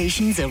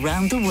destinations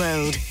around the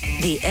world.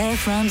 The Air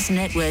France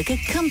network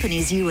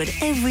accompanies you at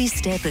every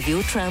step of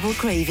your travel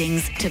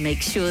cravings to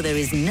make sure there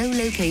is no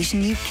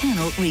location you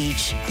cannot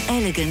reach.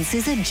 Elegance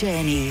is a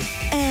journey.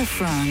 Air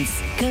France.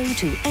 Go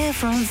to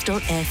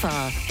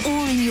airfrance.fr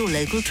or in your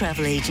local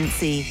travel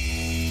agency.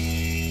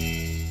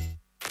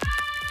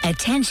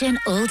 Attention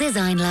all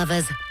design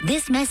lovers,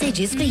 this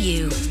message is for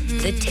you.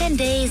 The 10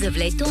 days of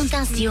Les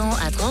Tentations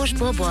at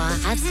Roche-Beaubois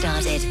have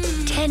started.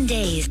 10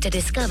 days to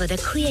discover the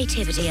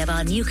creativity of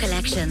our new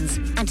collections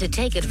and to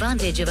take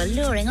advantage of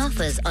alluring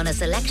offers on a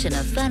selection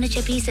of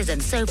furniture pieces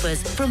and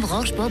sofas from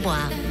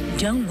Roche-Beaubois.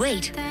 Don't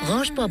wait.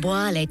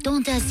 Roche-Beaubois Les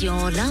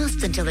Tentations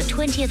lasts until the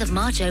 20th of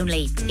March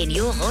only in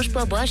your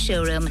Roche-Beaubois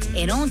showroom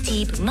in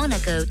Antibes,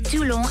 Monaco,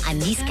 Toulon and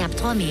Nice Cap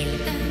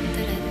 3000.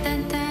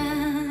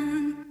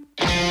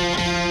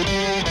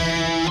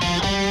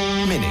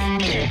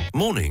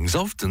 Mornings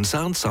often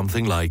sound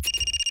something like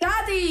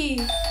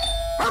Daddy!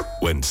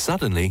 when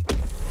suddenly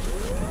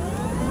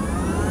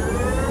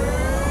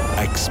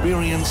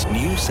experience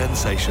new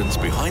sensations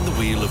behind the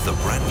wheel of the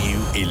brand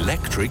new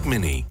electric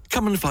Mini.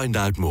 Come and find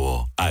out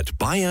more at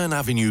Bayern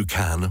Avenue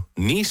Cannes,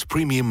 Nice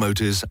Premium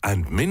Motors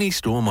and Mini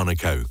Store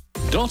Monaco.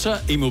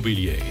 Dotter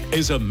Immobilier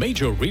is a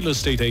major real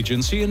estate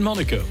agency in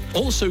Monaco,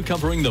 also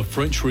covering the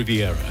French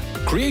Riviera.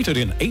 Created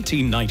in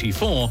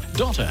 1894,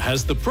 Dotter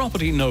has the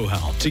property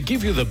know-how to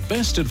give you the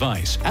best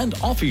advice and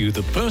offer you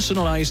the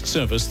personalized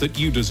service that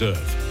you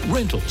deserve.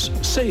 Rentals,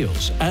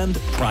 sales, and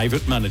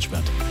private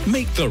management.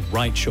 Make the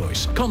right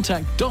choice.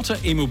 Contact Dotter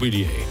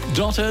Immobilier,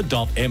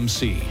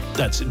 dotter.mc.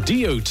 That's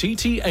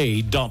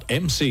DOTTA.mc.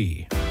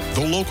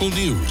 The local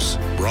news,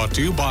 brought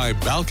to you by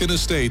Balkan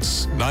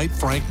Estates, Knight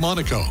Frank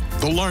Monaco,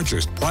 the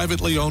largest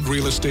privately owned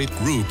real estate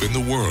group in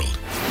the world.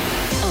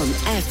 On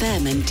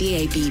FM and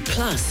DAB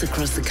Plus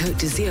across the Côte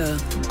d'Azur,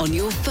 on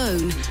your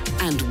phone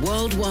and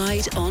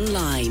worldwide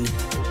online.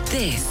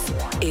 This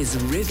is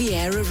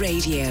Riviera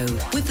Radio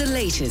with the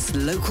latest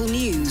local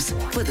news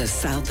for the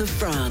south of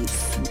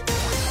France.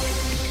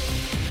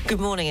 Good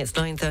morning, it's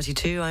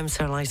 9:32. I'm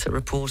Sarah Lysett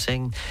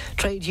reporting.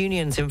 Trade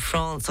unions in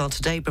France are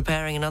today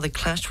preparing another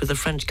clash with the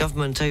French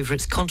government over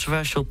its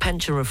controversial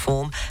pension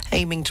reform,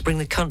 aiming to bring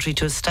the country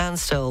to a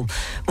standstill.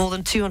 More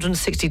than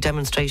 260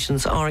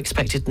 demonstrations are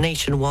expected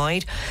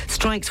nationwide.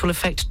 Strikes will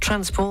affect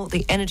transport,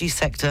 the energy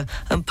sector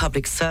and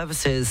public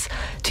services.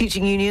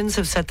 Teaching unions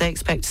have said they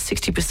expect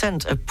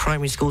 60% of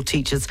primary school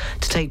teachers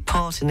to take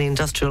part in the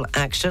industrial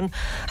action.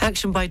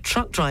 Action by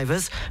truck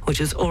drivers, which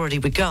has already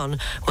begun,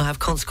 will have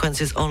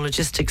consequences on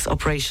logistics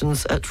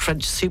operations at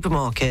French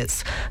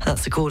supermarkets.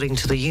 That's according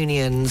to the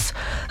unions.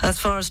 As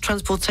far as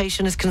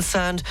transportation is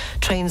concerned,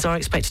 trains are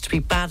expected to be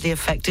badly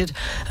affected.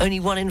 Only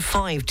 1 in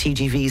 5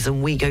 TGVs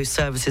and Ouigo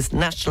services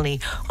nationally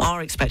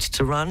are expected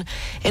to run.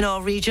 In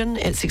our region,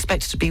 it's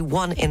expected to be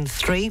 1 in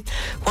 3.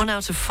 1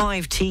 out of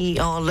 5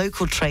 TER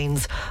local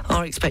trains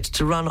are expected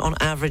to run on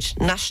average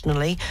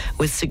nationally,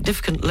 with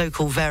significant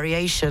local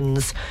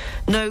variations.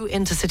 No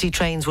intercity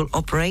trains will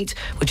operate,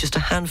 with just a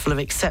handful of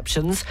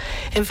exceptions.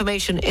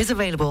 Information is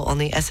available on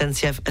the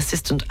SNCF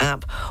Assistant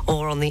app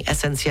or on the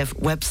SNCF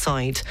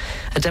website.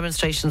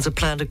 Demonstrations are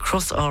planned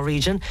across our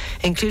region,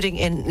 including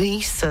in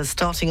Nice,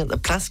 starting at the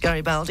Place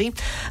Garibaldi,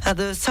 at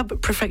the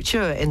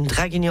Sub-Prefecture in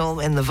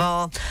Draguignan in the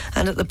Var,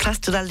 and at the Place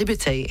de la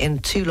Liberté in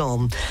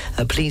Toulon.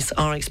 Police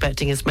are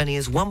expecting as many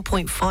as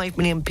 1.5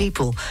 million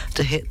people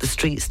to hit the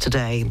streets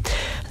today.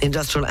 The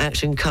industrial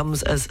action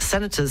comes as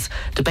senators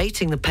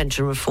debating the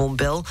pension reform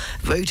bill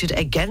voted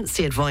against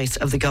the advice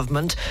of the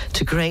government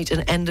to create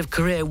an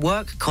end-of-career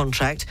work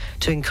contract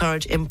to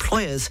encourage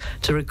employers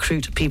to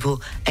recruit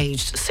people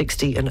aged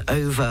 60 and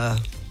over.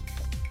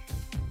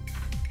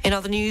 In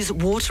other news,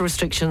 water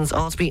restrictions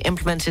are to be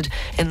implemented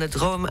in the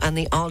Drôme and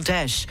the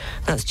Ardèche.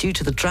 That's due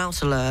to the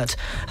drought alert.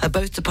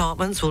 Both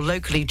departments will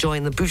locally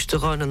join the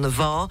Bouches-du-Rhône and the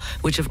Var,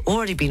 which have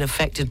already been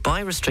affected by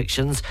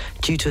restrictions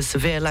due to a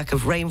severe lack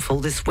of rainfall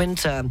this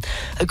winter.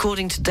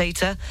 According to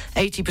data,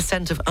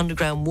 80% of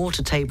underground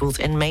water tables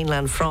in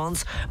mainland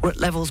France were at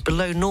levels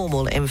below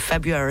normal in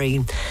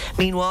February.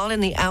 Meanwhile,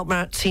 in the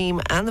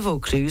Alpes-Maritimes and the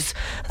Vaucluse,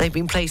 they've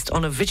been placed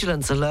on a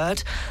vigilance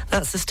alert.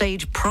 That's the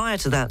stage prior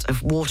to that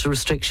of water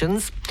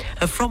restrictions.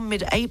 From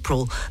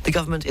mid-April, the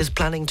government is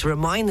planning to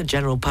remind the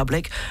general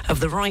public of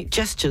the right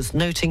gestures,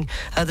 noting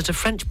that a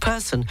French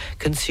person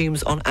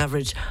consumes on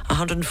average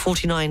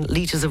 149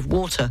 litres of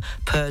water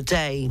per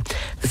day.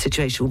 The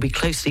situation will be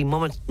closely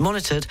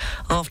monitored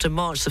after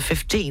March the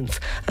 15th,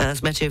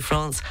 as Météo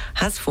France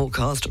has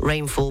forecast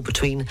rainfall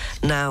between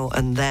now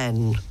and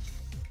then.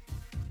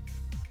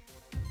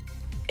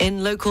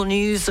 In local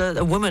news,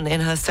 a woman in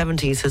her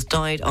 70s has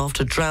died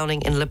after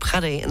drowning in Le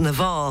Pradé in the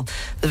Var.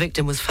 The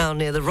victim was found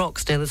near the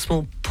rocks near the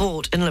small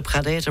port in Le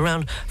Pradé at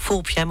around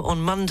 4 p.m. on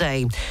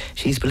Monday.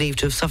 She's believed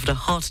to have suffered a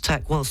heart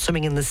attack while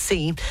swimming in the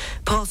sea.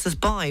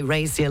 Passers-by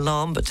raised the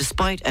alarm, but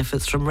despite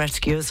efforts from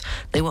rescuers,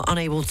 they were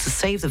unable to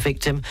save the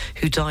victim,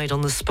 who died on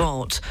the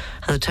spot.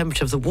 And the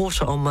temperature of the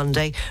water on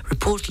Monday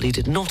reportedly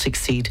did not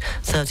exceed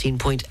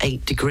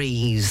 13.8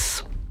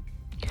 degrees.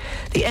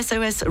 The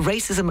SOS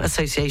Racism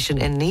Association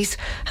in Nice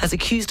has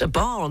accused a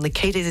bar on the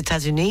Quai des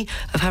États-Unis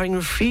of having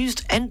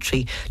refused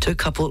entry to a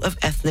couple of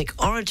ethnic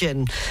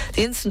origin.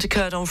 The incident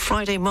occurred on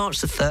Friday,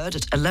 March the 3rd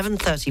at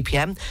 11:30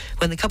 p.m.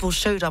 when the couple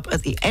showed up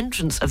at the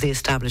entrance of the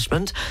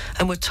establishment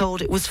and were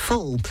told it was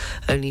full,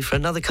 only for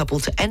another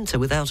couple to enter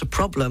without a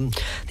problem.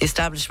 The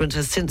establishment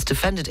has since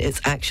defended its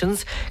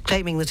actions,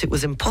 claiming that it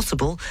was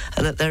impossible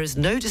and that there is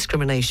no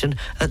discrimination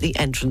at the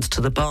entrance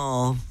to the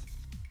bar.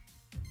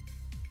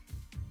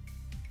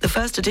 The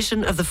first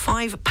edition of the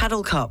Five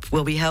Paddle Cup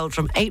will be held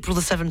from April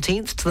the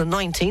 17th to the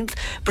 19th,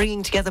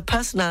 bringing together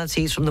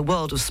personalities from the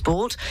world of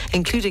sport,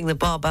 including the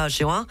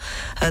Barbajois.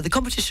 The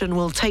competition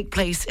will take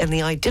place in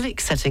the idyllic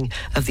setting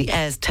of the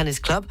Ayres Tennis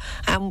Club,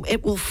 and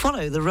it will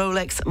follow the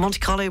Rolex Monte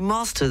Carlo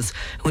Masters,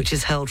 which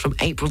is held from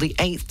April the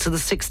 8th to the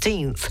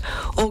 16th.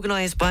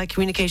 Organised by a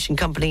communication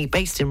company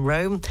based in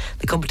Rome,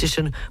 the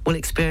competition will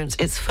experience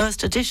its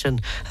first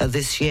edition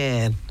this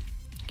year.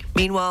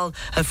 Meanwhile,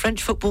 a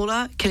French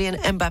footballer,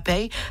 Kylian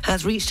Mbappé,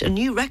 has reached a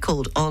new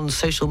record on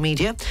social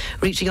media,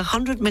 reaching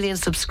 100 million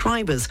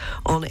subscribers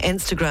on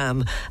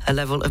Instagram, a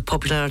level of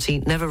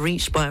popularity never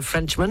reached by a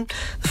Frenchman.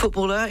 The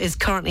footballer is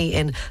currently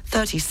in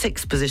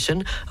 36th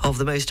position of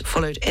the most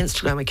followed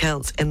Instagram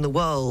accounts in the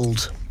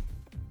world.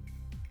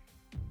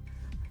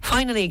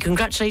 Finally,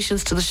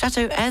 congratulations to the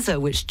Chateau Eze,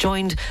 which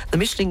joined the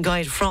Michelin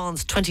Guide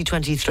France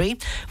 2023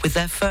 with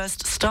their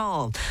first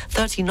star.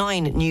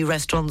 39 new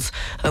restaurants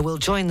will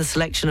join the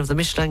selection of the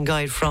Michelin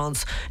Guide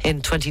France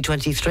in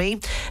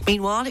 2023.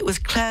 Meanwhile, it was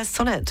Claire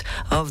Sonnet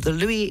of the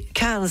Louis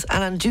XV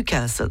Alain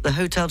Ducasse at the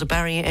Hôtel de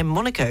Paris in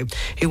Monaco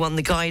who won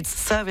the Guide's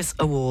Service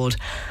Award.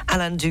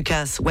 Alain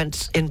Ducasse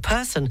went in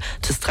person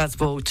to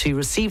Strasbourg to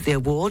receive the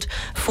award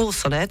for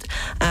Sonnet,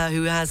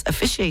 who has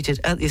officiated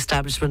at the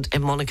establishment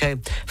in Monaco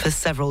for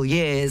several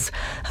years.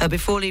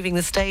 Before leaving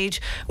the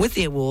stage with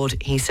the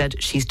award, he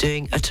said she's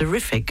doing a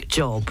terrific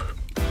job.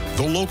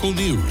 The local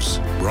news,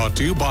 brought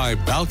to you by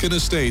Balkan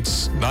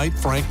Estates, Knight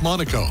Frank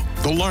Monaco,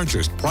 the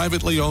largest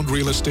privately owned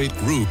real estate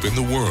group in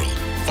the world.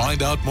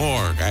 Find out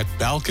more at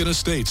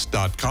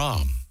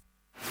balkanestates.com.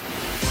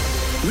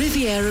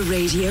 Riviera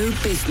Radio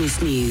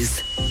Business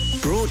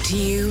News, brought to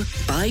you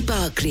by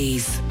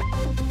Barclays.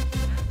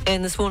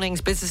 In this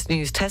morning's business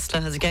news, Tesla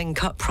has again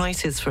cut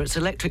prices for its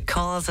electric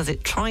cars as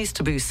it tries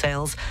to boost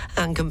sales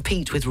and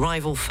compete with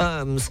rival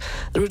firms.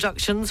 The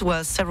reductions,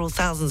 worth several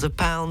thousands of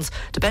pounds,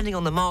 depending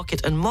on the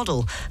market and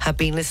model, have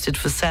been listed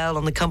for sale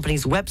on the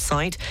company's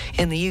website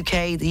in the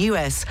UK, the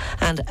US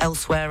and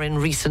elsewhere in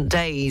recent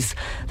days.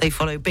 They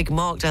follow big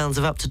markdowns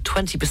of up to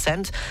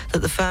 20%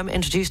 that the firm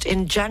introduced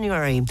in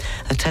January.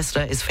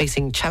 Tesla is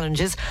facing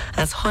challenges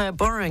as higher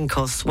borrowing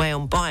costs weigh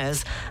on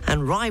buyers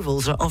and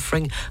rivals are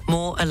offering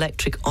more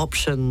electric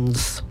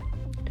options.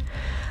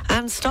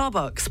 And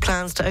Starbucks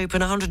plans to open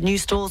 100 new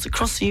stores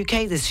across the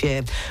UK this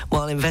year.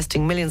 While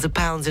investing millions of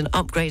pounds in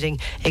upgrading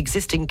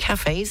existing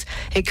cafes,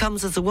 it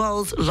comes as the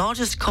world's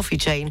largest coffee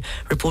chain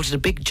reported a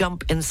big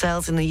jump in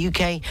sales in the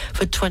UK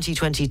for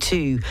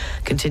 2022,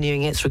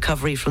 continuing its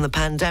recovery from the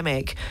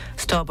pandemic.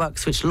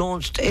 Starbucks, which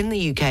launched in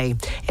the UK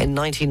in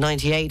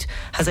 1998,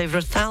 has over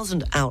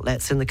 1,000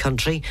 outlets in the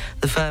country.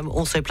 The firm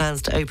also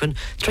plans to open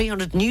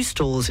 300 new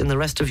stores in the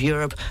rest of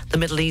Europe, the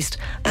Middle East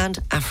and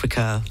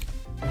Africa.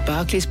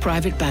 Barclays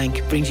Private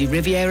Bank brings you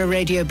Riviera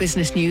Radio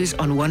Business News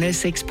on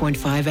 106.5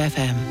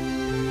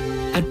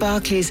 FM. At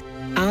Barclays,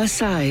 our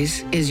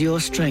size is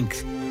your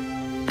strength.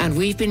 And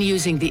we've been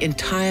using the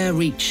entire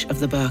reach of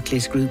the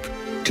Barclays Group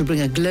to bring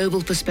a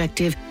global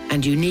perspective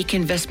and unique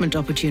investment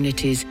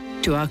opportunities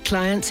to our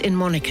clients in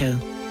Monaco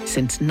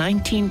since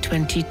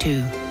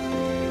 1922.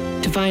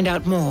 To find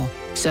out more,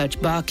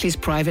 Search Barclays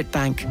Private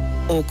Bank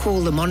or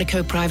call the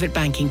Monaco Private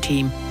Banking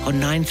team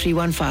on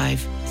 9315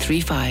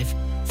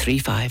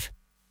 3535.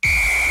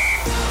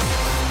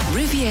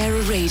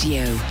 Riviera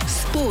Radio,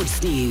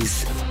 Sports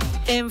News.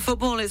 In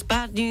football, it's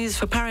bad news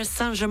for Paris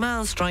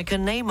Saint-Germain striker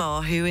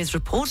Neymar, who is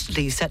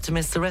reportedly set to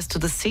miss the rest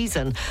of the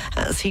season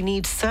as he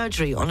needs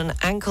surgery on an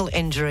ankle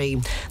injury.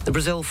 The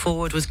Brazil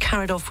forward was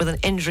carried off with an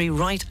injury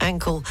right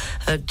ankle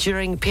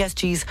during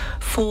PSG's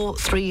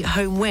 4-3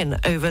 home win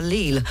over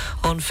Lille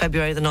on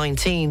February the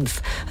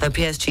 19th.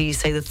 PSG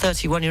say the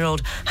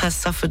 31-year-old has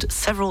suffered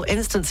several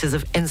instances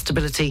of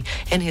instability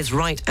in his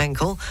right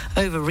ankle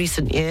over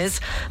recent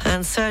years,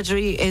 and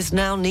surgery is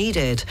now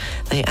needed.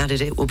 They added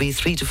it will be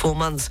 3 to 4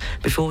 months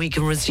before he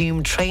can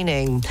resume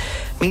training.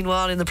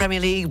 Meanwhile, in the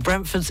Premier League,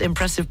 Brentford's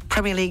impressive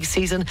Premier League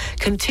season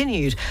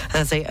continued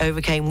as they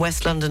overcame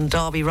West London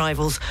derby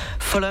rivals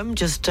Fulham.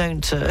 Just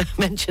don't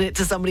mention it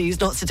to somebody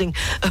who's not sitting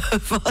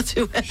far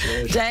too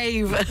away.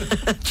 Dave,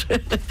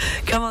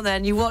 come on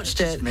then, you watched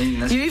it.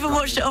 You even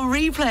watched it on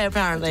replay,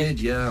 apparently. I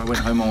did, yeah. I went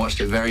home and watched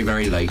it very,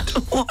 very late.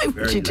 Why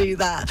would you do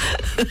that?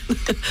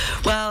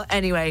 Well,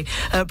 anyway,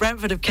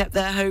 Brentford have kept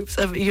their hopes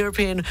of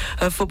European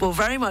football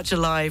very much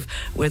alive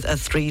with a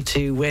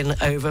 3-2 win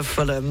over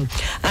Fulham.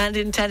 And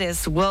in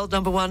tennis, world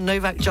number one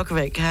Novak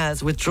Djokovic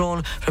has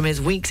withdrawn from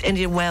his week's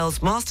Indian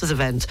Wells Masters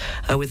event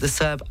with the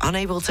Serb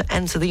unable to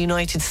enter the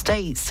United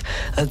States.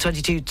 A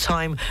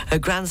 22-time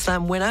Grand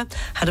Slam winner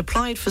had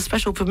applied for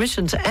special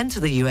permission to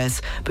enter the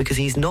US because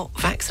he's not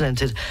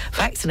vaccinated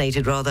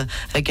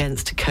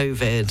against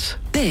COVID.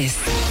 This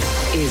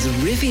is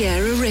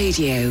Riviera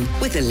Radio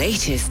with the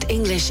latest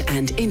English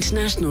and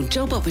international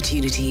job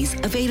opportunities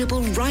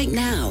available right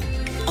now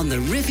on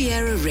the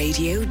Riviera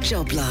Radio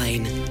job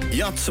line.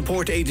 Yacht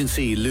support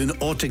agency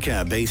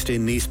Lunautica, based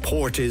in Nice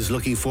Port, is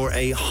looking for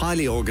a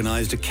highly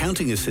organised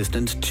accounting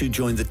assistant to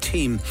join the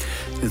team.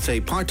 It's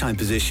a part-time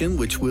position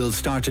which will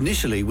start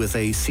initially with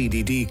a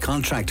CDD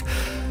contract.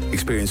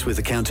 Experience with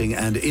accounting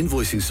and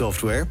invoicing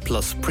software,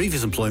 plus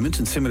previous employment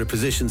in similar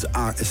positions,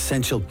 are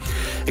essential.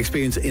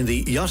 Experience in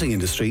the yachting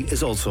industry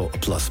is also a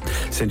plus.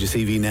 Send your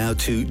CV now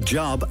to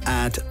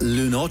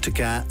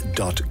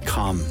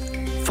job@lunautica.com.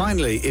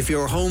 Finally, if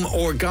your home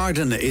or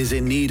garden is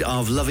in need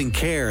of loving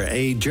care,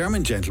 a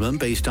German gentleman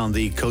based on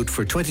the coast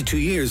for 22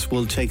 years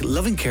will take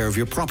loving care of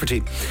your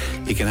property.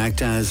 He can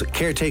act as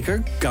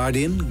caretaker,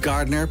 guardian,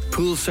 gardener,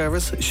 pool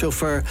service,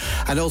 chauffeur,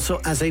 and also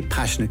as a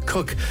passionate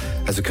cook.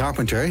 As a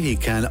carpenter, he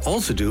can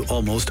also do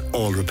almost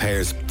all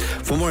repairs.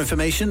 For more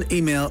information,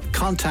 email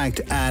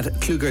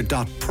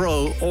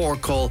contact@kluger.pro or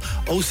call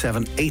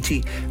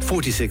 0780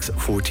 46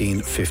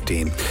 14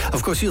 15.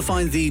 Of course, you'll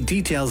find the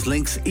details,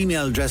 links,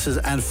 email addresses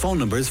and phone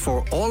numbers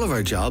for all of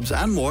our jobs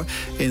and more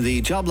in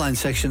the job line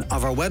section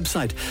of our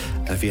website.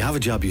 And if you have a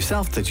job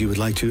yourself that you would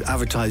like to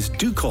advertise,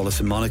 do call us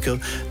in Monaco,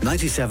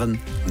 97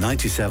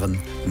 97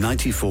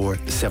 94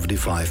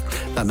 75.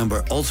 That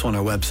number also on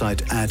our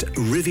website at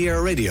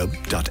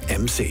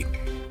rivieraradio.mc.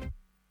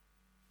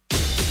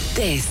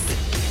 This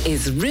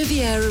is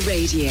Riviera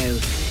Radio,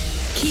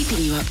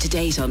 keeping you up to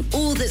date on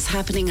all that's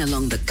happening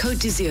along the Côte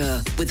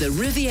d'Azur with the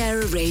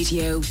Riviera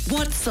Radio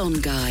What's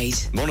On Guide.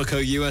 Monaco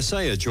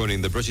USA are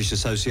joining the British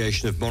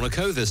Association of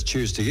Monaco this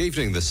Tuesday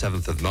evening, the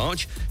 7th of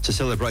March, to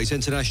celebrate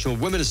International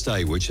Women's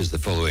Day, which is the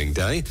following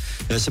day.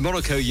 It's a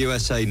Monaco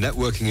USA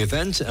networking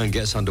event and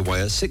gets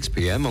underway at 6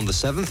 p.m. on the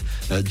 7th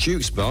at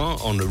Duke's Bar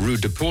on Rue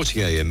de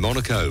Portier in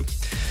Monaco.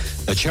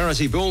 A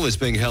charity ball is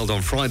being held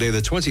on Friday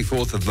the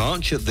 24th of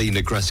March at the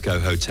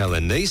Negresco Hotel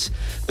in Nice.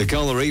 The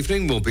gala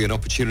evening will be an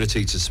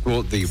opportunity to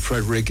support the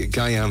Frédéric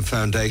Gaillan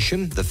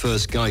Foundation, the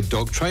first guide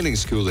dog training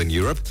school in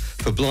Europe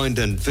for blind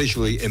and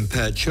visually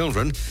impaired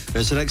children.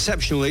 It's an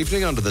exceptional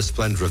evening under the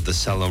splendour of the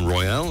Salon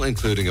Royal,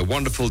 including a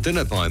wonderful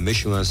dinner by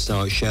Michelin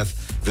star chef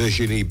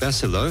Virginie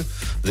Besselot.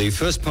 The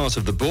first part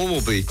of the ball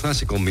will be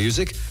classical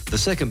music, the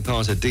second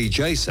part a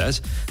DJ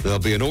set. There'll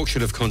be an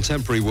auction of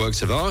contemporary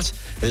works of art.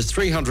 It's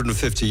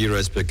 350 euros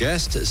per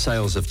guest,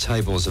 sales of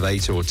tables of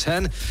 8 or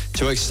 10.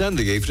 To extend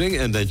the evening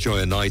and enjoy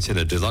a night in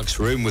a deluxe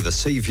room with a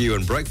sea view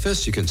and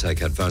breakfast, you can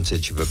take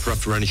advantage of a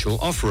preferential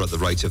offer at the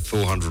rate of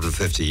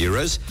 450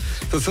 euros.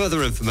 For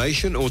further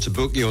information or to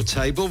book your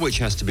table, which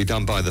has to be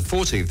done by the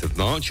 14th of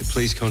March,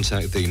 please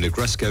contact the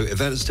Negresco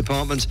Events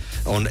Department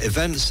on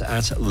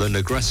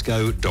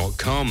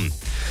events@lenegresco.com.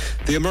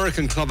 The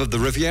American Club of the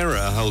Riviera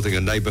are holding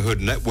a neighbourhood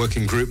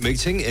networking group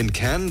meeting in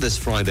Cannes this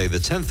Friday the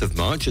 10th of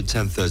March at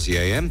 10:30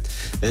 a.m.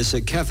 It's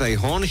at Café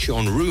Honche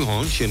on Rue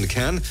Honche in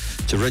Cannes.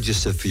 To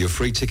register for your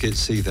free tickets,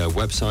 see their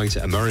website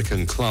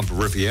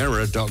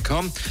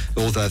americanclubRiviera.com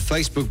or their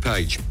Facebook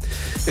page.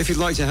 If you'd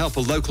like to help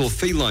a local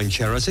feline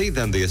charity,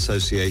 then the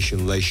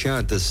association Les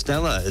Chiens de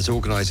Stella is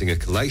organising a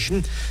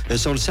collation.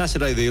 It's on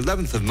Saturday the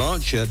 11th of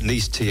March at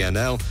Nice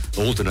TNL.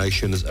 All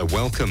donations are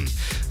welcome.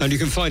 And you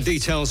can find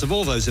details of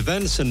all those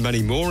events and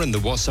many more in the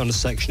What's On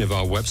section of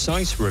our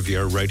website,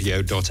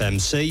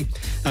 rivieraradio.mc.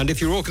 And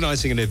if you're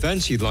organising an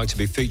event you'd like to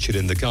be featured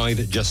in the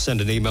guide, just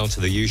send an email to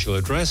the usual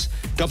address,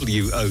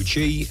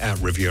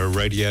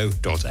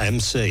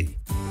 wog@rivieraradio.mc.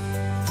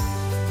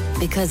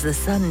 Because the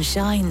sun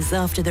shines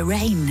after the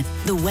rain.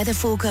 The weather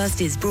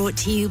forecast is brought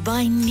to you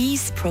by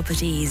Nice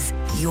Properties,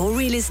 your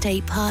real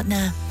estate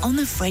partner on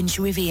the French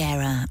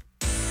Riviera.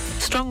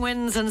 Strong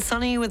winds and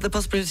sunny with the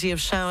possibility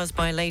of showers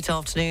by late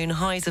afternoon.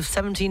 Highs of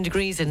 17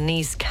 degrees in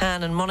Nice,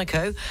 Cannes and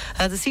Monaco.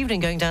 This evening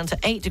going down to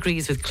 8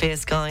 degrees with clear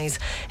skies.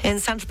 In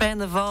Saint-Tropez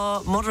and the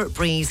Var, moderate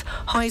breeze.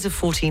 Highs of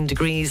 14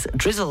 degrees.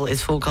 Drizzle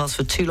is forecast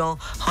for Toulon.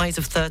 Highs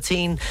of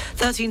 13.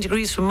 13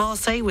 degrees from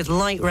Marseille with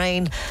light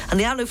rain. And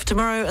the outlook for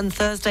tomorrow and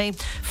Thursday,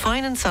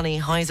 fine and sunny.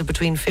 Highs of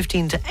between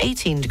 15 to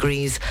 18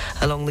 degrees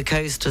along the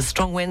coast.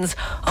 Strong winds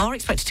are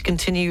expected to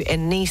continue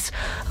in Nice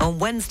on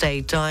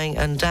Wednesday, dying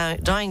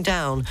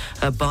down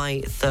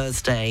by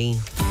Thursday.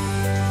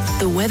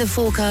 The weather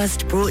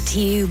forecast brought to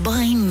you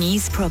by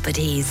Nice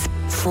Properties.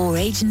 4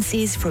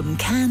 agencies from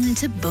Cannes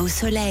to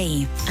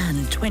Beausoleil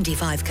and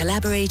 25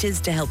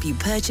 collaborators to help you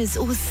purchase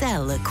or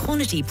sell a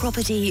quality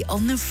property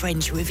on the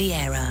French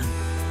Riviera.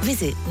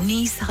 Visit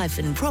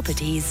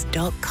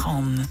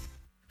nice-properties.com.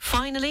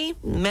 Finally,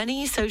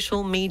 many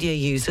social media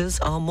users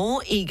are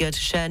more eager to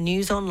share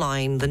news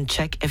online than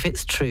check if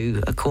it's true,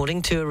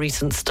 according to a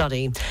recent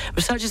study.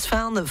 Researchers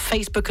found that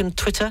Facebook and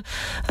Twitter,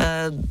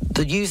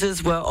 the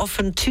users were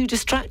often too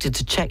distracted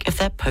to check if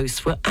their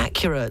posts were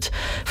accurate.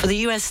 For the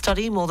US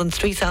study, more than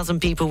 3,000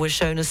 people were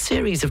shown a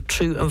series of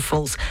true and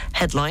false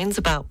headlines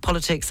about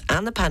politics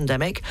and the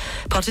pandemic.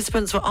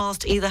 Participants were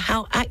asked either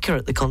how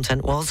accurate the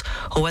content was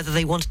or whether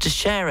they wanted to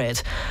share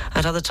it.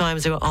 At other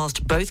times, they were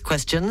asked both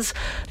questions.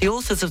 The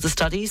authors of the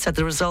study said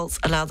the results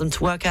allowed them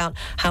to work out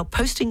how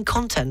posting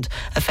content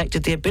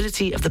affected the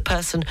ability of the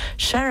person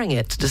sharing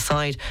it to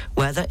decide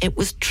whether it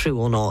was true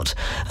or not.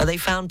 They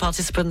found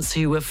participants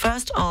who were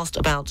first asked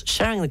about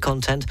sharing the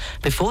content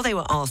before they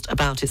were asked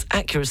about its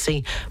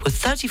accuracy were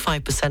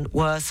 35%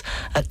 worse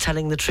at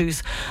telling the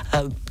truth,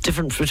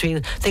 difference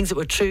between things that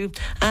were true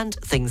and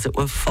things that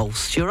were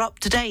false. You're up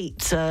to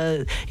date.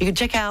 You can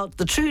check out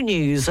the true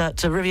news at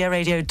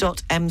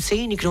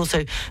rivieradio.mc, and you can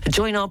also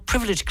join our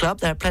Privilege Club.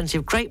 There are plenty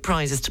of great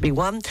prizes to be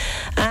won,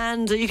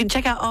 and you can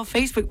check out our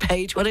Facebook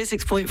page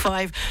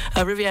 106.5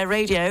 Riviera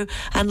Radio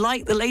and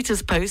like the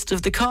latest post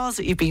of the cars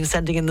that you've been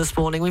sending in this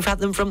morning. We've had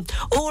them from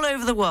all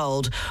over the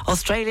world,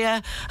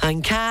 Australia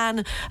and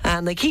Cannes,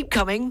 and they keep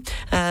coming.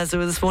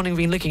 So this morning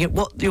we've been looking at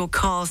what your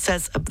car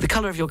says, the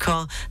colour of your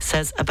car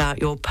says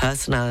about your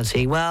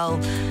personality. Well,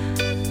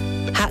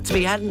 had to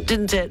be,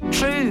 didn't it?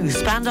 True.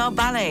 Spandau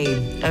Ballet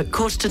at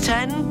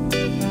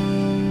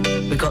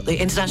 9:45. We've got the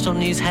international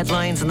news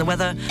headlines and the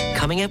weather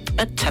coming up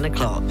at 10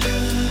 o'clock.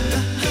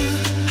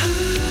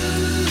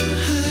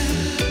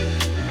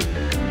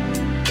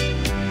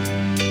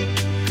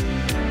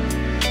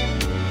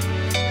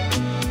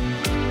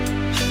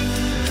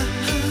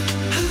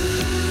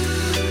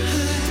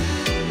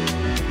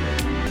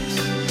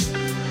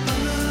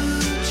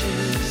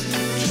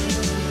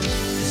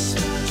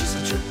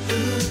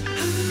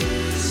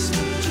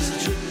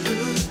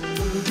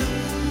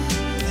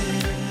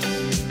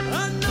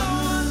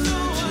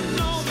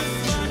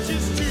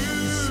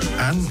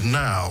 And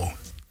now,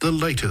 the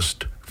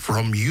latest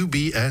from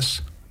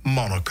UBS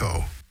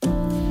Monaco.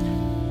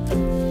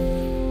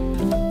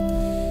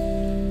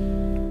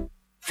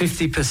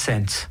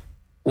 50%,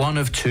 1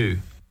 of 2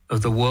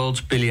 of the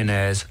world's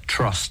billionaires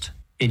trust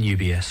in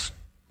UBS.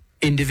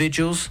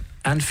 Individuals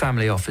and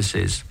family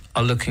offices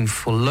are looking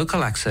for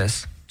local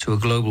access to a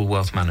global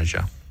wealth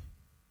manager.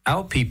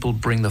 Our people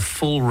bring the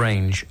full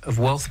range of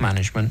wealth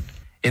management,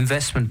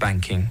 investment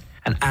banking,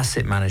 and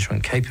asset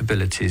management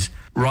capabilities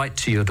right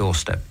to your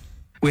doorstep.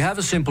 We have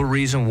a simple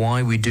reason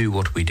why we do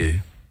what we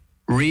do.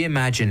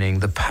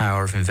 Reimagining the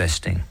power of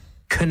investing,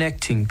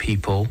 connecting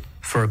people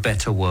for a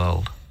better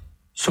world.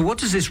 So what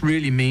does this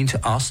really mean to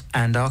us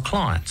and our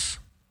clients?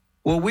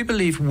 Well, we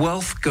believe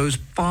wealth goes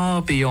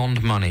far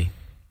beyond money.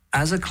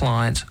 As a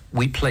client,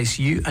 we place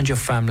you and your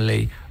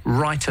family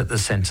right at the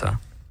center.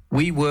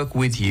 We work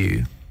with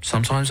you,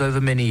 sometimes over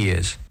many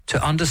years,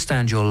 to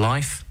understand your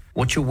life,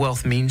 what your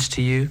wealth means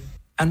to you,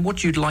 and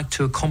what you'd like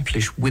to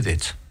accomplish with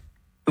it.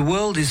 The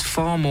world is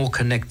far more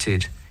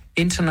connected.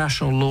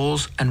 International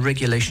laws and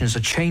regulations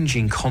are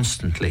changing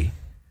constantly.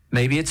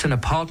 Maybe it's an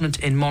apartment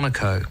in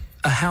Monaco,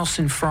 a house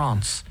in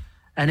France,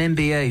 an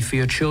MBA for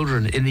your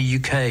children in the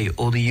UK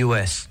or the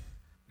US.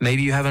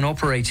 Maybe you have an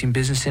operating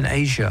business in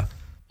Asia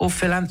or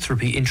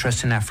philanthropy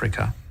interest in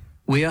Africa.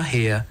 We are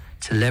here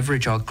to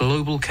leverage our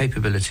global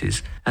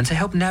capabilities and to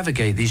help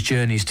navigate these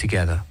journeys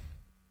together.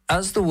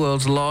 As the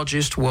world's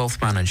largest wealth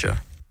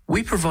manager,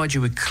 we provide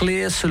you with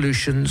clear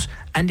solutions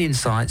and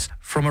insights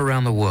from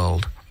around the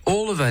world,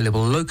 all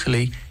available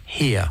locally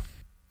here.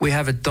 We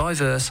have a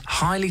diverse,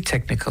 highly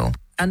technical,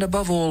 and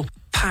above all,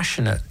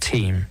 passionate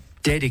team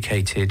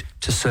dedicated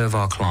to serve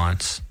our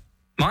clients.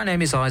 My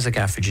name is Isaac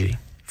Afiji.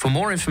 For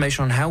more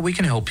information on how we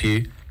can help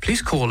you,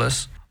 please call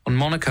us on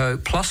Monaco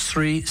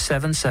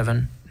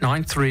 +377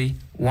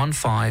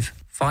 9315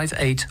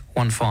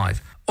 5815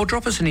 or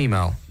drop us an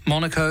email,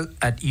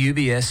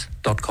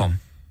 monaco@ubs.com.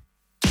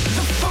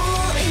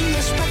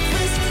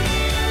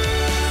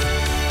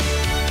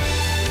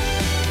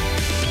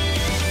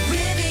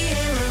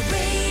 Riviera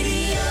Radio.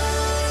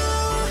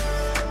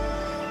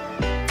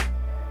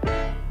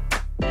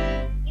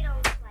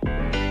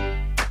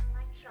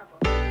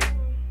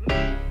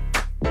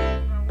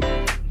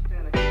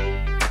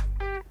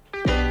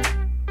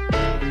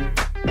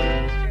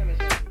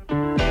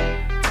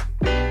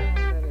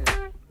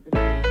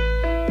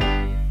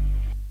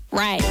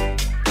 Right.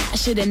 I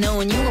should've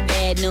known you were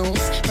bad news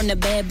from the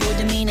bad boy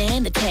demeanor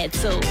and the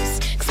tattoos.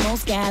 Cause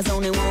most guys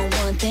only want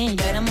one thing,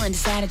 but I'm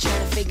undecided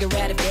trying to figure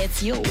out if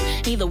that's you.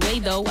 Either way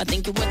though, I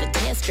think you're worth a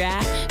test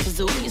drive. Cause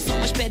ooh, you're so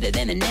much better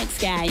than the next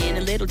guy, and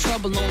a little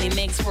trouble only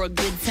makes for a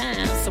good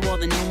time. So all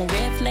the normal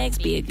red flags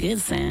be a good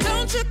sign.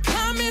 Don't you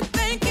come in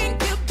thinking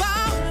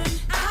goodbye.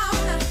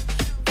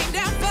 Ain't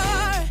that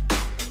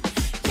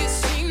far. You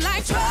seem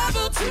like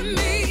trouble to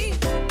me.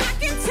 I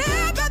can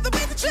tell by the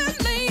way that you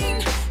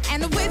lean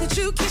and the way that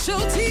you kiss your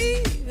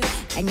teeth.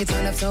 And you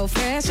turn up so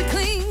fresh and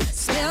clean.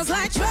 Smells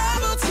like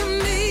trouble to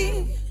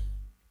me.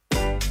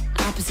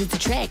 Opposites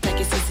attract like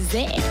your sister's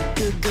at.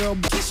 Good girl,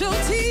 kiss your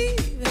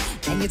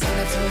teeth. And you turn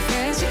up so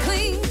fresh and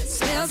clean.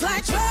 Smells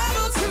like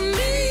trouble to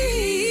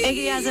me.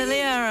 Iggy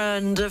Azalea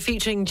and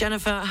featuring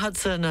Jennifer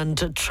Hudson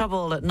and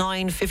Trouble at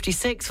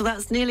 9:56. Well,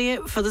 that's nearly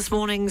it for this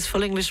morning's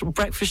Full English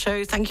Breakfast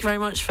Show. Thank you very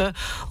much for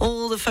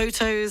all the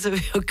photos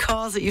of your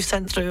cars that you've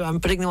sent through. I'm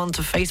putting them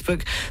onto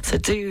Facebook, so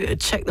do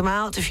check them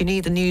out. If you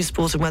need the news,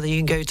 sport and weather, you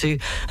can go to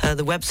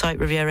the website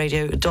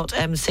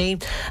rivieradio.mc.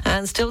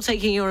 And still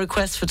taking your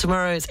requests for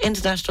tomorrow. It's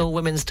International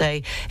Women's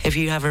Day. If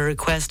you have a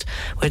request,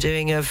 we're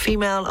doing a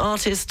female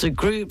artist,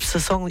 groups, a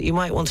song that you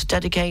might want to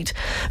dedicate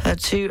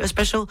to a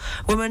special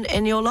woman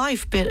in your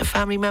life, be it a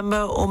family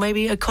member or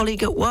maybe a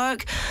colleague at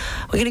work.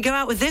 We're going to go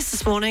out with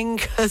this morning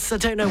because I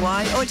don't know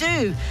why. Oh, I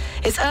do.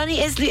 It's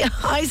Ernie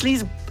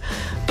Isley's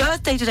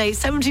birthday today,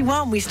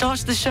 71. We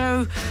started the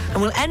show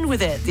and we'll end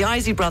with it. The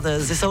Isley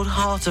Brothers, This Old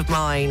Heart of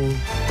Mine.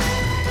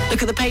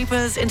 Look at the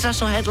papers,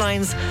 international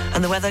headlines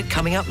and the weather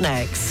coming up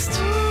next.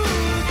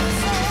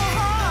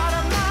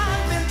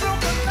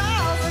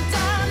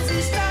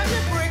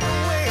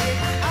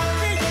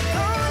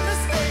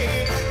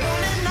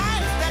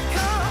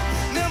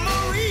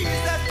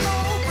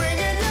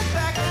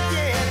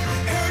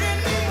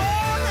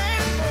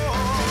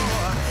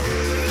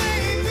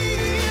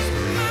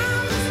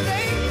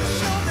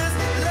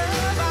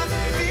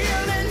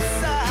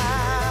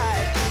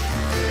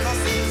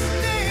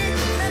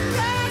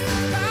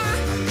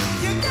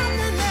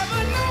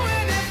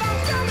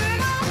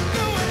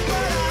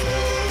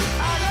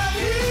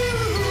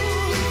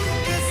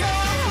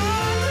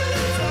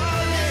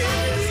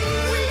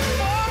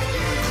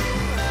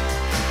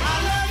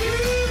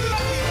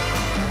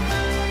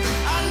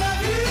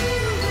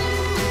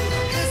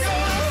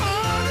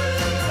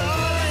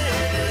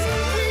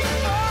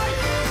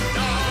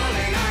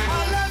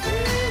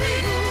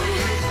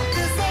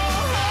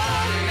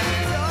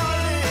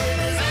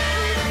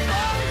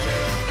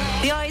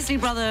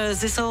 Brothers,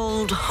 This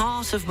Old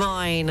Heart of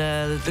Mine.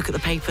 Look at the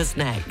papers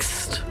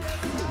next.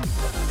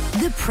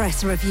 The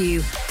Press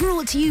Review,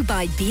 brought to you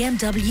by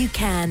BMW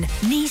Cannes,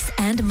 Nice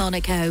and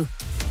Monaco.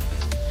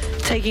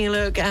 Taking a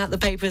look at the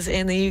papers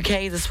in the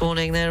UK this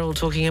morning, they're all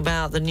talking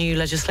about the new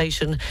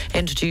legislation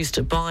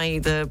introduced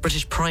by the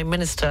British Prime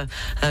Minister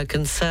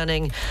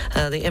concerning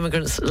the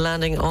immigrants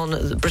landing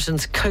on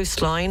Britain's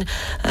coastline.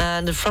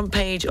 And the front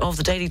page of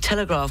the Daily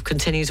Telegraph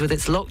continues with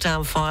its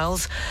lockdown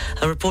files,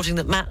 reporting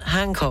that Matt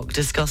Hancock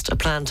discussed a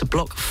plan to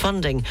block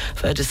funding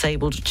for a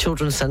disabled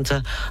children's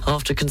centre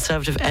after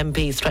Conservative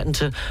MPs threatened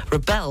to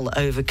rebel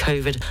over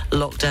COVID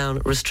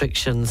lockdown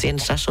restrictions. The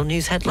international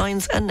news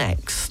headlines are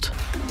next.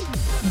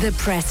 The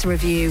Press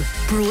Review,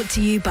 brought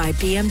to you by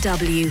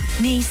BMW,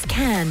 Nice,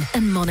 Cannes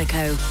and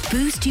Monaco.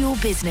 Boost your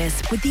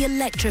business with the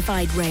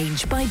electrified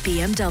range by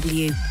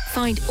BMW.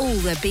 Find all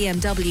the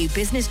BMW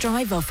Business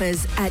Drive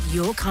offers at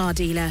your car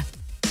dealer.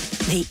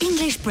 The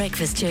English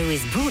Breakfast Show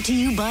is brought to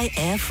you by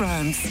Air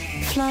France.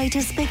 Fly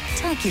to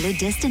spectacular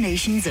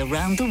destinations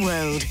around the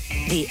world.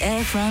 The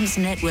Air France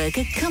network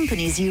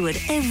accompanies you at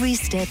every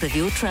step of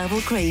your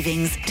travel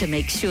cravings to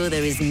make sure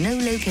there is no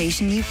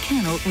location you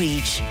cannot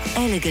reach.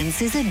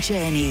 Elegance is a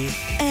journey.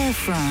 Air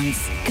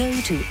France. Go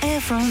to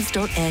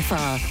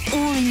airfrance.fr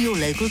or in your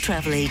local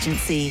travel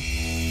agency.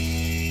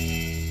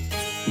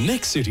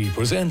 Next City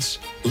presents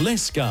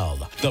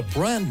L'Escale, the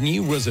brand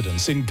new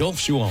residence in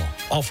Gulf Juan,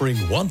 offering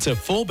 1 to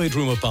 4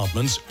 bedroom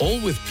apartments, all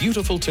with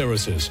beautiful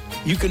terraces.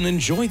 You can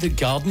enjoy the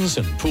gardens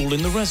and pool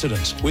in the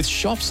residence, with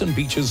shops and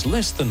beaches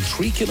less than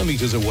 3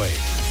 kilometers away.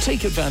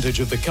 Take advantage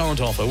of the current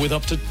offer with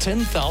up to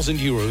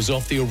 €10,000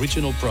 off the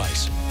original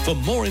price. For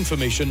more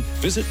information,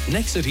 visit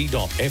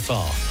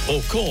nextcity.fr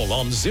or call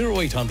on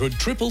 0800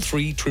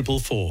 333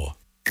 444.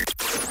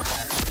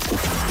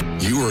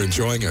 You are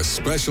enjoying a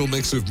special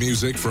mix of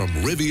music from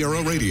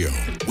Riviera Radio.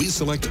 We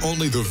select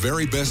only the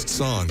very best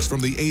songs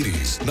from the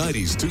 80s,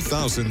 90s,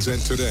 2000s,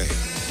 and today.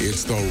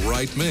 It's the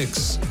right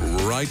mix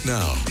right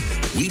now.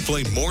 We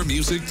play more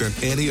music than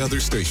any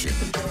other station.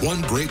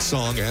 One great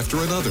song after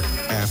another.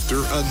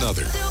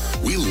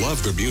 We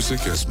love the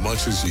music as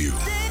much as you.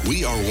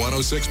 We are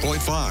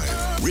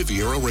 106.5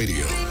 Riviera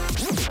Radio.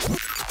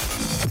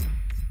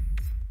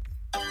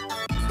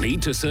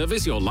 Need to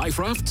service your life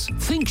rafts?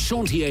 Think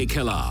Chantier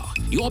Kellar,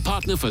 your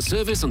partner for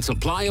service and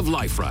supply of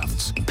life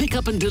rafts. Pick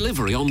up and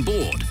delivery on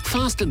board.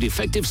 Fast and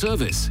effective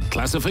service.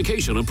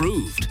 Classification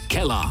approved.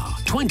 Kellar,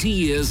 20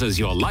 years as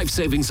your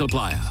life-saving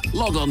supplier.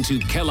 Log on to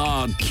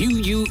Kellar,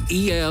 QUELART.com.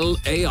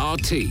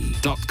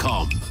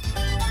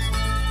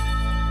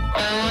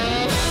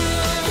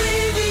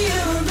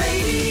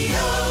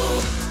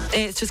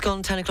 It's just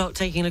gone 10 o'clock,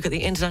 taking a look at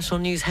the international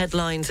news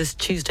headlines this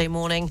Tuesday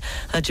morning.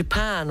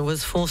 Japan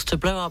was forced to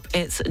blow up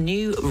its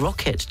new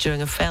rocket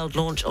during a failed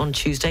launch on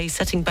Tuesday,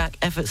 setting back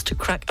efforts to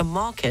crack a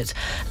market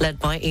led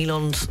by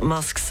Elon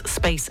Musk's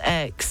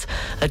SpaceX.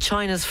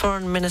 China's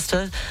foreign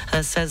minister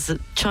says that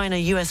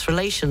China-US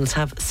relations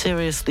have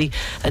seriously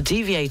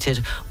deviated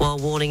while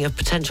warning of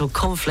potential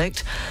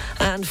conflict.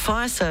 And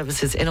fire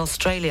services in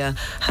Australia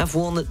have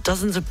warned that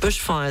dozens of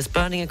bushfires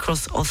burning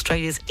across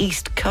Australia's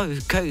east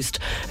coast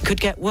could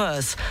get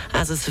worse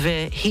as a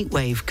severe heat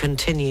wave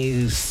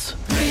continues.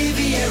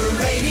 Riviera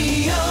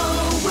Radio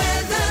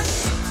weather.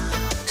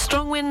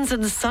 Strong winds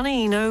and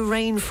sunny, no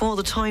rain for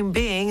the time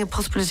being. A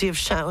possibility of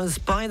showers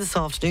by this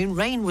afternoon.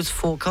 Rain was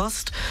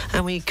forecast,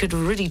 and we could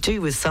really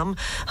do with some.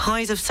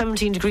 Highs of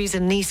 17 degrees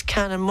in Nice,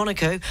 Cannes and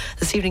Monaco.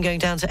 This evening going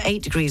down to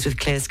 8 degrees with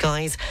clear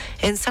skies.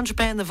 In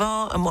Saint-Tropez and the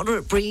Var, a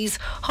moderate breeze.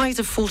 Highs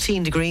of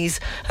 14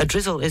 degrees. A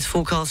drizzle is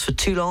forecast for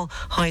Toulon.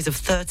 Highs of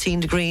 13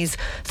 degrees.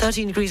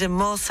 13 degrees in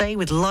Marseille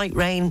with light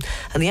rain.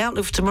 And the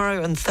outlook for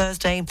tomorrow and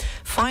Thursday,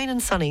 fine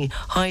and sunny.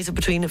 Highs of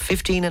between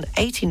 15 and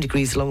 18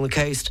 degrees along the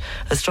coast.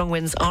 Strong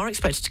winds are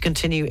expected to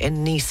continue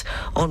in Nice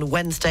on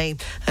Wednesday,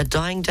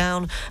 dying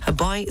down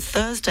by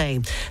Thursday.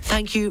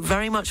 Thank you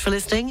very much for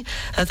listening.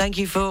 Thank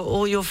you for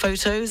all your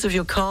photos of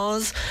your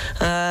cars.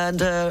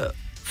 And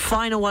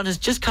final one has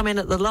just come in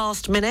at the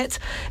last minute.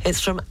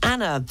 It's from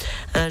Anna.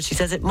 She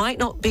says, it might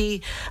not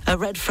be a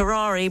red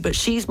Ferrari, but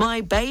she's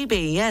my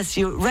baby. Yes,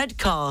 your red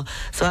car.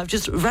 So I've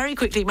just very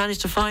quickly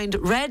managed to find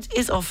red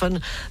is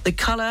often the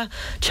colour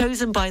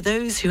chosen by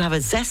those who have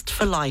a zest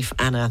for life,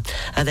 Anna.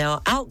 They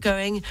are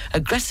outgoing,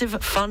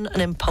 aggressive, fun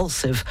and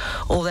impulsive.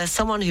 Or they're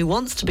someone who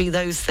wants to be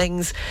those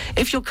things.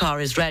 If your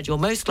car is red, you're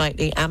most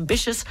likely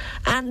ambitious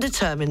and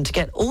determined to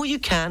get all you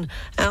can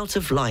out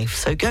of life.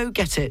 So go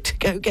get it.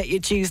 Go get your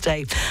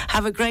Tuesday.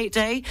 Have a great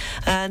day,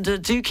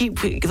 and do keep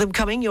them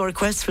coming, your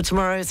requests for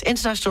tomorrow's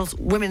International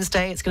Women's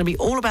Day. It's going to be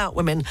all about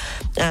women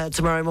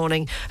tomorrow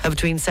morning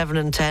between 7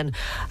 and 10,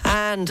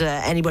 and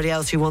anybody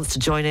else who wants to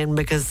join in,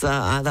 because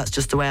that's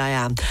just the way I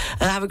am.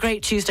 Have a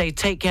great Tuesday.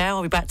 Take care.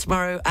 I'll be back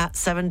tomorrow at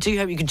 7. Do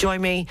hope you can join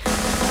me.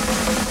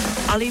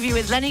 I'll leave you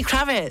with Lenny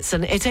Kravitz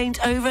and It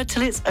Ain't Over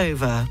Till It's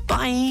Over.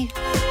 Bye.